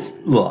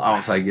little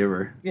ounce I give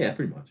her. Yeah,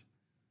 pretty much.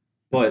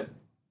 But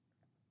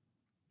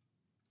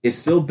it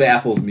still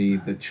baffles me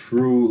the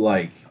true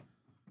like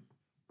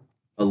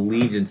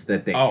allegiance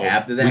that they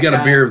have to that. We got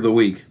guy. a beer of the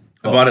week.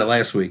 I Oh. bought it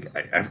last week.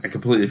 I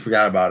completely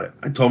forgot about it.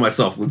 I told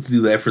myself, let's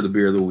do that for the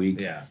beer of the week.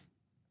 Yeah.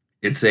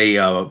 It's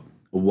a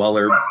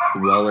Weller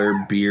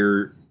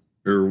beer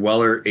or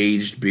Weller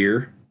aged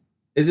beer.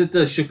 Is it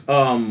the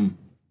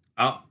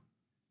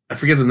I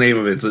forget the name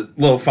of it. It's a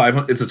little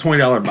It's a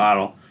 $20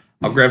 bottle.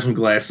 I'll grab some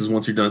glasses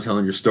once you're done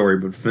telling your story,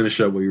 but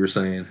finish up what you were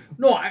saying.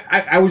 No,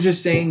 I was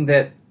just saying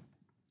that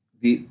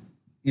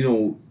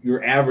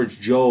your average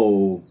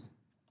Joe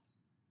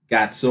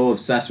got so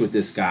obsessed with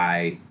this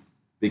guy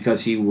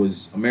because he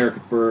was America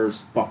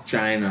first, fuck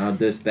China,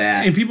 this,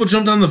 that. And people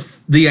jumped on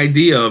the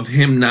idea of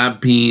him not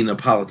being a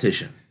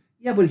politician.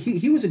 Yeah, but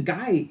he was a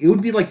guy. It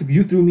would be like if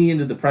you threw me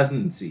into the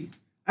presidency.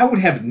 I would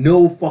have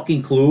no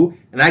fucking clue,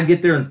 and I'd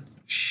get there and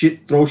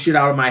throw shit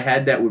out of my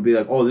head that would be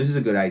like, oh, this is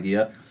a good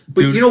idea.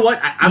 But Dude, you know what?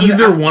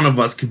 Either one of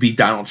us could beat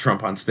Donald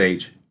Trump on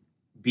stage.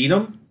 Beat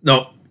him?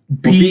 No,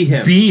 Be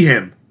him. Be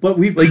him. But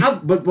Like-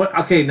 but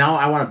okay, now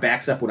I want to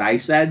backstep what I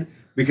said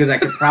because I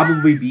could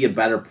probably be a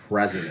better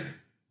president.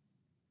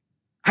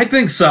 I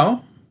think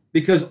so.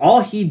 Because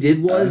all he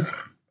did was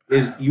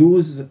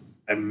use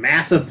a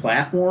massive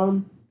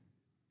platform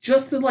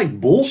just to like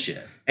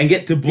bullshit and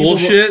get To people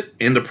bullshit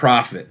and to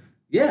profit.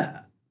 Yeah,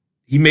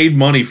 He made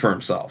money for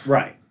himself.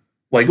 right.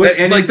 Like But-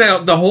 and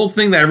the whole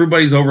thing that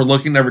everybody's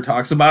overlooking, never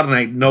talks about, and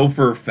I know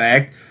for a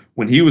fact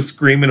when he was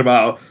screaming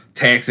about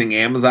taxing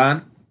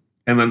Amazon,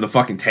 and then the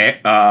fucking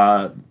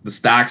the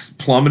stocks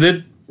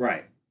plummeted.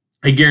 Right.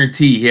 I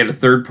guarantee he had a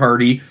third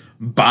party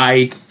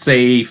buy,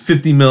 say,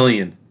 50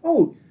 million,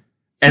 Oh,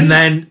 and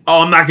then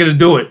I'm not gonna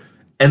do it,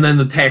 and then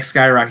the tax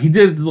skyrocketed. He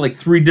did like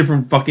 3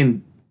 different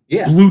fucking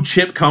yeah. blue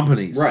chip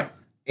companies. Right.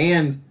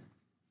 And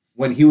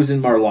when he was in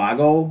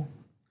Mar-a-Lago,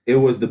 it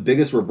was the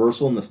biggest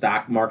reversal in the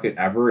stock market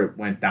ever. It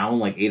went down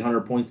like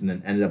 800 points and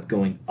then ended up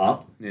going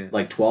up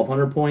like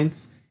 1,200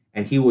 points.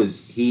 And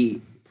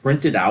he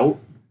printed out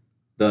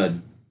the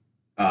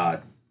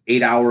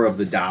 8 hour of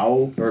the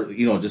Dow, or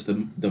just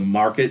the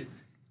market,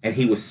 and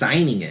he was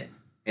signing it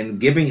and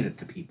giving it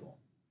to people.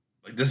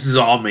 Like, this is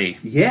all me.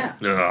 Yeah.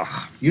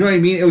 Ugh. You know what I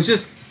mean? It's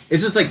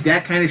just like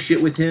that kind of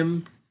shit with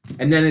him.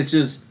 And then it's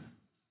just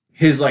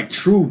his like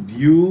true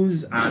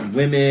views on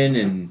women,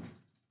 and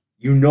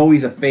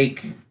he's a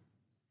fake,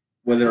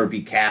 whether it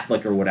be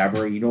Catholic or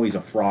whatever, he's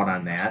a fraud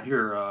on that.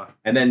 Here,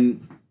 And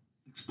then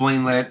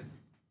explain that.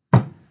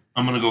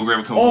 I'm gonna go grab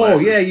a couple oh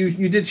glasses. yeah,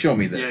 you did show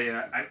me this.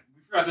 Yeah.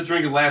 We forgot to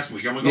drink it last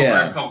week. I'm gonna go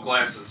grab a couple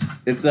glasses.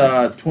 It's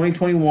a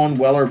 2021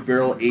 Weller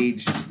Barrel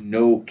Aged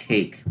No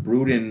Cake,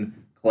 brewed in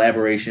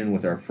collaboration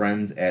with our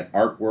friends at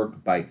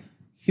Artwork by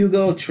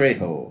Hugo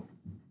Trejo.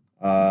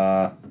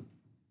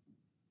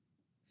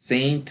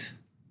 Saint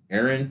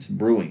Errant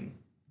Brewing,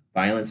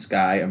 Violent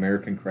Sky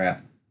American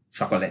Craft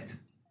Chocolate.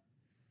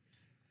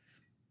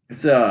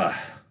 It's like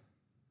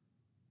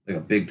a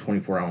big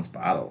 24-ounce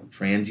bottle.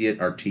 Transient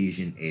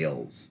Artesian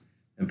Ales,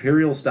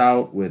 Imperial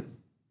Stout with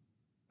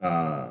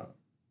Uh,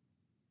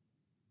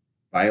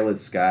 Violet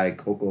Sky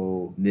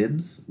Cocoa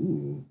Nibs.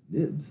 Ooh,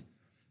 nibs.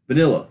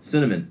 Vanilla,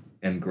 cinnamon,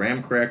 and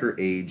graham cracker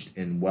aged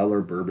in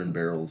Weller bourbon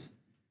barrels,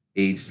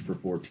 aged for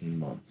 14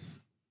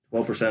 months.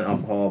 12%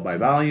 alcohol by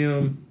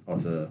volume.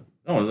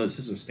 This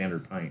is a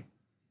standard pint.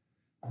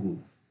 Ooh,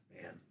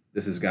 man.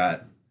 This has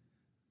got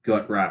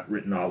gut rot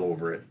written all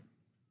over it.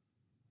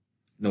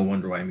 No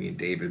wonder why me and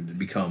David have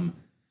become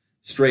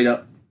straight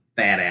up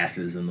fat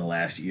asses in the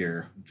last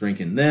year.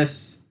 Drinking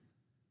this,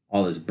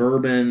 all this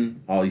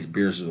bourbon, all these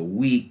beers of the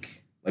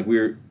week. Like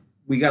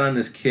we got on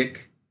this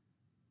kick.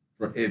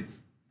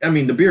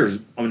 The beer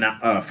is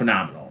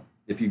phenomenal.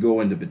 If you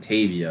go into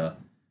Batavia,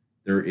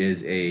 there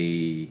is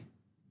a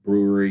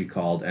brewery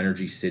called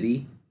Energy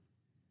City,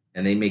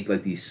 and they make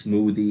like these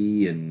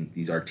smoothie and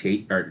these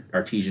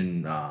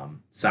artesian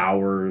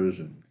sours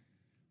and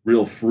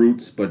real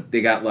fruits, but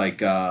they got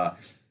like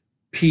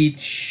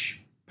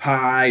peach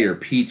pie or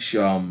peach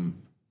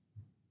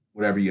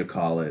whatever you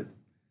call it,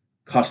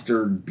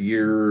 custard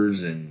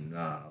beers and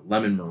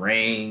lemon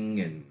meringue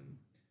and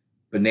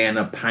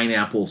banana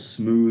pineapple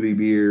smoothie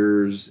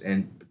beers,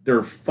 and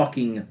they're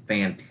fucking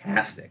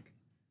fantastic.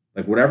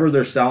 Like whatever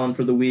they're selling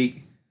for the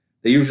week,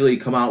 they usually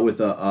come out with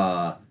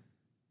a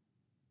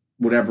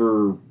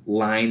whatever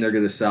line they're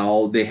gonna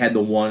sell. They had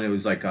the one, it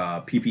was like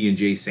a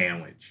PB&J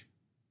sandwich,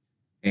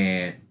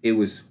 and it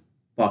was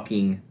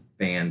fucking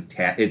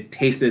fantastic. It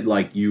tasted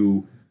like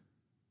you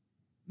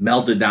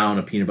melted down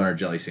a peanut butter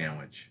jelly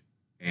sandwich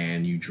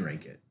and you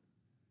drink it.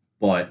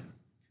 But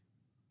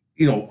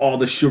all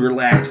the sugar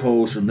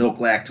lactose or milk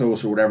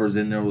lactose or whatever's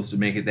in there was to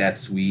make it that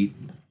sweet.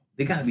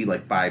 They gotta be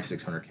like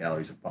 500-600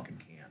 calories a fucking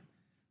can.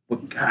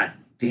 But god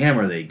damn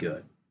are they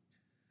good.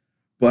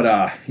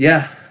 But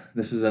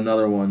this is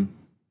another one.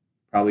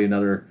 Probably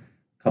another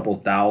couple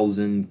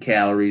thousand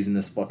calories in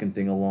this fucking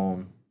thing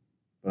alone.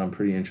 But I'm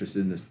pretty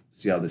interested in this,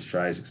 see how this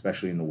tries,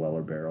 especially in the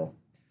Weller barrel.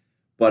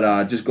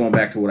 But just going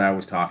back to what I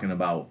was talking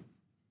about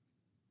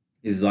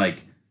is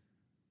like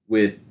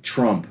with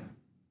Trump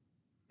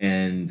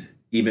and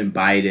even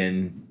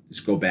Biden,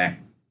 just go back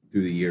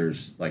through the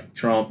years, like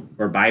Trump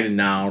or Biden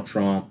now,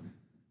 Trump,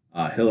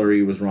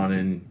 Hillary was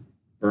running,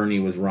 Bernie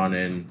was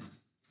running,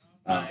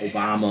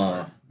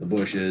 Obama, the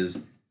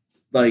Bushes,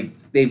 like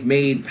they've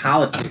made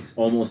politics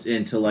almost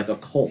into like a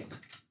cult.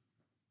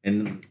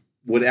 And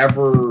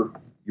whatever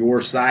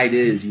your side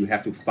is, you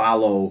have to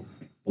follow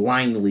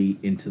blindly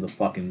into the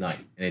fucking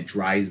night. And it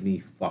drives me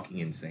fucking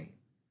insane.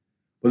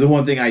 But the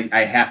one thing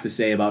I have to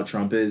say about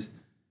Trump is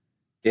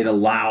it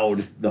allowed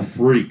the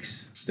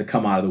freaks to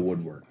come out of the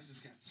woodwork. I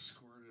just got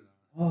squirted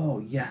on. Oh,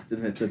 yeah.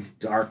 Then it's a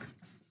dark...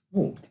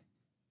 Oh,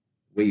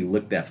 the way you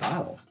licked that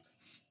bottle.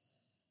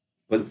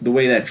 But the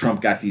way that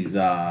Trump got these...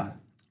 oh,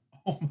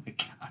 my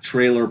God.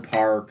 Trailer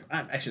park...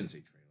 I shouldn't say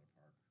trailer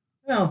park.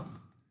 No.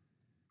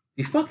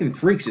 These fucking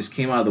freaks just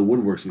came out of the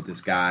woodworks with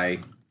this guy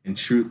and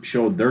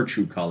showed their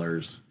true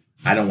colors.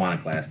 I don't want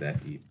a glass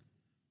that deep.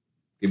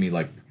 Give me,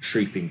 like,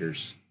 tree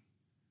fingers.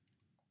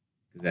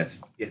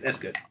 That's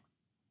good.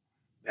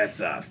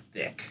 That's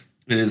thick.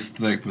 It is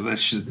thick, but that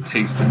shit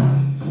tastes.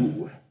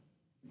 Ooh.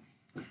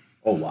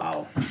 Oh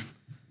wow.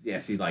 Yeah.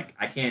 See, like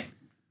I can't.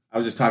 I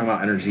was just talking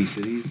about Energy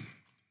Cities.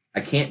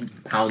 I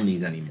can't pound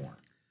these anymore.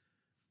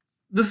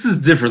 This is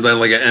different than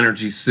like an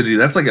Energy City.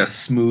 That's like a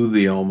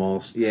smoothie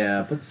almost.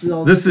 Yeah, but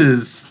still. This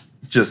is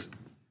just.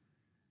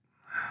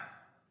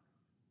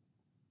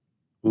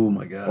 Oh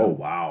my God. Oh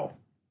wow.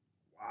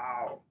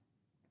 Wow.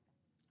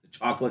 The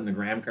chocolate and the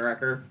graham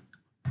cracker.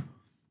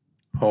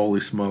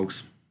 Holy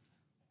smokes.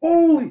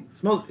 Holy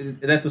smell!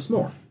 That's a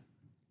s'more,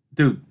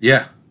 dude.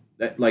 Yeah,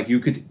 that like you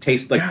could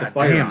taste like God the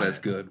fire. Damn, that's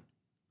good.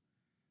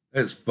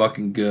 That's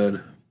fucking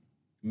good.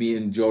 Me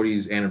and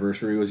Jody's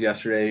anniversary was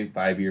yesterday.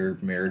 5-year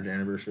marriage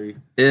anniversary.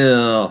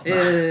 Ew.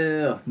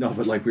 No,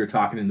 but like we were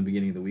talking in the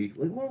beginning of the week,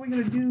 like what are we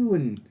gonna do?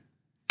 And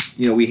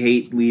we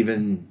hate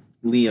leaving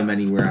Liam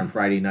anywhere on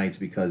Friday nights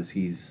because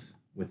he's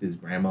with his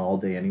grandma all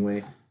day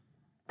anyway.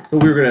 So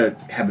we were going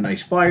to have a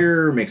nice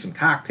fire, make some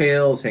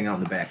cocktails, hang out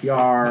in the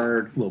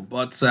backyard. Little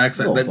butt sex.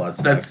 Butt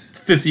sex. That's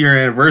 50-year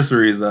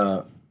anniversary is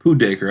poo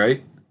dick,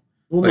 right?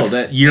 Well, like no,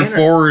 that year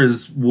 4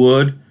 is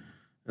wood,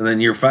 and then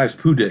year 5 is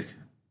poo dick.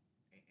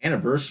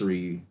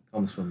 Anniversary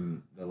comes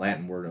from the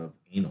Latin word of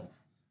anal.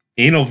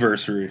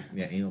 Analversary.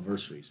 Yeah,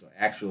 analversary. So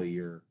actually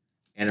your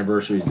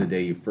anniversary is the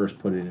day you first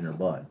put it in her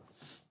butt.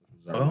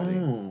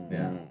 Oh.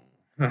 Yeah.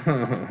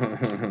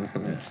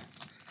 Yeah.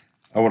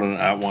 I would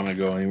not want to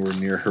go anywhere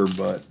near her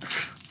butt.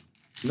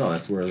 No,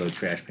 that's where the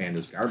trash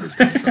panda's garbage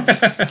comes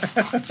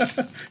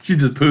from. She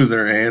just poos in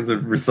her hands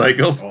and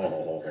recycles.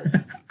 Oh.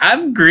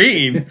 I'm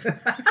green.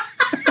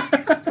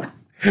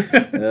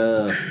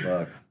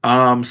 Fuck.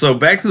 So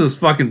back to this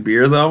fucking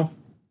beer though.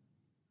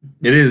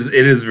 It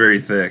is very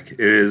thick. It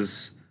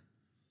is.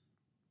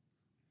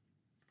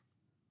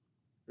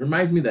 It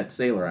reminds me of that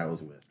sailor I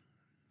was with.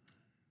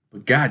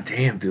 But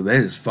goddamn, dude, that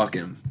is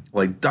fucking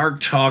like dark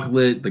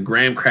chocolate, the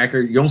graham cracker.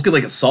 You almost get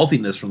like a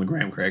saltiness from the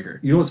graham cracker.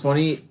 You know what's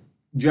funny?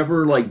 Did you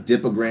ever like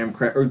dip a graham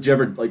cracker, or did you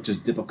ever like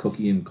just dip a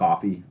cookie in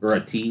coffee or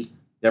a tea?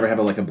 You ever have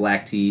like a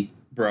black tea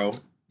bro.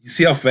 You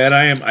see how fat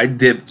I am? I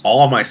dip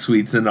all my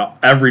sweets into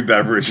every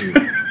beverage. You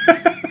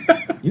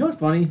know what's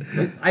funny?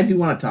 Like, I do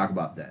want to talk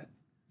about that.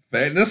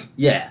 Fatness?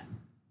 Yeah.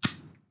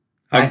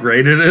 How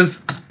great it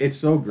is? It's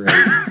so great.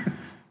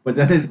 But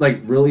then it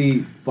like really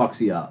fucks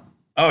you up.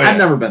 Oh, yeah. I've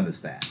never been this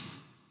fat.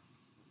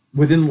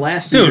 Within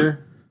last 6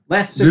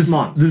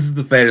 months. This is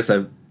the fattest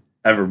I've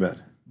ever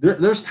been.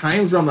 There's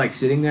times where I'm like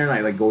sitting there and I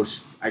like go,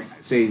 I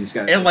say you just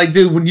gotta. And like,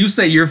 dude, when you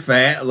say you're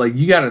fat, like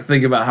you got to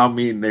think about how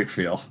me and Nick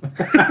feel.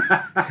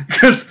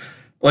 Because,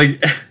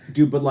 like,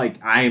 dude, but like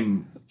I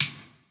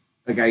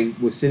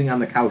was sitting on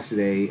the couch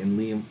today and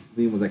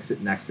Liam was like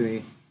sitting next to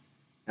me,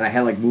 and I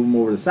had like move him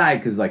over the side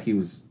because like he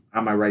was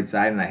on my right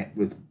side and I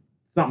was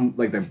something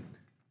like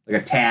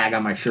a tag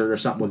on my shirt or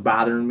something was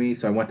bothering me,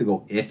 so I went to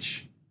go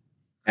itch,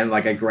 and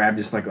like I grabbed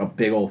just like a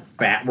big old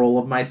fat roll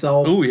of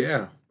myself. Oh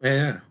yeah,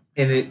 yeah.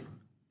 And it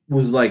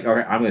was like, all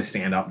right, I'm gonna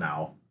stand up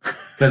now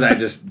because I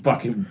just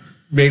fucking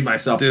made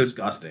myself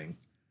disgusting.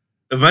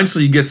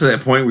 Eventually, you get to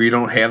that point where you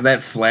don't have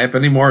that flap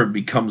anymore; it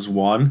becomes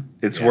one.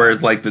 It's where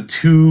it's like the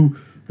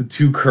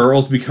two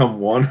curls become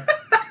one.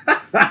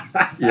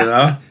 You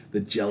know,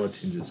 the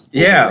gelatin just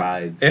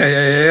rides.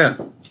 Yeah.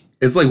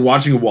 It's like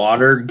watching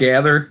water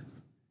gather.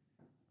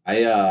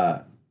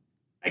 I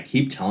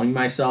keep telling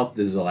myself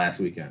this is the last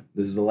weekend.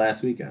 This is the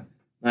last weekend.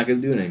 I'm not gonna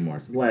do it anymore.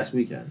 It's the last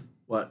weekend.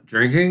 What,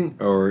 drinking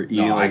or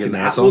eating like an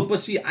asshole? But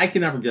see, I can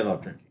never give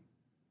up drinking.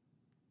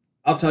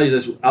 I'll tell you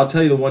this. I'll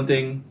tell you the one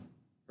thing,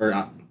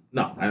 I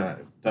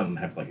don't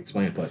have to like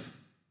explain it, but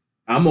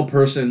I'm a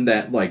person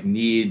that like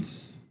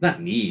not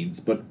needs,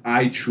 but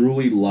I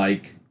truly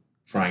like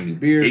trying new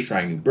beers,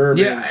 trying new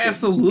bourbon. Yeah,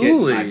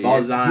 absolutely. Get my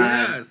buzz on.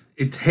 Yes,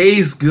 it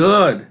tastes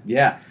good.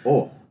 Yeah.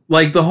 Oh.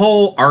 Like the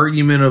whole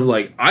argument of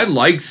like, I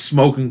like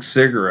smoking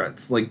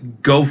cigarettes.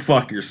 Like, go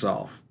fuck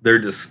yourself. They're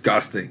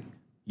disgusting.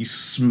 You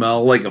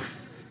smell like a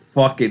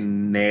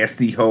fucking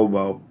nasty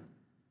hobo.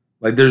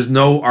 Like, there's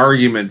no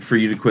argument for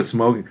you to quit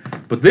smoking.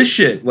 But this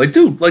shit, like,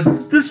 dude, like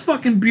this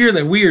fucking beer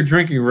that we are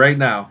drinking right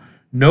now,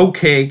 No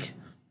Cake.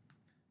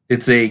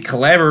 It's a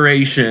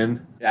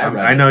collaboration. Yeah,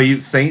 I know you,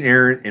 St.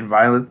 Aaron and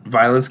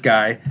Violet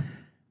Sky.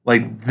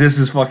 Like, this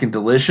is fucking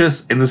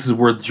delicious, and this is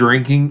worth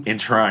drinking and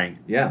trying.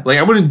 Yeah. Like,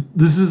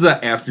 this is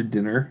a after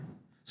dinner.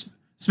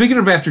 Speaking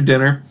of after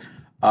dinner,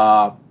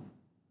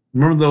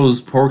 remember those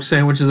pork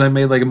sandwiches I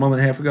made like a month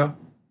and a half ago?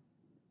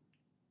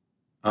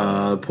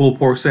 Pulled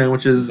pork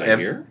sandwiches.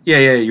 Here?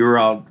 Yeah.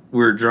 We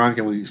were drunk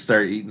and we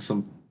started eating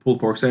some pulled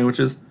pork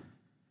sandwiches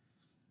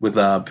with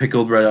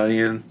pickled red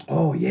onion.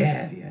 Oh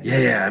yeah.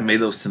 I made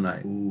those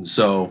tonight. Ooh.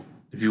 So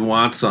if you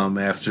want some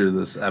after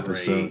this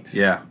episode,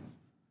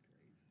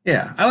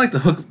 yeah, I like to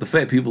hook the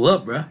fat people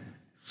up, bro.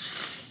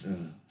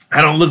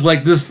 I don't look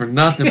like this for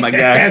nothing, my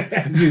guy.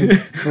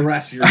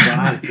 Caress your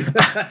body.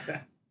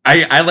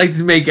 I like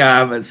to make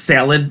a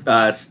salad.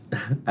 I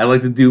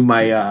like to do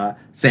my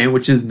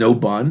sandwiches no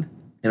bun,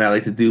 and I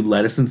like to do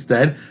lettuce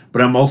instead.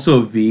 But I'm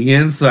also a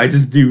vegan, so I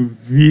just do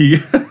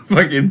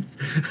fucking.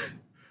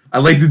 I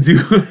like to do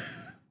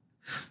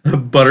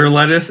butter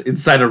lettuce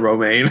inside of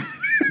romaine.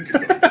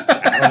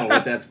 I don't know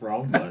what that's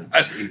from, but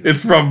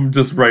it's from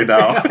just right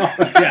now.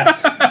 Yeah,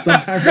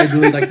 sometimes I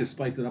really like to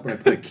spice it up, and I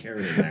put a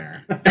carrot in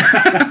there.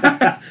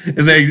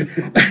 And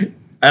then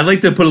I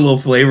like to put a little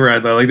flavor on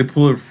it. I like to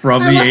pull it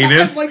from the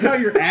anus. I like how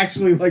you're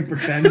actually like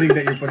pretending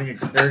that you're putting a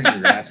carrot in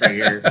your ass right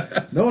here.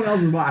 No one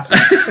else is watching.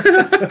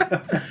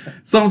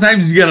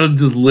 Sometimes you gotta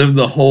just live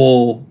the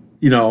whole,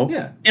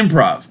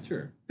 improv.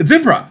 Sure. It's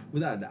improv.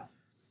 Without a doubt.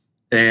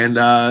 And,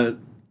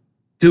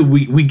 dude,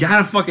 we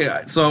gotta fucking...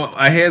 So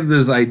I had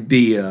this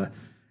idea,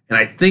 and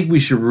I think we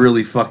should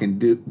really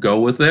fucking go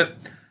with it.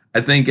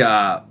 I think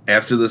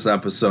after this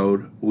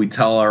episode, we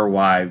tell our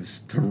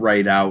wives to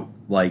write out,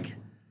 like,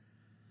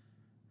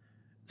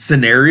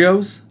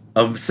 scenarios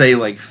of, say,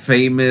 like,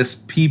 famous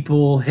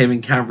people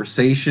having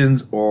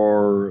conversations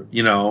or,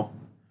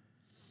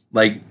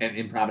 like... And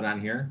improv on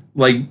here?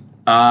 Like,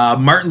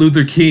 Martin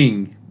Luther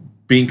King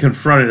being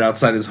confronted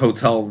outside his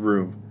hotel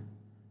room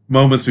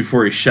moments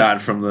before he's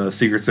shot from the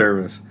Secret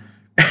Service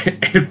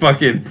and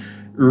fucking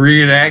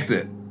reenact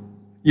it.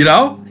 You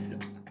know?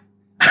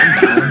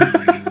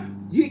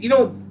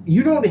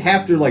 You don't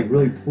have to like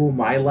really pull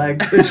my leg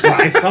to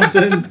try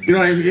something. You know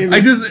what I mean? I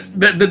just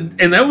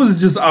and that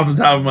was just off the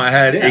top of my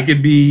head. Yeah. It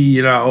could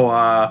be,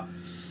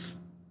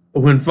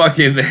 when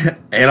fucking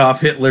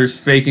Adolf Hitler's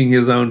faking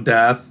his own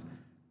death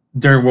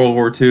during World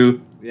War II.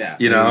 Yeah.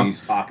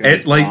 He's talking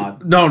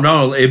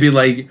no, it'd be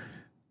like,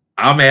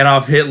 I'm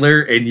Adolf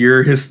Hitler and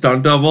you're his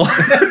stunt double.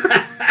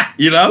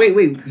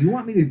 Wait, you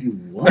want me to do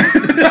what?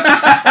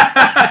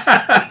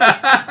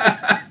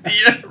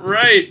 Yeah,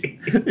 right.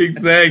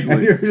 Exactly.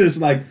 And you're just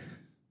like,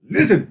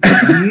 listen,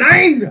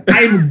 9,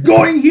 I'm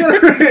going here.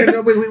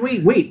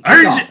 Wait.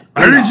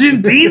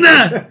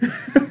 Argentina.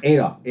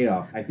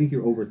 Adolf, I think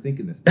you're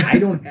overthinking this. I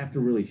don't have to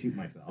really shoot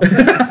myself.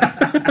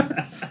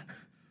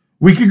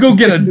 We could go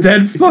get a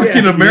dead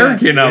fucking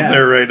American out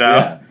there right now.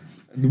 Yeah.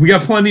 We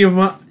got plenty of,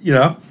 Oh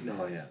yeah,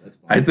 that's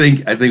fine. I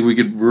think we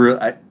could.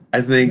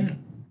 I think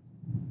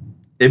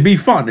it'd be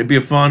fun. It'd be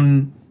a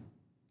fun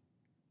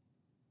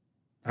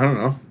I don't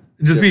know.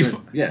 Just be.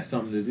 Yeah,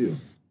 something to do.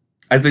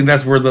 I think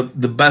that's where the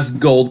best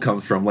gold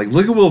comes from. Like,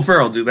 look at Will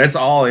Ferrell, dude. That's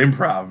all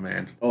improv,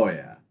 man. Oh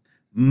yeah.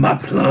 My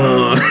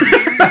plum.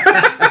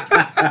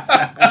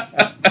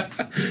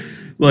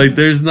 Like,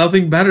 there's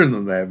nothing better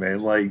than that,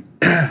 man. Like,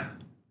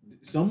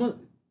 some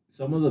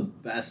of the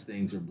best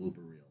things are blooper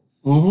reels.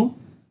 mm-hmm.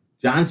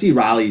 John C.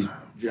 Riley's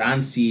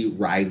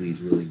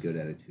really good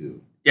at it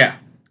too. Yeah.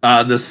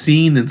 The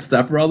scene in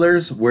Step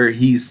Brothers where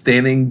he's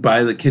standing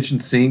by the kitchen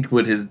sink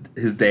with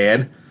his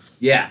dad.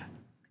 Yeah.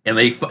 And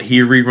he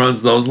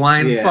reruns those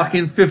lines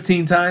fucking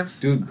 15 times.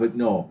 Dude, but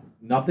no.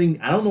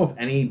 Nothing. I don't know if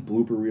any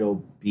blooper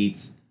reel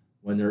beats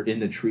when they're in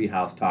the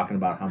treehouse talking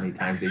about how many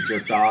times they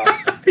jerked off.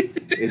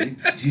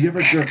 Do you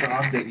ever jerk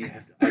off that you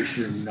have to ice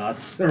your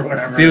nuts or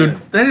whatever? Dude,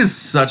 that is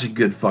such a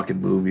good fucking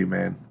movie,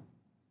 man.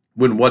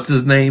 When what's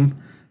his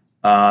name?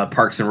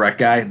 Parks and Rec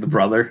guy, the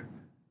brother.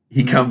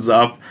 He comes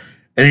up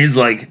and he's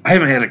like, I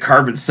haven't had a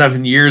carb in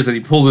 7 years, and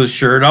he pulls his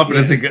shirt up and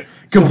it's a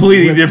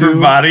completely different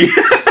body.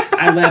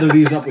 I lather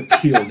these up with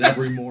Kiehl's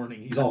every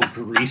morning. He's all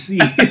greasy.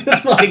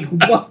 It's like,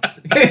 what?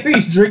 And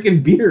he's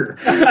drinking beer.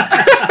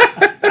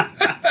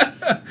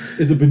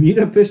 Is a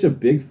bonita fish a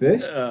big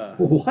fish?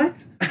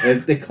 What?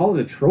 And they call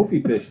it a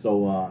trophy fish,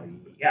 so,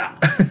 yeah.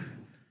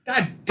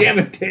 God damn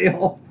it,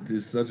 Dale.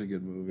 Dude, such a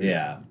good movie.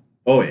 Yeah.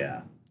 Oh,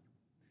 yeah.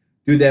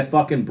 Dude, that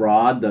fucking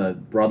broad, the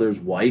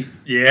brother's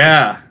wife.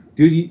 Yeah.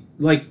 Dude,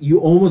 you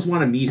almost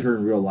want to meet her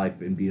in real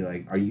life and be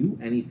like, are you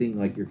anything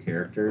like your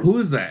characters? Who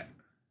is that?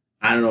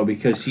 I don't know,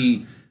 because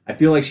I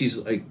feel like she's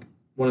like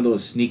one of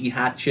those sneaky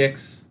hot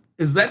chicks.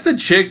 Is that the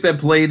chick that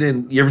played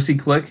in, you ever see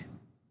Click?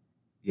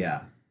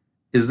 Yeah.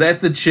 Is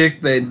that the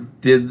chick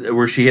that did,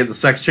 where she had the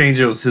sex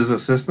change, it was his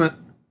assistant?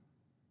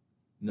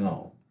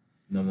 No.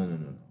 No.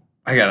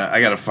 I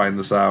gotta find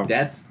this out.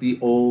 That's the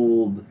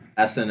old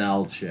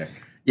SNL chick.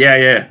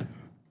 Yeah.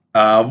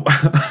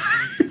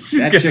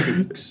 That chick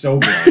is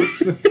so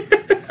gross.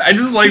 I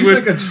just like she's when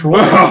like a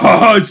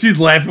troll. She's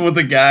laughing with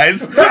the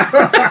guys.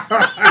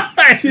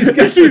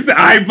 she's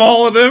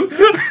eyeballing him.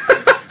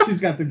 She's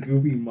got the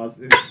goofy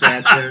mustache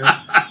there.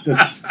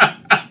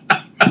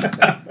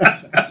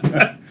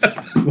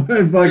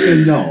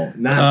 Fucking no,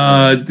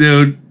 not.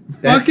 Dude,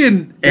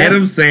 fucking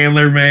Adam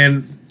Sandler,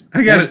 man.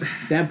 I got it.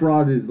 That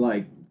broad is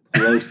like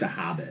close to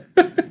Hobbit,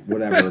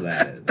 whatever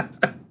that is.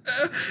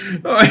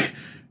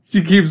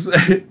 She keeps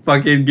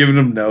fucking giving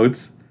him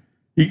notes.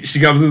 She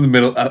comes in the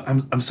middle.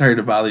 I'm sorry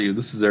to bother you.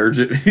 This is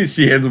urgent.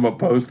 She hands him a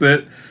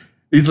Post-it.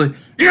 He's like,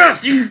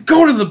 yes, you can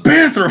go to the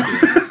bathroom.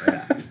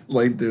 Yeah.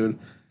 Like, dude.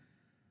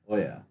 Oh,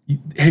 yeah.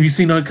 Have you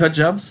seen Uncut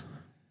Gems?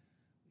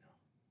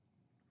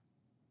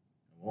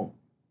 I won't.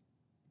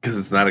 Because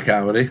it's not a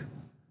comedy?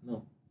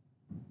 No.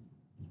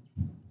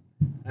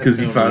 Because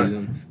you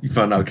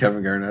found out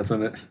Kevin Garnett's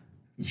in it?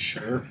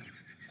 Sure.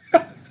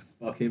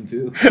 Fuck him,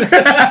 too.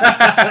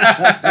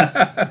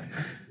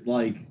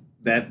 Like,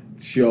 that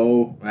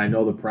show, I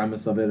know the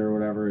premise of it or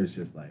whatever, is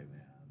just like,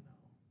 man,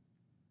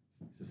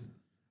 no. It's just...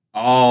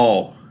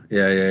 Oh.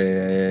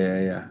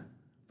 Yeah.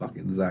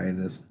 Fucking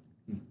Zionist.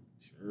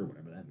 Sure,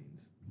 whatever that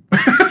means.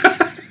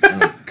 I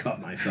don't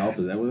cut myself,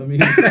 is that what it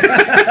means?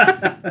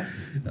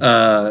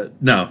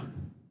 No.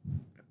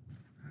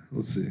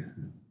 Let's see.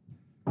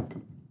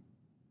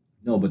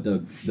 No, but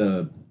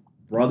the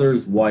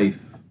brother's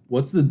wife...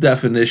 What's the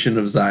definition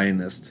of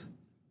Zionist?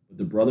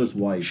 The brother's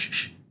wife...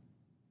 Shh.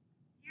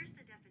 Here's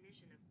the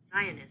definition of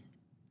Zionist.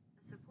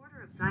 A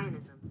supporter of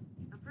Zionism.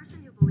 A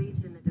person who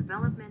believes in the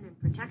development and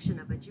protection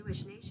of a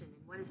Jewish nation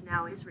in what is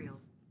now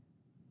Israel.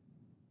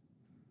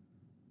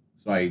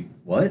 So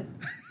what?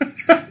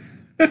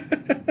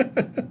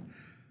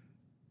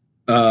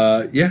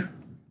 Yeah.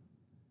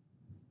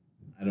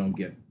 I don't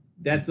get...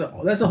 That's a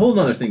whole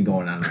nother thing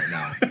going on right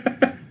now.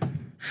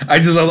 I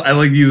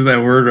like using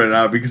that word right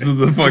now because of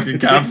the fucking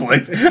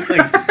conflict. It's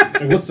like,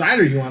 what side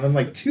are you on? I'm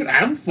like, dude, I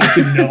don't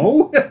fucking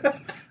know.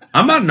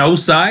 I'm on no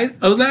side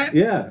of that.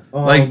 Yeah.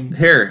 Like,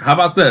 here, how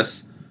about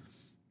this?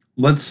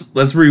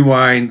 Let's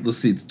rewind. Let's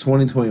see, it's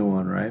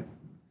 2021, right?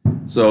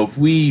 So if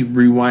we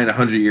rewind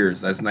 100 years,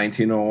 that's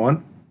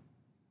 1901,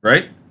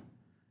 right?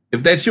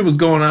 If that shit was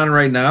going on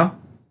right now,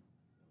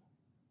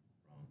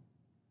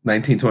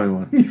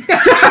 1921.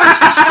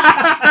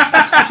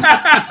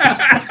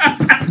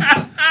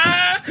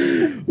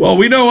 Well,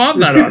 we know I'm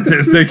not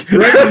autistic.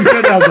 Right when you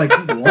said that, I was like,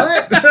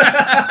 what?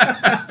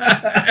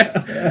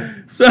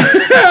 So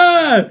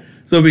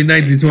it'll be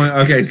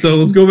 1920. Okay, so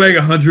let's go back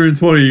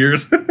 120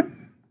 years.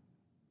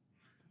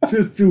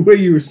 Just the way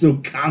you were so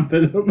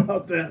confident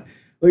about that.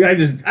 Like, I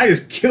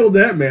just killed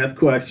that math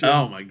question.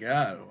 Oh my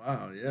god!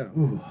 Wow, yeah.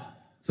 Ooh.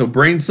 So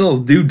brain cells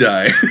do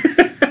die.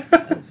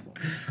 That was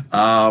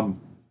funny.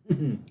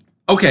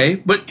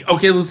 Okay,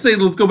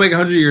 let's go back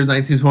 100 years,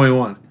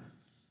 1921.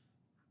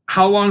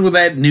 How long would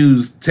that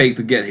news take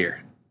to get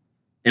here?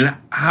 And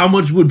how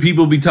much would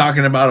people be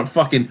talking about a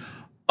fucking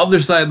other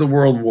side of the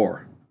world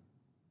war?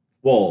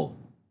 Well,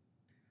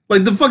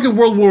 like the fucking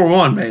World War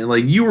I, man.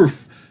 Like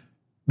the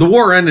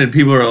war ended,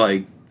 people are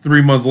like,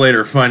 3 months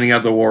later finding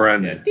out the war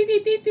ended.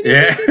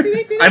 Yeah.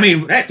 I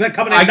mean, I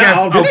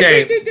guess,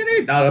 okay.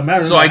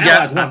 So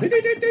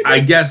I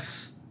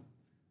guess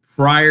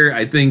prior,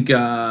 I think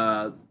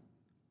the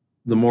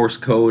Morse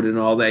code and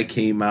all that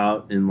came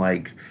out in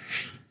like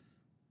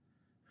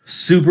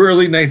super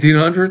early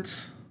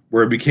 1900s,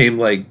 where it became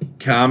like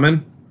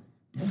common.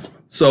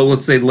 So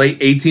let's say late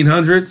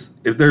 1800s.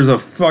 If there's a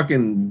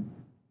fucking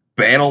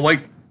battle,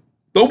 like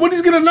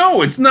nobody's gonna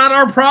know. It's not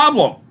our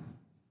problem.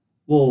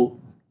 Well,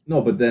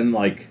 no, but then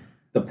like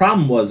the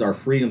problem was our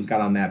freedoms got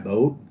on that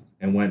boat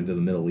and went into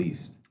the Middle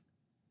East.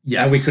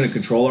 Yes, and we couldn't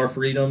control our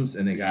freedoms,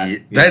 and they got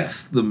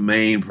that's the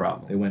main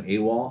problem. They went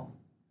AWOL.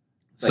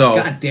 So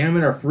God damn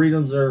it, our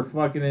freedoms are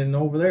fucking in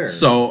over there.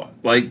 So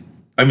like,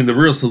 I mean, the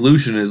real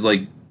solution is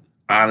like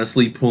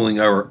honestly pulling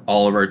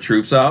all of our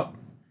troops out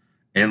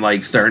and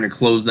like starting to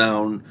close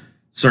down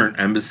certain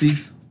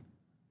embassies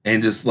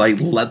and just like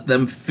let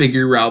them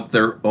figure out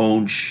their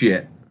own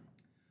shit.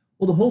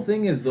 Well, the whole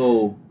thing is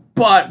though.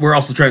 But we're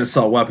also trying to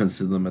sell weapons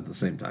to them at the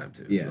same time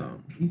too. Yeah,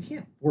 so. You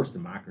can't force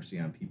democracy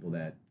on people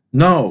that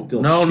no.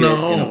 In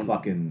a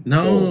fucking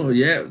hole.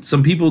 Yeah.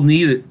 Some people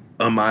need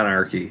a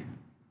monarchy,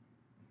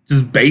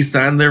 just based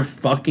on their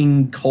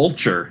fucking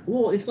culture.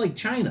 Well, it's like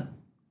China.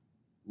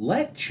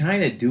 Let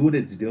China do what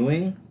it's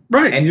doing,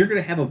 right? And you're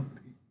gonna have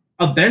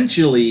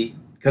eventually,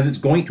 because it's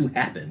going to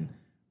happen.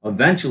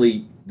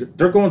 Eventually,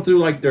 they're going through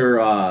like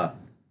their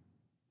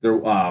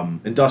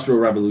industrial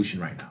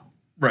revolution right now.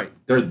 Right.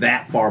 They're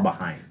that far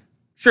behind.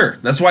 Sure.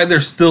 That's why they're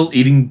still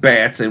eating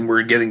bats and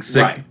we're getting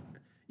sick. Right.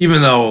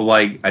 Even though,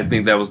 like, I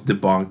think that was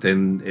debunked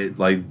and it,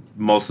 like,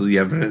 most of the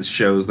evidence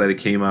shows that it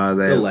came out of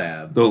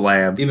that. The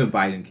lab. Even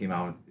Biden came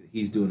out.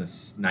 He's doing a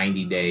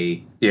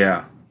 90-day.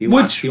 Yeah. He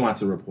wants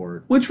a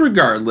report. Which,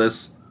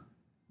 regardless,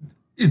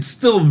 it's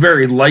still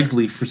very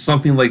likely for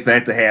something like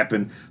that to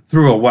happen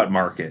through a wet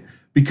market.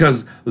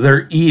 Because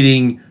they're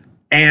eating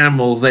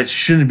animals that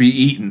shouldn't be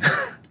eaten.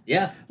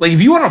 Yeah. Like,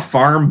 if you want to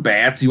farm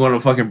bats, you want to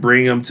fucking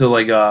bring them to,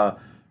 like, a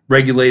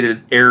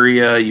regulated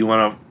area, you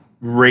want to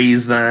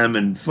raise them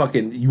and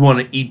fucking, you want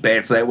to eat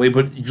bats that way,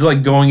 but you're,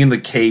 like, going into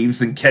caves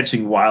and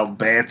catching wild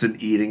bats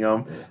and eating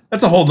them.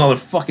 That's a whole nother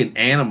fucking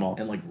animal.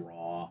 And, like,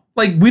 raw.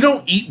 Like, we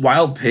don't eat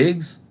wild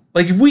pigs.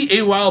 Like, if we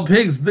ate wild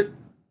pigs...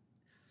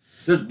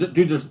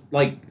 There's,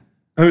 like...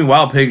 I mean,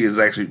 wild pig is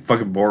actually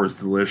fucking boar is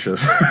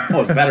delicious.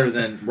 Oh, it's better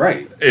than...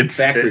 Right. It's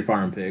factory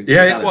farm pigs.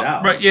 Yeah,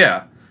 well, right,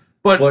 yeah.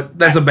 But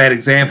that's a bad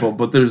example,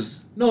 but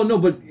there's... No,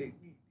 but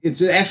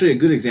it's actually a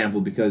good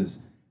example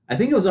because I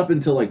think it was up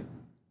until like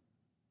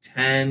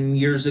 10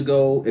 years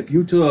ago. If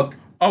you took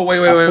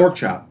wait. pork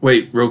chop.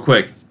 Wait, real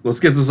quick. Let's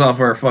get this off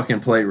our fucking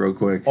plate real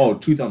quick. Oh,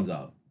 2 thumbs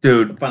up.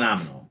 Dude.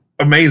 Phenomenal.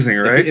 Amazing,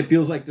 right? It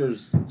feels like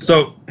there's...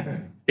 So,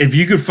 if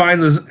you could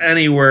find this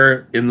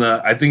anywhere in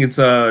the... I think it's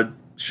a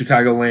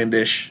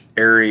Chicagolandish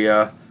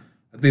area.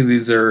 I think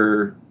these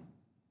are...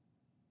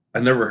 I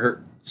never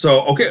heard...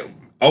 So,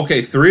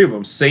 okay, 3 of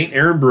them. St.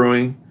 Aaron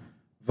Brewing,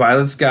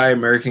 Violet Sky,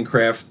 American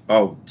Craft.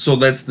 Oh, so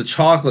that's the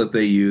chocolate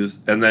they use,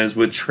 and then it's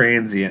with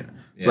Transient.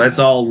 So that's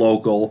all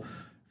local.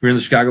 If you're in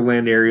the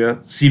Chicagoland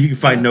area, see if you can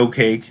find No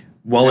Cake.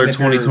 Weller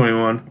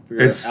 2021. If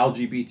you're an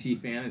LGBT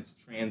fan, it's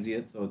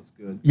Transient, so it's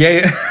good.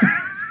 Yeah.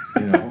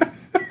 You know?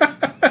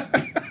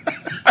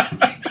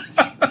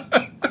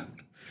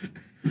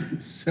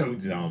 So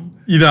dumb.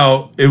 You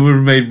know, it would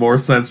have made more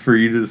sense for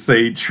you to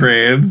say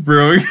Trans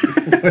Brewing.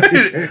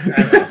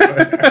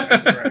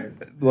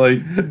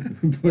 Right.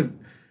 Like,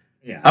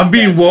 yeah, I'm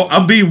being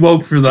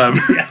woke for them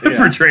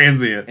for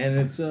Transient, and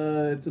it's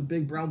a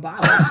big brown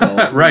bottle,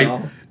 so, right? You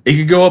know. It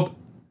could go up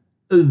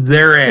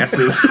their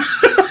asses,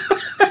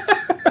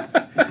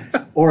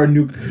 or a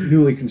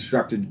newly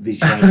constructed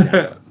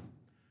vagina.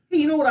 Hey,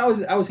 you know what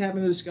I was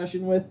having a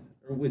discussion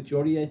with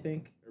Jody, I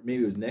think, or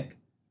maybe it was Nick.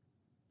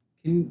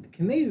 Can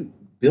they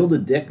build a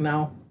dick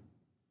now?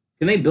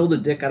 Can they build a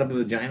dick out of a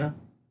vagina?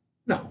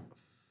 No.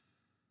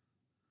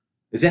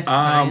 Is that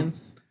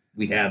science?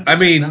 We have. I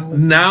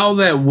mean, now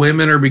that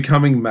women are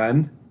becoming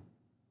men,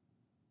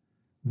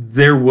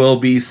 there will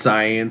be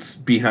science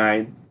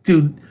behind.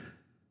 Dude,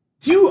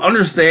 do you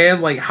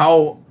understand like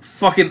how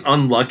fucking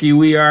unlucky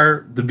we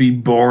are to be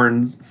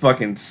born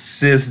fucking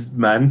cis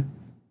men?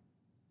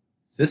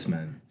 Cis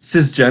men.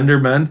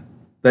 Cisgender men.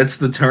 That's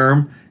the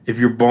term. If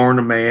you're born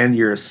a man,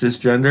 you're a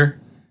cisgender.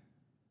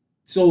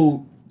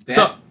 So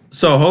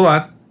hold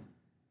on.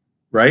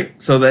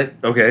 Right? So that,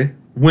 okay.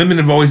 Women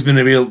have always been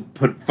able to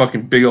put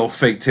fucking big old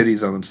fake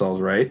titties on themselves,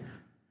 right?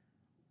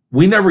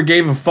 We never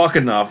gave a fuck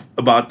enough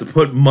about to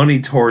put money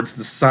towards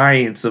the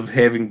science of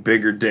having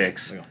bigger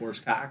dicks. Like a horse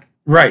cock?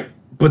 Right.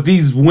 But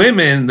these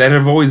women that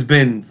have always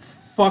been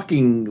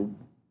fucking,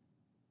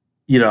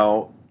 you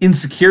know,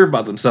 insecure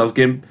about themselves,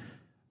 getting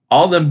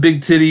all them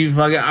big titty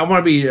fucking, I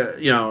want to be,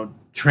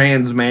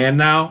 trans man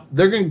now.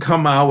 They're going to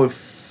come out with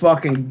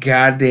fucking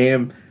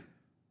goddamn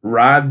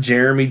Rod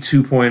Jeremy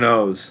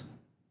 2.0s.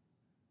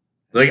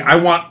 Like, I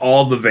want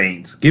all the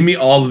veins. Give me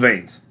all the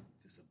veins.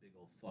 Just a big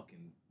old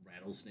fucking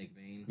rattlesnake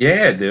vein.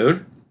 Yeah,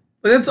 dude.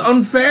 But that's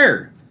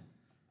unfair.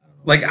 I don't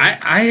Like,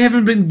 I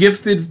haven't been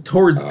gifted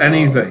towards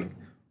anything.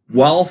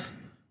 Wealth,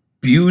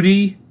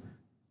 beauty,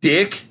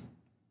 dick.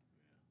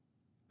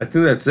 I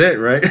think that's it,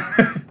 right?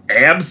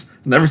 Abs.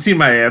 Never seen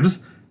my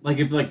abs. Like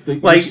if the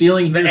Like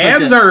ceiling, the here's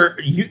abs like are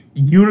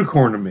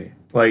unicorn to me.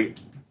 Like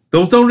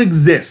those don't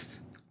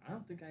exist. I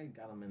don't think I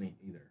got them any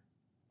either.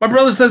 My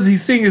brother says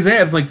he's seeing his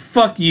abs. Like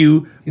fuck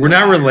you. He's We're a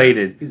not liar.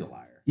 related. He's a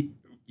liar.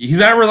 He's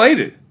not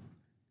related.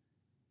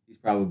 He's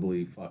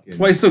probably fucking. That's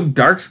why he's so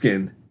dark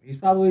skinned. He's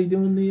probably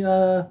doing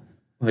the.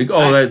 Like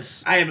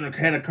that's I haven't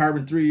had a carb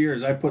in 3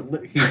 years. I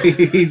put.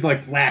 He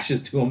like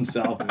flashes to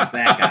himself. I'm a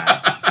fat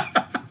guy.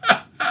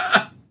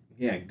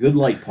 Yeah, good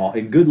light, Paul.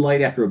 And good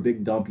light after a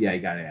big dump. Yeah, he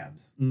got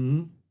abs.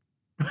 mm-hmm.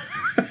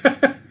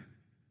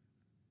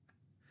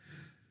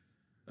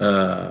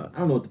 I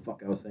don't know what the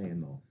fuck I was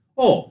saying though.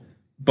 Oh,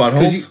 'cause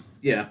buttholes.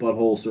 yeah,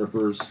 butthole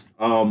surfers.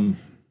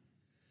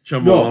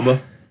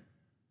 Chumbawamba.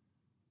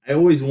 I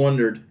always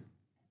wondered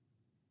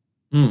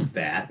Mm.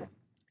 that.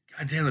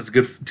 God damn, that's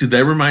good. Dude,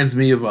 that reminds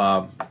me of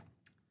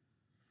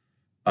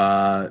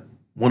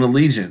One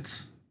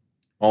Allegiance.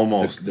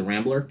 Almost. The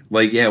Rambler.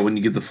 Like, yeah, when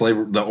you get the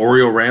flavor, the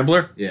Oreo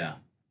Rambler, Yeah.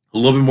 a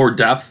little bit more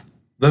depth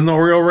than the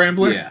Oreo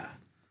Rambler. Yeah.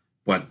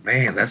 But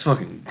man, that's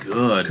fucking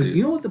good. Because Dude.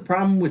 you know what the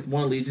problem with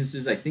One Allegiance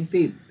is? I think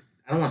I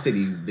don't want to say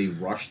they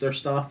rush their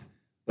stuff,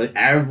 but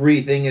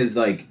everything is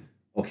like,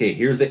 okay,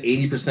 here's the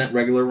 80%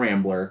 regular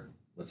Rambler.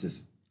 Let's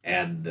just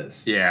add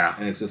this. Yeah.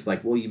 And it's just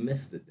like, well, you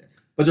missed it there.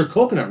 But their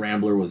Coconut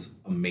Rambler was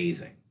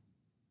amazing.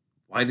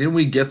 Why didn't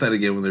we get that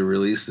again when they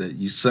released it?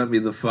 You sent me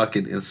the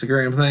fucking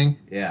Instagram thing,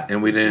 Yeah.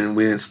 and we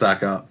didn't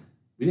stock up.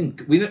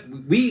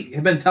 We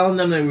have been telling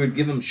them that we would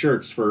give them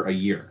shirts for a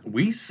year.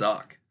 We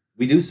suck.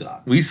 We do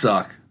suck. We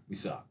suck. We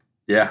suck.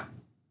 Yeah.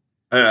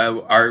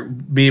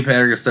 Me and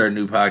Pat are gonna start a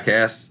new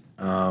podcast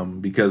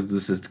because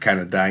this is kind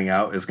of dying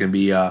out. It's gonna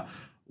be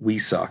We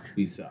Suck.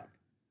 We suck.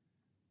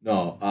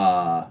 No,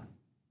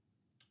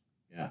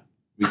 yeah.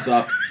 We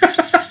suck.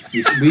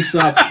 we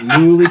suck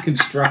newly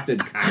constructed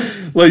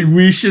content. Like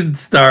we should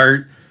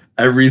start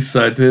every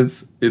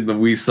sentence in the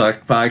We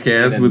Suck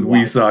podcast with why,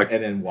 We Suck.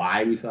 And then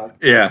why we suck?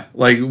 Yeah,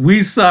 like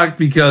we suck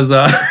because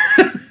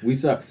We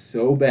suck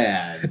so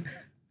bad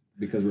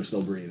because we're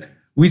still breathing.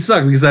 we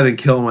suck because I didn't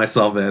kill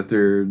myself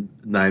after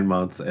 9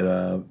 months at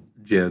a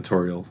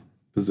janitorial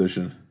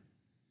position.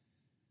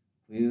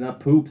 Cleaning up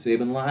poop,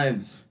 saving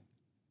lives,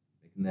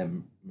 making that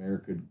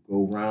America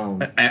go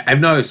round. I've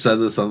know I've said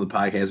this on the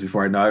podcast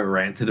before. I know I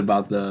ranted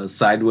about the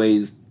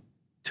sideways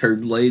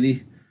turd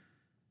lady.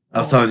 I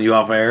was telling you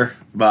off air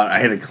about I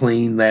had to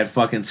clean that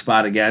fucking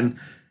spot again.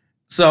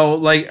 So,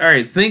 like, all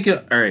right,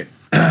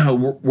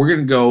 we're going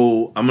to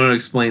go. I'm going to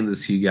explain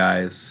this to you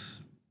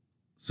guys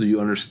so you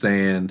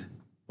understand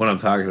what I'm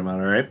talking about,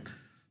 all right?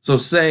 So,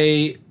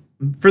 say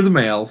for the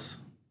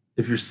males,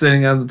 if you're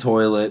sitting on the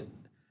toilet,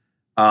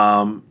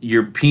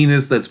 your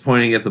penis that's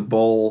pointing at the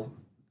bowl,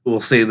 we'll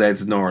say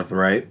that's north,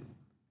 right?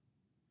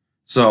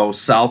 So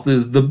south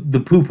is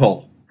the poop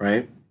hole,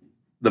 right?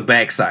 The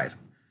backside.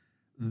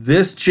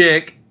 This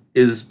chick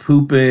is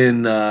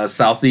pooping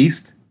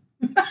southeast.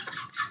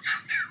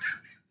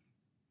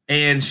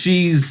 And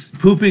she's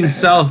pooping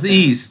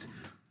southeast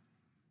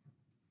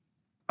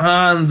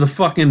on the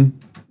fucking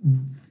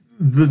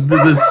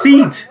the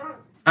seat.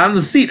 On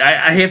the seat.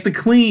 I have to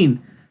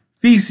clean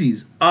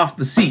feces off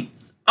the seat.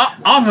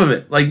 Off of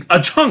it. Like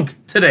a chunk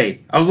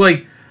today. I was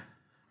like,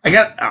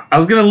 I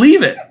was gonna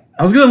leave it.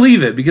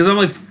 Because I'm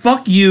like,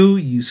 fuck you,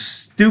 you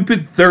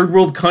stupid third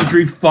world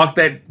country fuck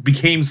that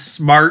became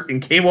smart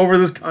and came over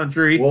this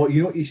country. Well,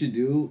 you know what you should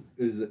do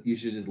is you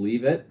should just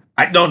leave it.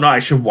 I don't know, I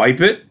should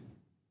wipe it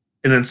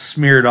and then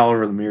smear it all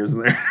over the mirrors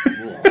in there.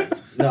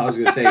 No, I was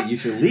gonna say you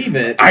should leave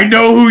it. I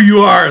know who you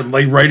are,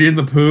 like right in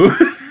the poo.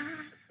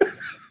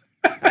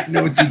 I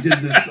know what you did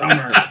this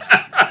summer.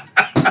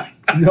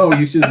 No,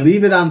 you should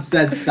leave it on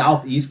said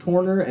southeast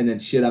corner and then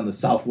shit on the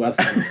southwest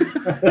corner.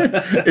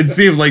 It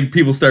seems like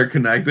people start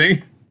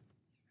connecting.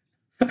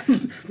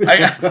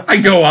 I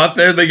go out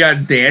there, they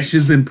got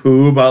dashes and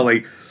poo about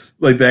like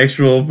the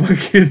actual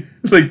fucking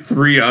like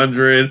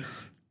 300,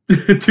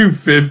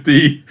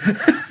 250.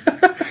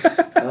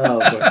 Oh,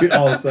 but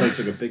all of a sudden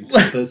it's like a big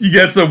compass. You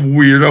got some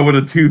weirdo with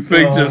a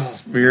toothpick Oh,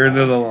 just smearing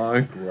it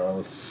along.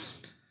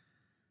 Gross.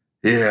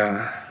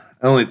 Yeah,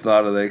 I only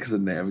thought of that because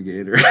of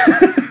Navigator.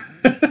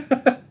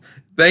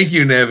 Thank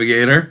you,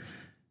 Navigator.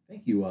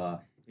 Thank you,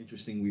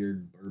 interesting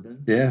weird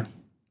bourbon. Yeah.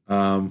 I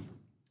don't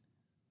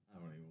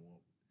even know.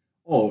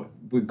 Oh,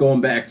 we're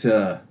going back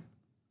to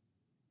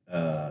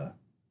like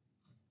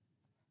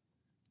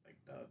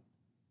the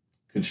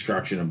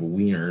construction of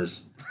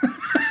wieners.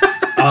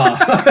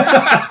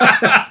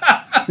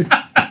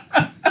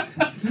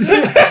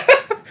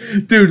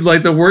 Dude,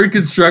 like the word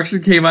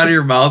construction came out of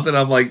your mouth, and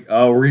I'm like,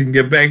 oh, we're gonna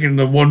get back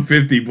into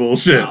 150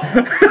 bullshit. No, I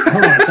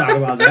don't want to talk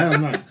about that.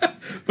 I'm not.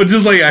 But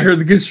just like I heard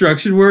the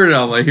construction word, and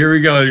I'm like, here we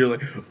go. And you're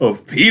like, oh,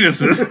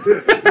 penises.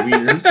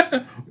 Wieners.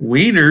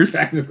 Wieners.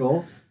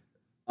 Technical.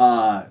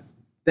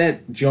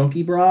 That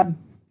junkie broad,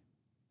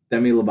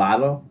 Demi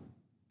Lovato.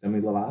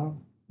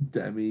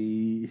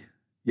 Demi.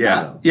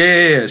 Yeah.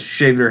 Yeah. She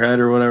shaved her head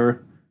or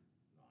whatever.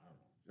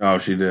 Oh,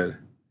 she did.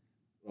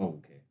 Oh,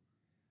 okay.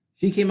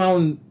 She came out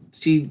and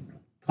she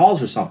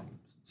calls herself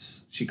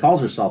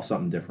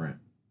something different.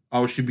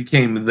 Oh, she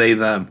became they,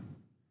 them.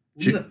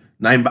 She,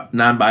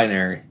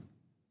 non-binary.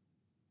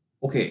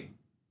 Okay.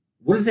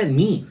 What does that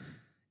mean?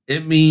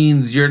 It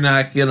means you're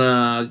not going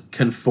to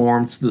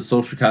conform to the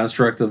social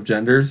construct of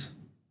genders.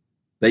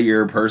 That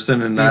you're a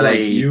person and not like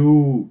a...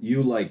 You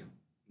like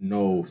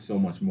know so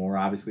much more,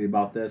 obviously,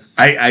 about this.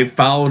 I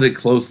followed it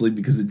closely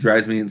because it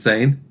drives me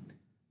insane.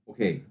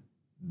 Okay.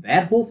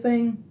 That whole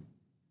thing,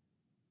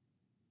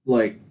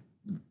 like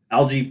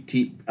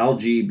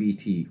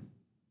LGBT,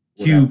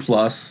 Q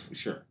plus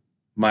sure,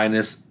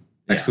 minus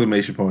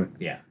exclamation point.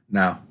 Yeah,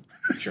 now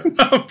sure.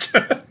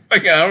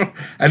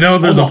 I know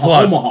there's a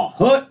plus. Omaha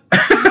Hut.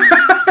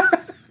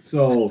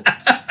 So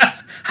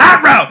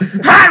hot route.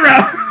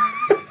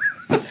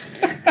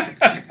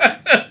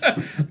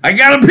 I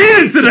got a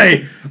penis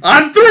today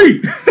on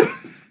 3.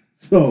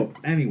 So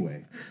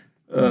anyway,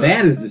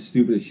 that is the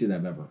stupidest shit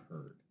I've ever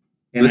heard.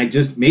 And I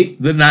just made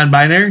the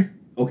non-binary.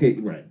 Okay,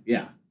 right,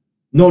 yeah.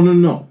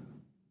 No.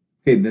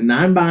 Okay, the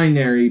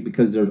non-binary,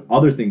 because there's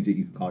other things that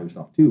you can call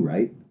yourself too,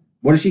 right?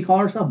 What does she call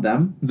herself?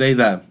 Them? They,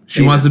 them.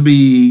 She wants to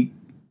be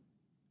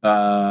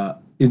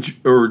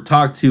or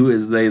talked to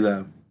as they,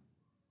 them.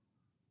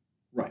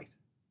 Right.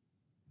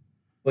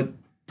 But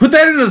put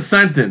that in a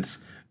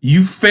sentence.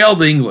 You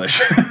failed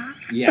English.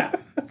 Yeah.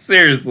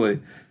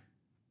 Seriously.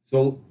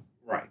 So,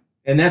 right.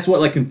 And that's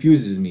what like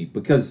confuses me,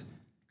 because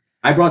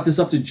I brought this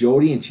up to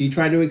Jody and she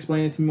tried to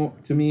explain it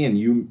to me and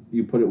you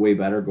put it way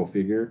better, go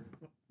figure.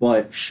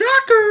 But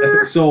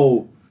shocker.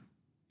 So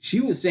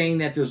she was saying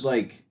that there's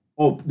like,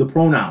 the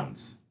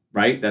pronouns,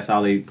 right? That's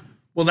how they...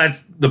 Well,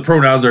 that's the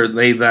pronouns are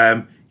they,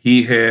 them,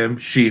 he, him,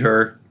 she,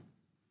 her.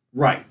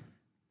 Right.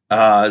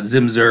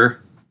 Zimzer.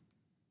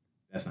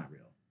 That's not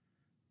real.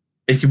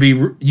 It could be...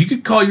 You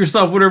could call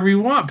yourself whatever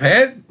you want,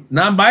 Pat.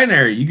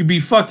 Non-binary. You could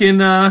be fucking...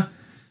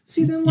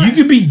 See, then you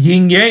could be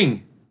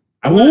yin-yang.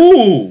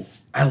 Ooh.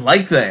 I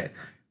like that.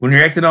 When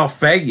you're acting all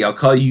faggy, I'll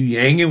call you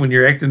yang, and when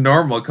you're acting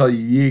normal, I'll call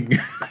you ying.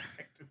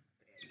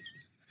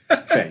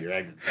 Yeah, you're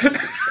acting...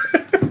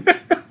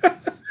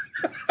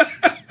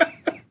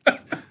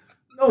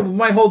 No, but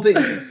my whole thing,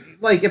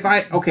 like, if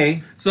I,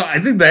 okay. So I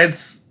think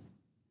that's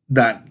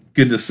not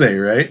good to say,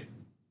 right?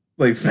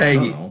 Like,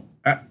 faggy.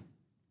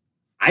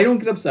 I don't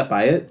get upset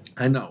by it.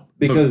 I know.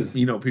 Because...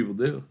 You know people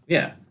do.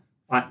 Yeah.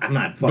 I'm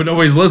not fucking... But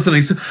nobody's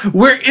listening, so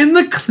we're in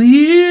the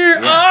clear.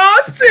 Yeah.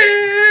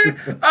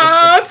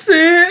 Oh,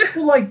 shit.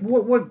 Well, like,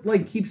 what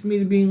like, keeps me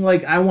to being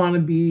like, I want to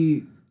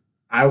be...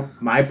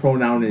 My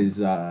pronoun is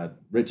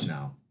rich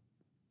now.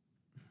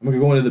 I'm going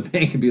to go into the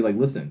bank and be like,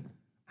 listen...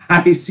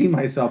 I see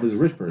myself as a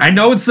rich person. I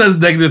know it says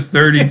negative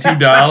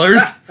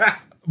 $32,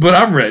 but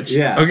I'm rich.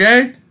 Yeah.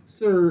 Okay?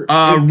 Sir.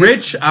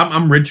 Rich.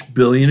 I'm rich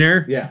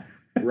billionaire. Yeah.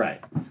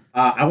 Right.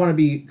 I want to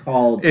be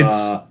called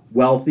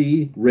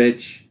wealthy,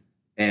 rich,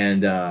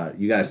 and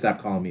you got to stop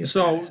calling me a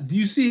So, do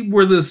you see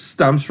where this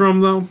stems from,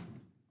 though?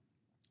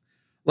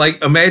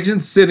 Like, imagine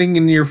sitting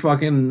in your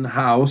fucking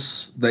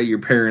house that your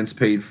parents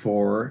paid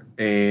for,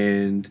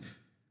 and...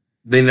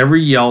 They never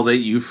yelled at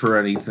you for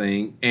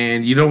anything,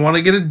 and you don't want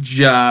to get a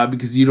job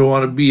because you don't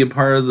want to be a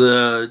part of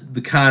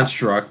the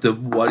construct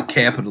of what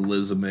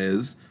capitalism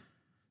is.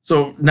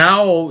 So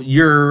now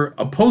you're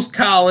a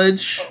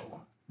post-college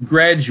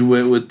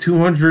graduate with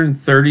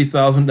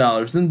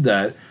 $230,000 in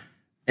debt,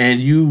 and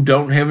you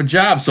don't have a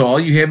job, so all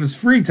you have is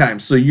free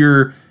time. So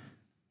you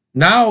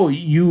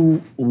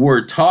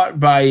were taught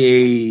by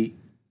a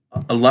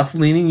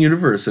left-leaning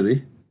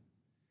university.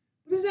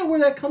 Is that where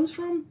that comes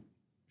from?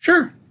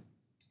 Sure.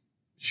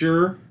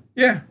 Sure.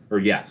 Yeah. Or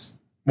yes.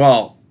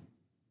 Well,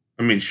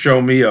 I mean,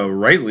 show me a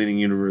right-leaning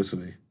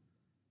university.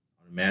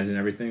 Imagine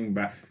everything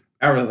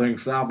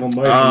south of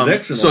Mason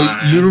Dixon. So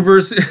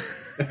university.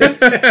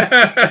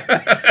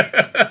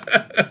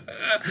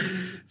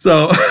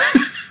 So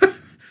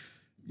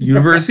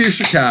University of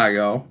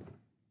Chicago.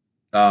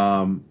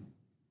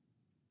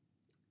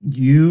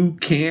 You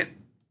can't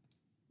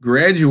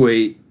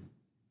graduate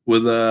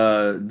with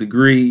a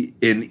degree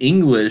in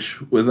English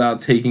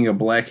without taking a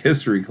Black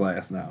History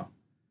class now.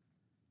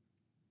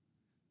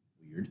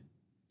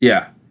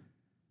 Yeah.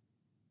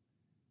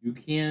 You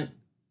can't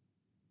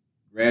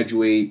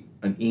graduate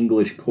an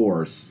English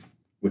course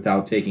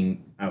without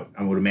taking, I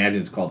would imagine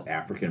it's called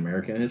African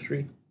American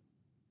history.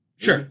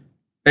 Sure.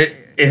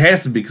 It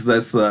has to be because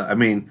that's the, I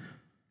mean.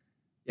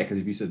 Yeah, because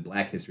if you said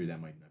Black history, that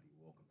might not be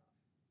welcome.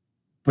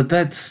 But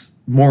that's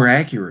more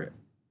accurate.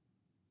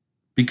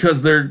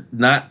 Because they're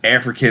not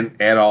African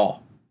at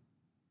all.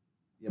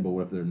 Yeah, but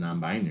what if they're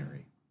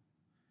non-binary?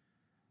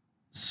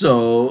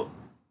 So,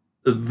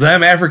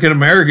 them African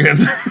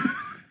Americans,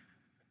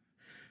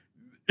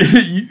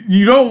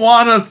 you don't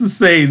want us to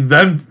say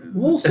them.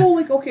 Well, so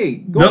like,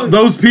 okay,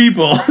 those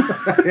people,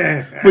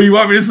 but you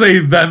want me to say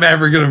them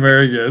African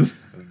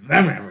Americans.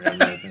 Them African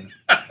Americans.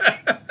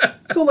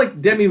 So like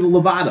Demi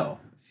Lovato,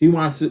 she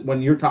wants it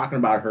when you're talking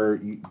about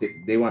her.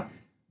 They want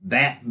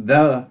that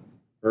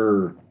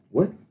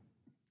what?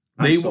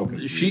 They so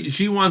confused.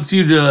 she wants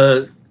you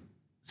to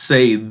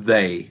say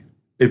they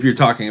if you're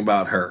talking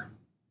about her.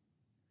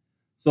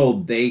 So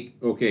they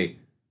okay.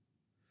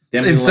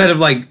 Demi Instead Lovato- of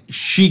like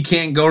she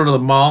can't go to the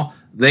mall,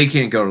 they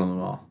can't go to the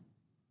mall.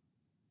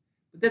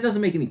 But that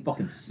doesn't make any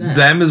fucking sense.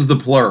 Them is the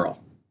plural.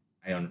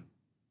 I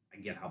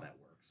get how that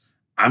works.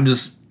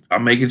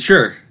 I'm making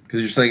sure because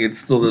you're saying it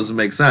still doesn't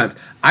make sense.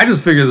 I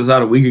just figured this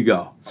out a week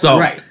ago. So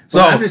Right. So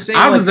But I'm just saying,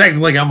 I'm like- just acting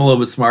like I'm a little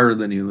bit smarter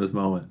than you in this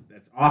moment.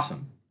 That's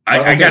awesome. I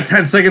But, got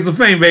 10 seconds of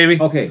fame,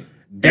 baby. Okay.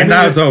 And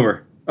now it's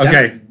over.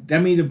 Okay.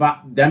 Demi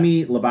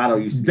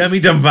Lovato used to be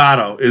Demi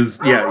Lovato is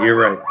you're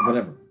right.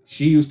 whatever.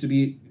 She used to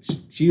be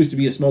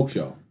a smoke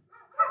show.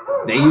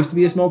 They used to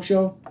be a smoke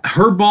show.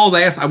 Her bald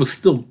ass, I would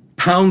still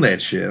pound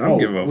that shit. I don't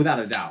give a without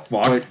a doubt.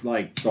 fuck. But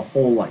like the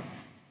whole like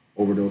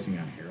overdosing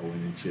on heroin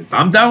and shit.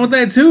 I'm down with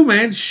that too,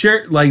 man.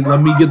 Sure, like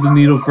let me get the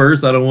needle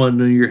first. I don't want to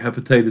know your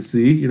hepatitis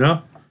C. You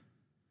know.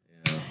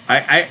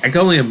 I can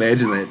only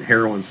imagine that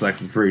heroin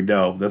sex is pretty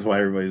dope. That's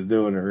why everybody's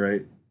doing it,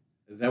 right?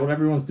 Is that what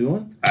everyone's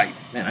doing?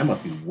 Man, I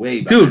must be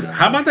way better. Dude,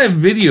 how about that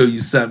video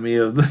you sent me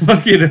of the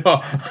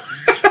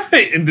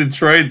fucking in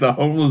Detroit, the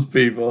homeless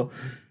people?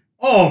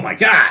 Oh my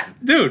god.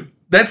 Dude,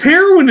 that's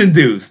heroin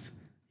induced.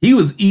 He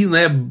was eating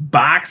that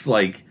box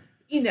like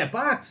Eating that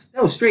box.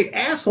 That was straight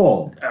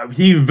asshole.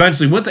 he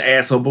eventually went to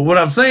asshole. But what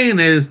I'm saying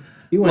is,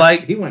 He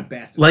went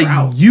bastard like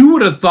route. you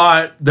would have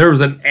thought there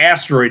was an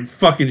asteroid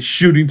fucking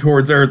shooting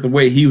towards Earth the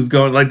way he was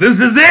going. Like this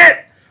is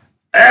it.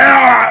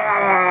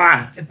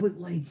 Ah! But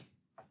like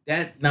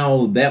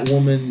that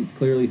woman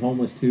clearly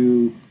homeless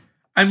too.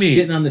 I mean,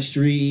 Shitting on the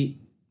street.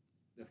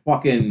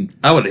 Fucking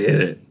I would have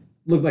hit it.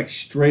 looked like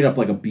straight up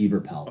like a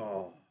beaver pelt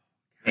Oh,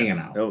 hanging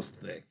out. that was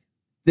thick.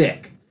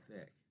 Thick.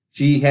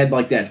 She had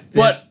like that fist.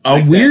 But a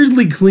like that-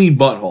 weirdly clean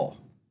butthole.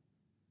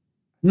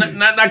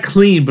 Not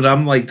clean, but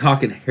I'm like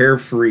talking hair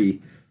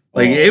free.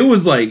 Like Oh. it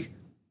was like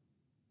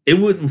it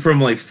went from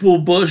like full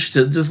bush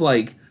to just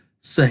like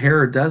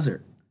Sahara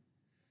Desert.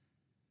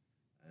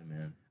 Oh,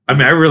 man. I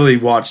mean, I really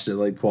watched it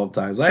like 12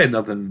 times. I had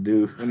nothing to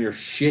do. When you're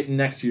shitting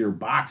next to your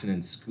box and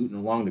then scooting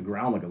along the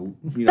ground like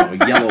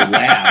a yellow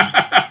lab.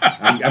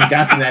 I'm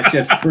guessing that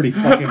shit's pretty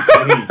fucking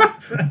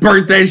clean.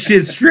 Burnt that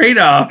shit straight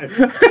up.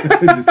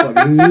 Just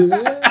fucking-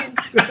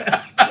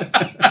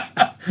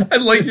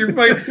 And like you're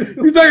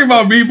talking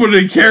about me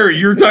putting a carrot.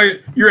 You're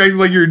acting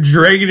like you're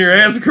dragging your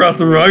ass across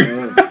the rug.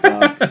 Oh,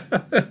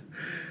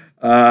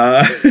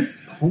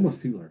 fuck. Homeless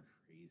people are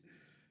crazy.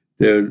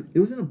 Dude, It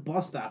was in a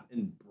bus stop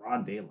in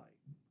broad daylight.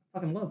 I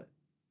fucking love it.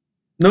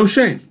 no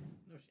shame.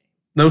 No shame.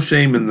 No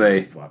shame in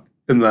they Fuck.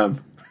 in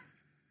them.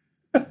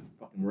 Fucking,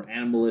 we're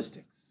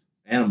animalistics.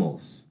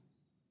 Animals.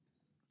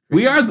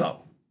 We are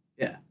though.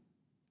 Yeah.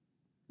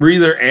 We're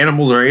either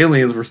animals or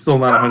aliens. We're still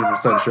not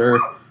 100% sure.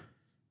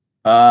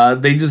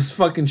 They just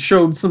fucking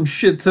showed some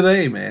shit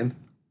today, man.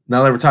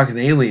 Now that we're talking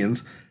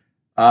aliens,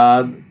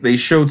 they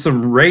showed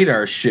some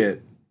radar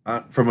shit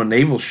from a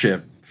naval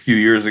ship a few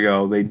years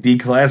ago. They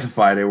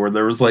declassified it where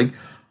there was like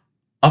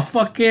a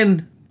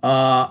fucking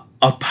a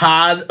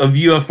pod of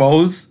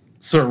UFOs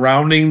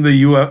surrounding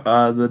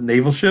the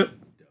naval ship.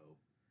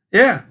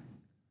 Yeah.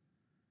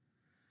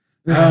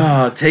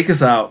 Take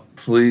us out,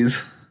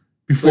 please.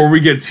 Before we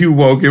get too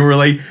woke and we're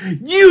like,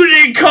 you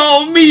didn't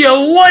call me a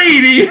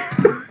lady.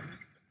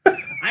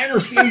 I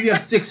understand you have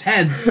 6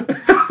 heads,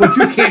 but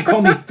you can't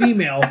call me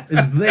female.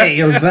 It's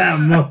they or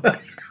them.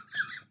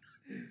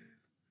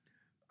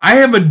 I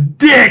have a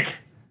dick.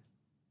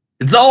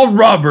 It's all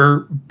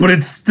rubber, but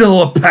it's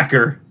still a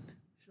pecker.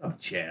 Shut up,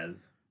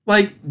 Chaz.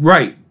 Like,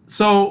 right.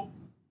 So,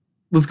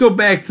 let's go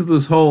back to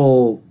this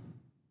whole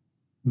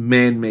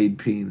man-made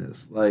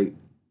penis. Like,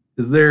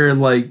 is there,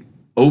 like,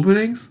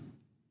 openings?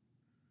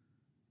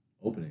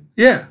 Opening.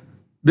 Yeah.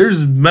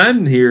 There's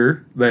men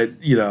here that,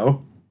 you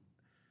know...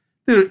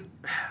 Dude,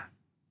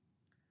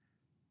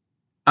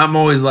 I'm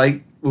always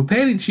like, will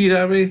Patty cheat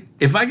on me?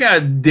 If I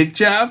got a dick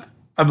job,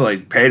 I'm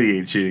like, Patty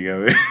ain't cheating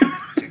on me.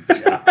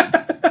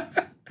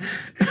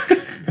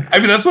 I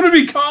mean, that's what it'd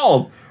be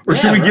called. Or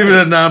should we give it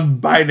a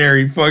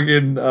non-binary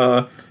fucking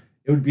It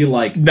would be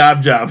like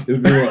knob job? It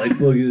would be like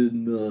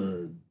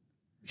fucking,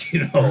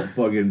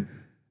 fucking.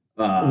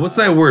 What's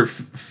that word?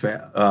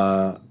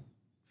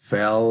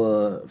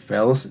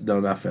 Phallus? No,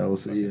 not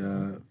fallacy.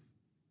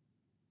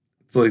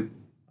 It's like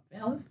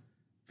Phallus?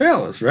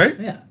 phallus, right?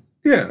 Yeah.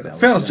 Yeah,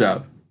 phallus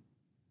job.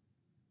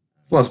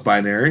 It's less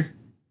binary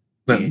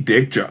than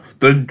dick job.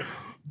 The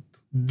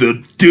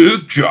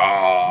dick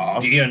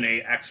job.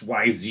 DNA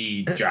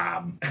XYZ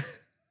job.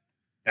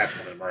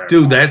 That's what it is.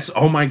 Dude, that's,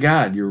 oh my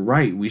god, you're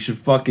right. We should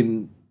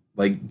fucking,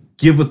 like,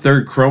 give a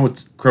third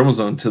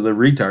chromosome to the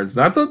retards.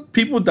 Not the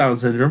people with Down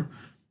syndrome,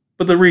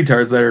 but the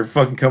retards that are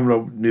fucking coming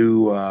up with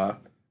new,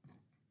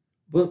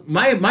 But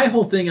my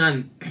whole thing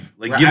on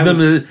like, give them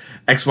the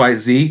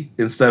XYZ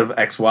instead of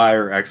XY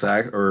or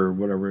XX or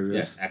whatever it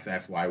is. yes,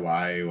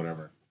 XXYY,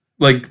 whatever.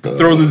 Like,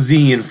 throw the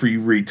Z in for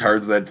you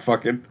retards that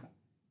fucking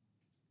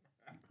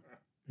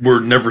were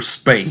never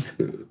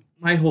spanked.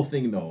 My whole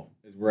thing though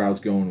is where I was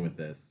going with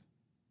this.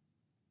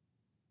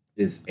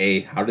 Is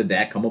A, how did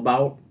that come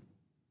about?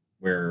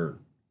 where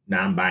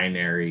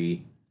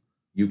non-binary,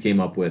 you came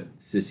up with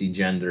sissy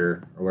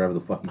gender or whatever the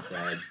fuck you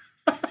said.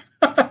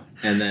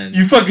 And then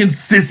You fucking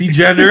sissy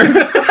gender.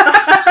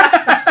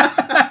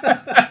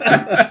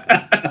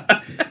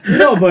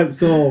 no, but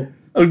so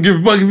I don't give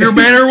a fuck if you're a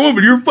man or a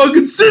woman. You're a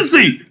fucking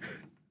sissy.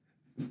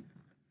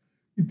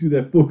 you do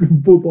that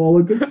fucking football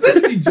like a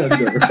sissy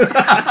gender.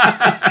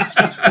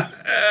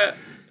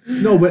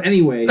 No, but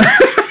anyway,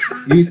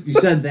 you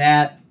said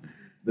that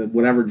the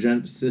whatever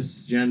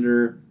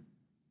cisgender,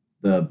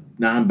 the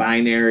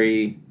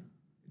non-binary.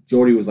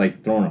 Jody was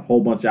like throwing a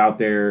whole bunch out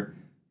there.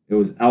 It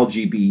was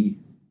LGBT.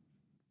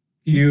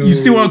 You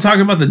see what I'm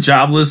talking about? The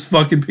jobless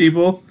fucking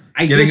people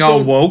getting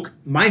all woke.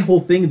 My whole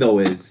thing though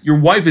is Your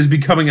wife is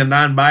becoming a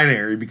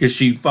non-binary because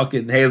she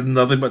fucking has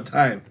nothing but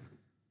time.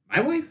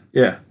 my wife.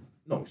 Yeah.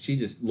 No, she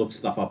just looks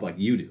stuff up like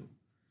you do.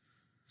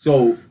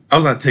 So, I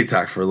was on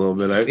TikTok for a little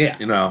bit. Yeah.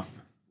 You know.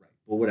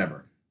 well,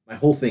 whatever. My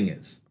whole thing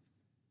is,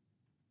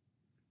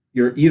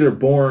 you're either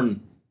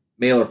born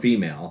male or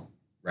female,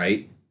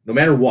 right? No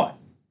matter what,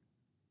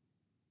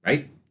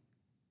 right?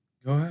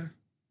 Go ahead.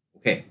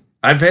 Okay.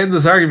 I've had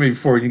this argument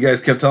before, and you guys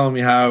kept telling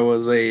me how I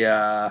was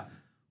a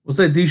what's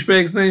that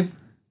douchebag's name?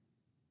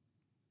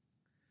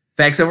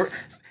 Facts over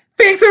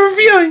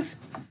feelings.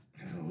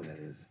 I don't know who that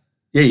is.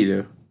 Yeah, you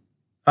do.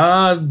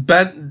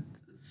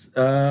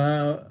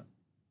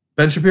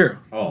 Ben Shapiro.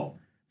 Oh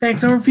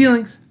Facts over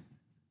feelings.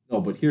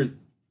 no, but here's.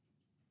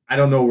 I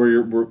don't know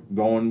where we're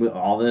going with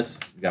all this.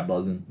 We got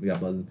buzzing.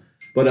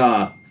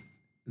 But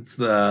It's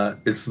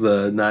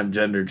the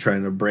non-gender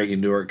trying to break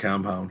into our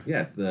compound.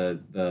 yeah, it's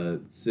the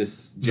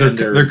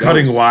cisgender. They're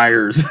cutting ghost.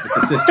 wires.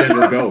 It's a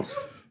cisgender ghost.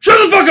 Shut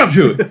the fuck up,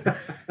 Chewie.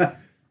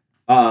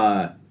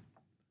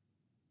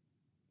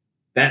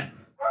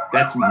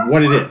 That's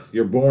what it is.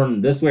 You're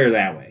born this way or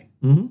that way.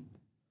 Mm-hmm.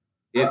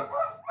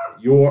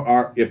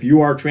 If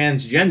you are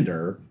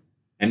transgender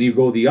and you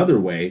go the other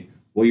way,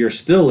 well, you're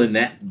still in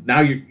that.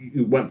 Now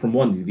you went from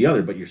one to the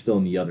other, but you're still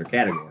in the other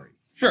category.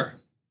 Sure.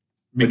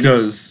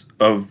 Because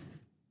of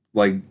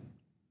like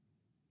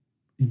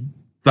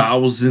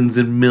thousands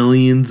and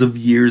millions of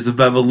years of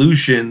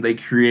evolution,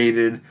 it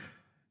created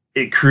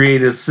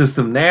a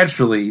system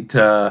naturally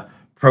to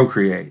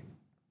procreate.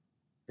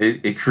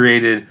 It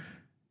created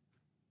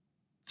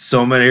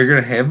so many are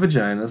going to have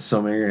vaginas,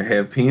 so many are going to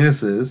have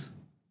penises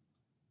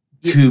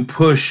to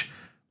push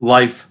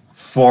life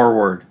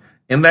forward.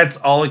 And that's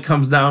all it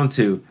comes down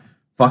to.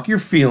 Fuck your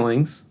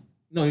feelings.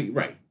 No, you're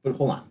right. But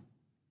hold on.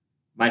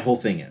 My whole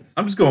thing is,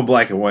 I'm just going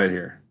black and white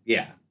here.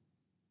 yeah,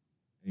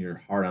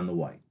 you're hard on the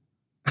white.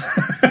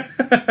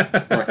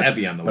 Or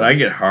heavy on the But white. I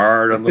get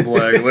hard on the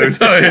black, let me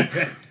tell you.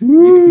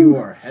 You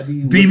are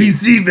heavy.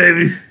 BBC,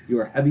 baby.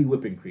 You are heavy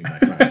whipping cream, my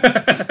friend.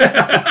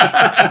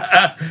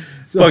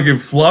 Fucking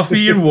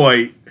fluffy and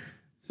white.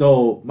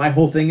 So my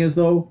whole thing is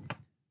though,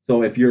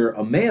 so if you're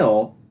a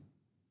male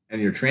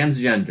and you're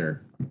transgender,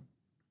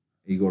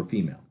 you go to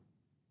female.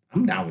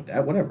 I'm down with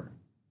that, whatever.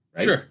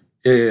 Right? Sure.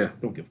 Yeah.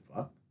 Don't give a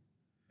fuck.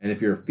 And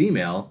if you're a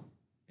female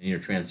and you're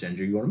transgender,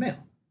 you go to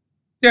male.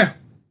 Yeah.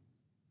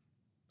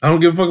 I don't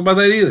give a fuck about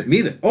that either. Me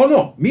either. Oh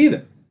no, me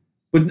either.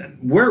 But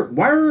where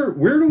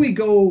do we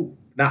go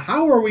now?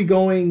 How are we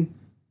going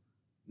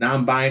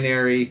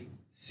non-binary,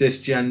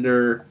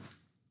 cisgender,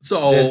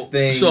 So, this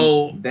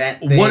thing, that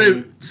thing? what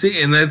it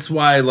see, and that's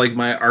why like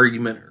my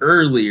argument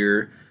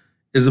earlier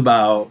is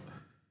about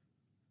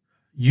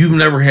you've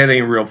never had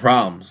any real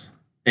problems.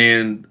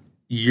 And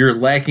you're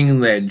lacking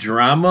in that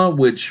drama,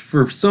 which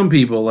for some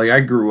people, like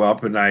I grew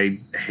up and I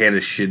had a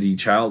shitty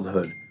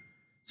childhood.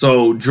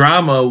 So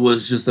drama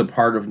was just a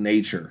part of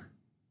nature.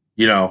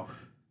 You know,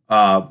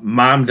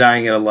 mom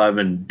dying at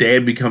 11,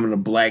 dad becoming a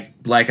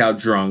blackout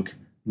drunk,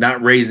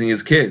 not raising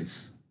his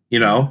kids. You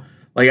know,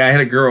 like I had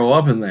to grow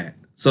up in that.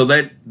 So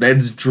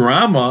that's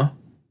drama,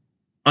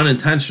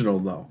 unintentional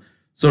though.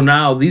 So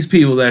now these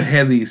people that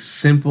have these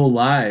simple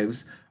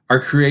lives are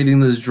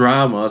creating this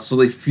drama so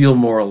they feel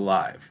more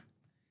alive.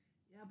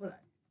 Yeah, but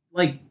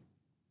like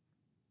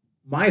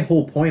my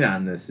whole point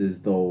on this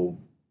is though,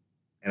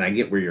 and I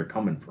get where you're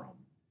coming from.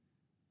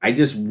 I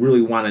just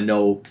really want to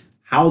know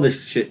how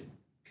this shit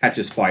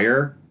catches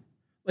fire.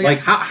 Like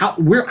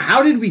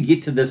how did we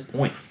get to this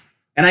point?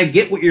 And I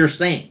get what you're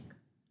saying,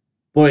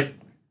 but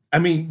I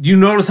mean, you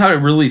notice how it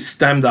really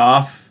stemmed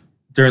off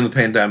during the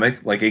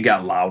pandemic? Like it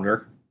got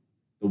louder.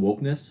 the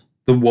wokeness.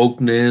 The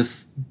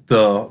wokeness,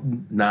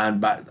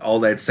 the all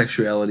that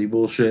sexuality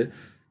bullshit.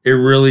 It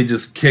really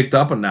just kicked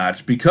up a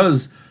notch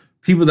because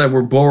people that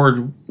were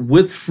bored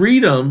with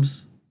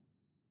freedoms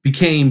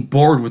became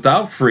bored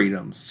without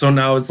freedoms. So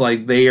now it's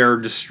like they are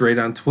just straight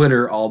on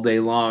Twitter all day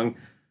long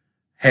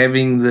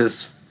having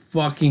this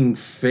fucking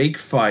fake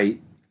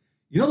fight.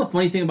 You know the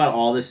funny thing about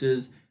all this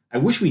is, I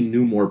wish we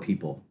knew more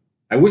people.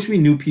 I wish we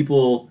knew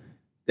people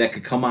that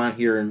could come on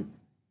here and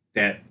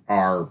that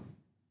are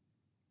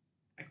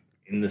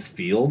in this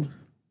field.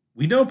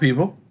 We know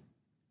people.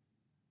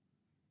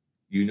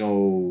 You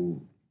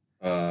know,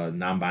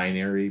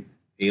 non-binary.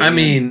 Alien. I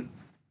mean,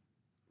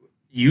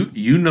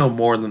 you know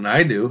more than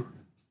I do,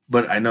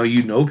 but I know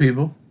you know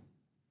people.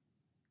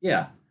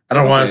 Yeah. I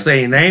don't want to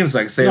Okay. say names, so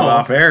I can say them No.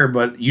 off air,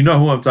 but you know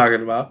who I'm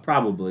talking about.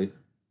 Probably.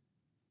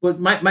 But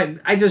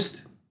I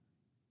just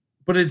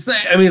But it's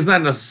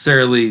not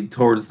necessarily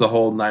towards the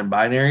whole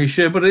non-binary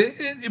shit, but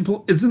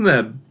it's in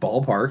the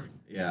ballpark.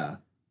 yeah.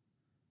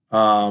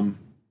 Um,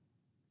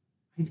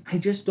 I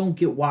just don't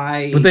get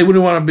why. but they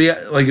wouldn't want to be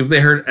like if they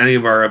heard any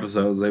of our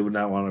episodes, they would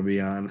not want to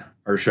be on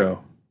our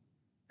show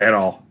at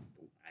all.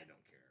 I don't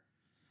care.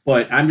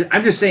 But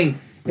I'm just saying.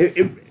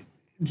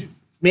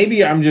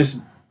 Maybe I'm just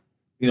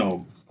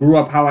grew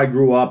up how I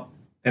grew up,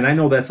 and I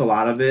know that's a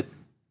lot of it.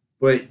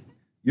 But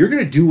you're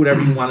gonna do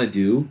whatever you want to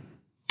do.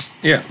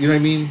 Yeah. You know what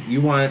I mean?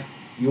 You want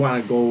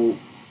to go.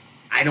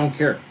 I don't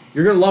care.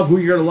 You're gonna love who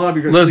you're gonna love.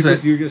 You're gonna sleep Listen.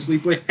 with who you're gonna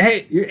sleep with.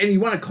 Hey, And you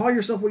want to call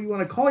yourself what you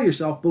want to call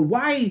yourself. But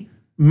why?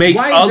 make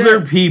Why is other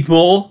that-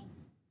 people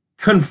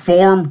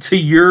conform to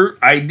your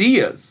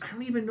ideas. I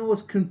don't even know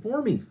what's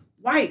conforming.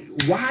 Why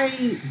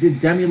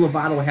did Demi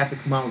Lovato have to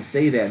come out and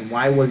say that? And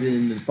why was it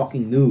in the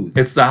fucking news?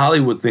 It's the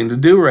Hollywood thing to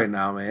do right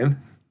now, man.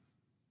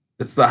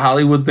 It's the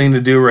Hollywood thing to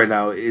do right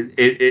now.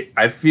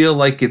 I feel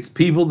like it's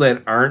people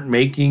that aren't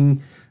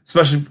making,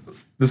 especially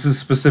this is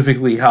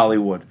specifically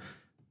Hollywood.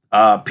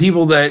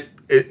 People that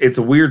it's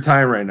a weird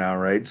time right now,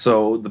 right?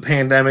 So the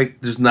pandemic,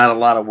 there's not a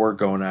lot of work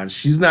going on.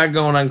 She's not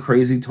going on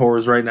crazy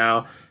tours right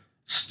now.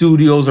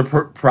 Studios are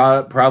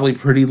probably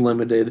pretty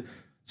limited.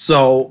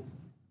 So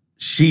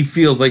she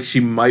feels like she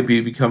might be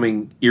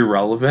becoming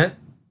irrelevant.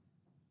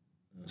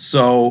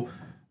 So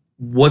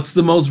what's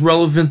the most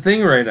relevant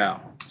thing right now?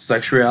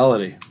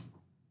 Sexuality.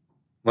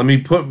 Let me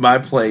put my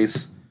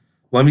place.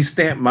 Let me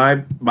stamp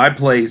my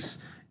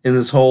place in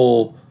this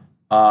whole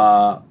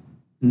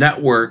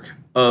network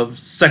of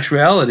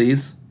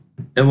sexualities,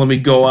 and let me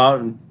go out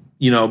and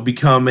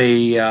become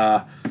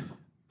a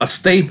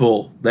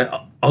staple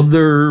that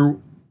other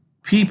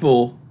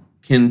people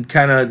can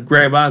kind of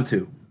grab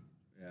onto.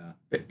 Yeah.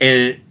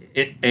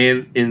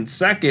 And in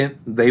second,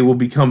 they will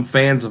become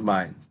fans of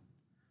mine.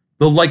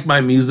 They'll like my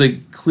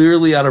music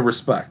clearly out of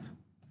respect.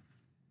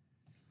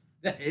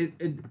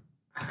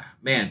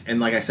 Man, and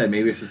like I said,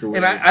 maybe it's just the way.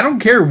 And I don't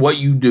care what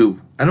you do.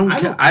 I don't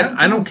give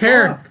a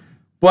care. fuck.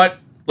 But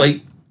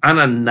like on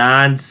a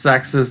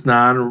non-sexist,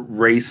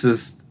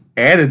 non-racist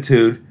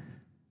attitude,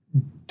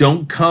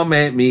 don't come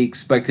at me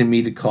expecting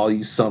me to call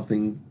you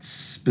something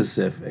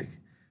specific.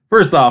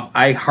 First off,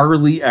 I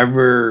hardly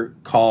ever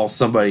call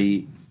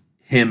somebody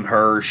him,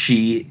 her,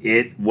 she,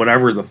 it,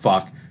 whatever the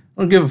fuck. I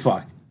don't give a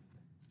fuck.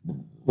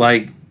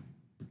 Like,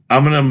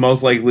 I'm going to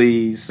most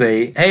likely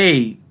say,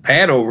 hey,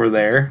 Pat over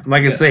there. I'm not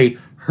going to say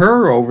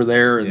her over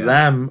there or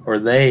them or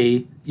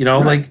they.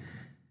 Right. Like.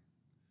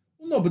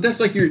 Well, no, but that's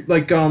like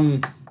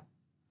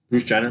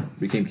Bruce Jenner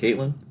became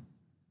Caitlyn.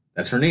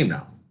 That's her name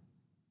now.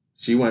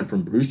 She went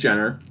from Bruce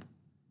Jenner,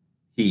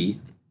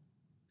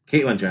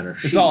 Caitlyn Jenner.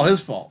 It's all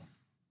his fault.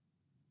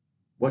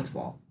 What's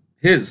fault?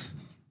 His.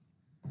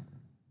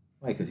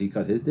 Why? Because he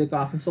cut his dick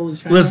off and sold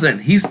his channel? Listen,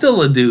 he's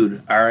still a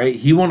dude, all right?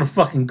 He won a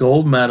fucking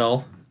gold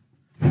medal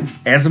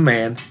as a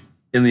man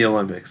in the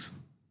Olympics.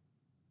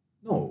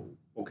 No.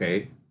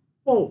 Okay.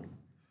 Well,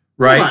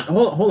 Right?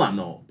 Hold on,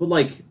 though. But,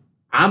 like,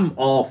 I'm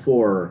all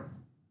for...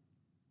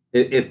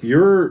 If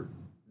you're...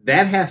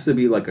 That has to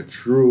be, like, a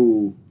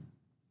true...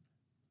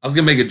 I was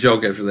going to make a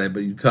joke after that, but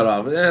you cut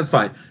off. That's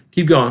fine.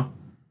 Keep going.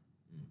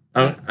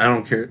 I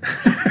don't care.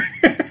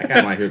 I kind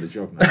of want to hear the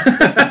joke now.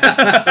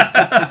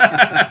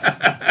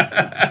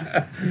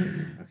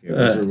 Okay,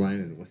 what's rewind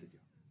and what's the joke?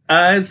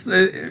 I'm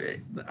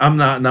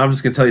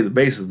just going to tell you the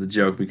basis of the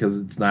joke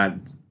because it's not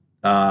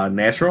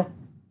natural.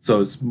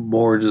 So it's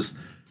more just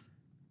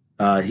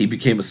he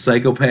became a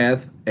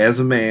psychopath as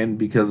a man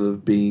because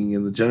of being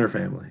in the Jenner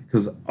family.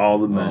 Because all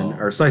the men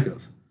are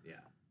psychos. Yeah.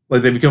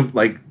 Like they become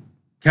like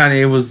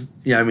Kanye was,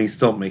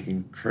 still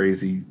making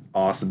crazy,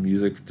 awesome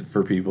music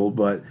for people,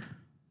 but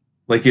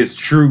like his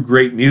true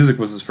great music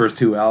was his first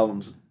two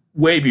albums,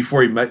 way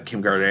before he met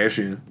Kim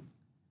Kardashian.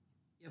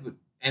 Yeah, but...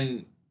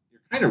 And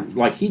you're kind of...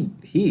 Like,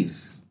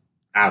 he's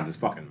out of his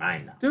fucking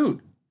mind now.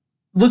 Dude,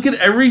 look at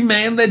every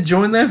man that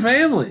joined that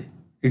family,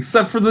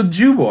 except for the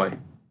Jew boy.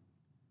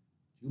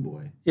 You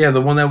boy. Yeah,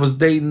 the one that was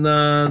dating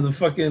the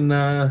fucking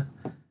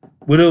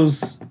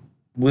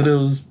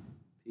Widow's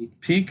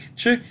Peak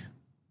chick.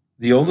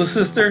 The oldest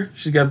sister.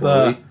 She got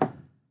Chloe.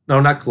 No,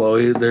 not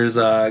Chloe. There's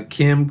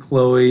Kim,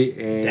 Chloe,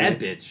 and That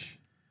bitch.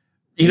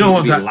 You know what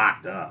I'm needs to be talking?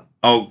 locked up.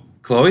 Oh,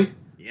 Chloe.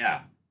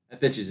 Yeah. That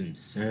bitch is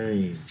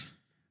insane.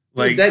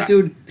 Like that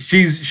dude...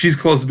 she's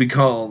close to be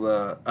called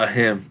a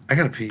him. I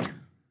gotta pee.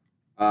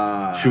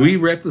 Should we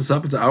wrap this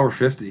up? It's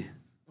 1:50.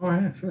 Oh,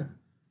 yeah, sure.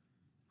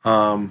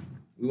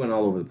 We went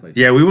all over the place.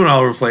 Yeah, we went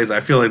all over the place.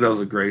 I feel like that was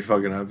a great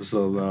fucking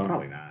episode, though.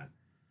 Probably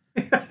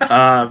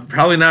not.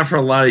 Probably not for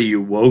a lot of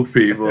you woke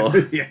people,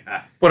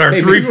 Yeah. but our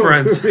Hey, three maybe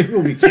friends. Maybe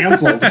we'll be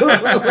canceled.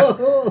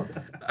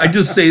 I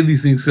just say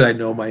these things because I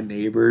know my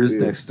neighbors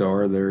next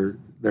door. They're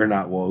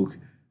not woke.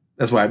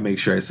 That's why I make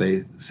sure I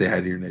say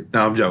hi to your neighbor.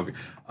 No, I'm joking.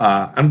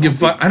 I don't give a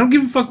fuck. I don't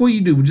give a fuck what you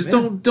do. But just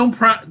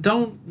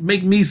don't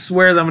make me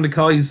swear that I'm going to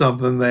call you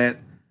something that.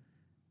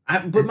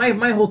 But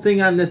my whole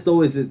thing on this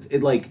though is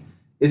it like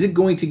is it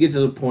going to get to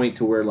the point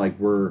to where like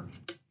we're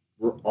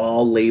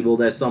all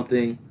labeled as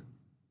something?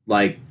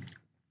 Like,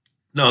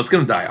 No, it's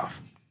gonna die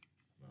off.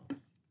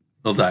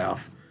 They'll die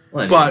off.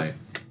 well, But anyway,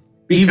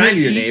 be kind to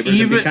your neighbors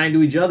and be kind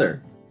to each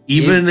other.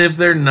 Even if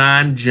they're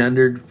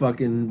non-gendered,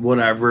 fucking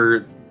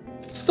whatever,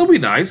 still be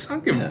nice. I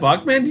don't give a Yeah.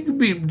 fuck, man. You can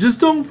be. Just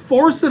don't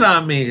force it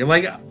on me.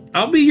 Like,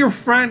 I'll be your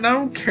friend. I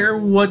don't care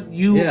what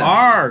you Yeah.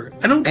 are.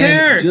 I don't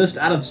care. And just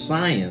out of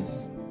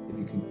science,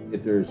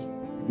 if there's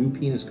new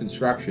penis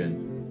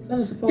construction, send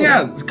us a photo.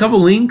 Yeah, a couple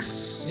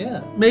links.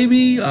 Yeah.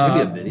 Maybe.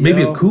 a video.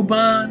 Maybe a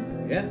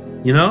coupon. Yeah.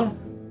 You know.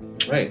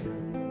 Right.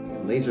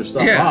 Laser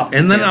stuff Yeah, off.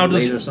 and then You can't I'll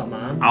just- laser something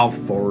on. I'll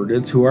forward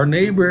it to our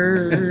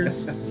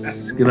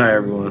neighbors. Good night,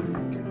 everyone.